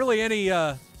really any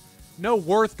no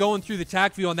worth going through the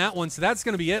tac view on that one. So that's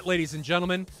going to be it, ladies and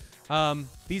gentlemen.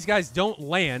 These guys don't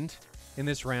land in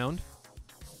this round.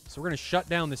 So we're going to shut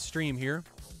down the stream here.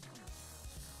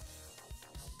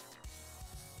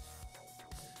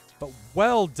 But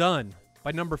well done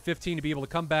by number 15 to be able to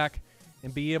come back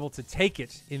and be able to take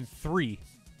it in 3.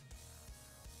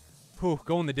 Whew,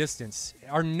 going the distance.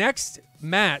 Our next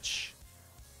match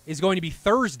is going to be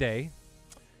Thursday.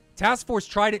 Task Force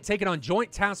Trident taking on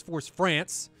Joint Task Force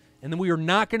France. And then we are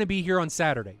not going to be here on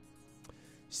Saturday.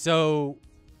 So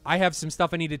I have some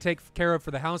stuff I need to take care of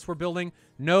for the house we're building.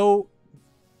 No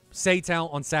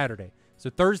SATAL on Saturday. So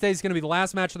Thursday is going to be the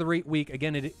last match of the week.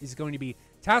 Again, it is going to be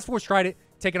Task Force Trident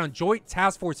taking on Joint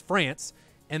Task Force France.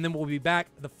 And then we'll be back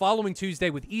the following Tuesday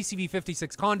with ECV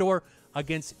 56 Condor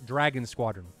against Dragon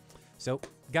Squadron. So,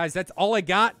 guys, that's all I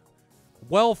got.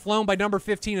 Well flown by number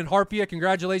 15 in Harpia.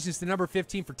 Congratulations to number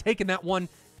 15 for taking that one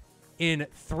in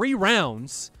 3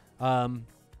 rounds. That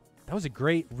was a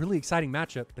great, really exciting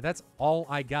matchup, but that's all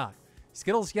I got.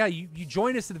 Skittles, yeah, you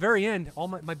joined us at the very end. All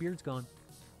my beard's gone.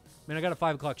 I mean, I got a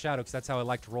 5 o'clock shadow because that's how I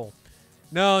like to roll.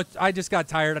 No, I just got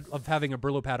tired of having a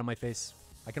Brillo pad on my face.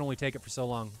 I can only take it for so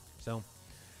long. So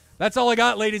that's all I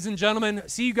got, ladies and gentlemen.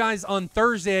 See you guys on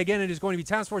Thursday. Again, it is going to be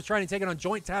Task Force Trident taking on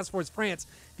Joint Task Force France.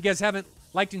 If you guys haven't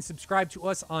liked and subscribed to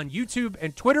us on YouTube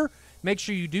and Twitter, make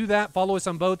sure you do that. Follow us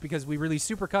on both because we release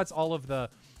supercuts. All of the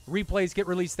replays get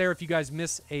released there if you guys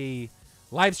miss a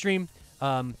live stream.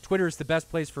 Twitter is the best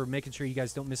place for making sure you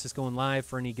guys don't miss us going live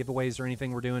for any giveaways or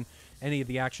anything we're doing, any of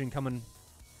the action coming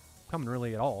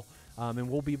really at all. And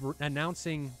we'll be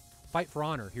announcing Fight for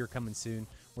Honor here coming soon.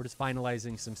 We're just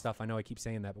finalizing some stuff. I know I keep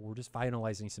saying that, but we're just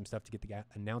finalizing some stuff to get the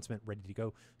announcement ready to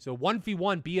go. So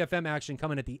 1v1 BFM action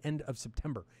coming at the end of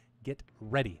September. Get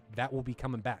ready. That will be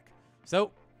coming back.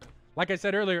 So, like I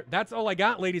said earlier, that's all I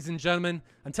got, ladies and gentlemen.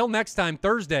 Until next time,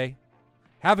 Thursday,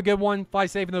 have a good one. Fly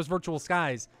safe in those virtual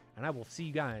skies, and I will see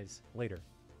you guys later.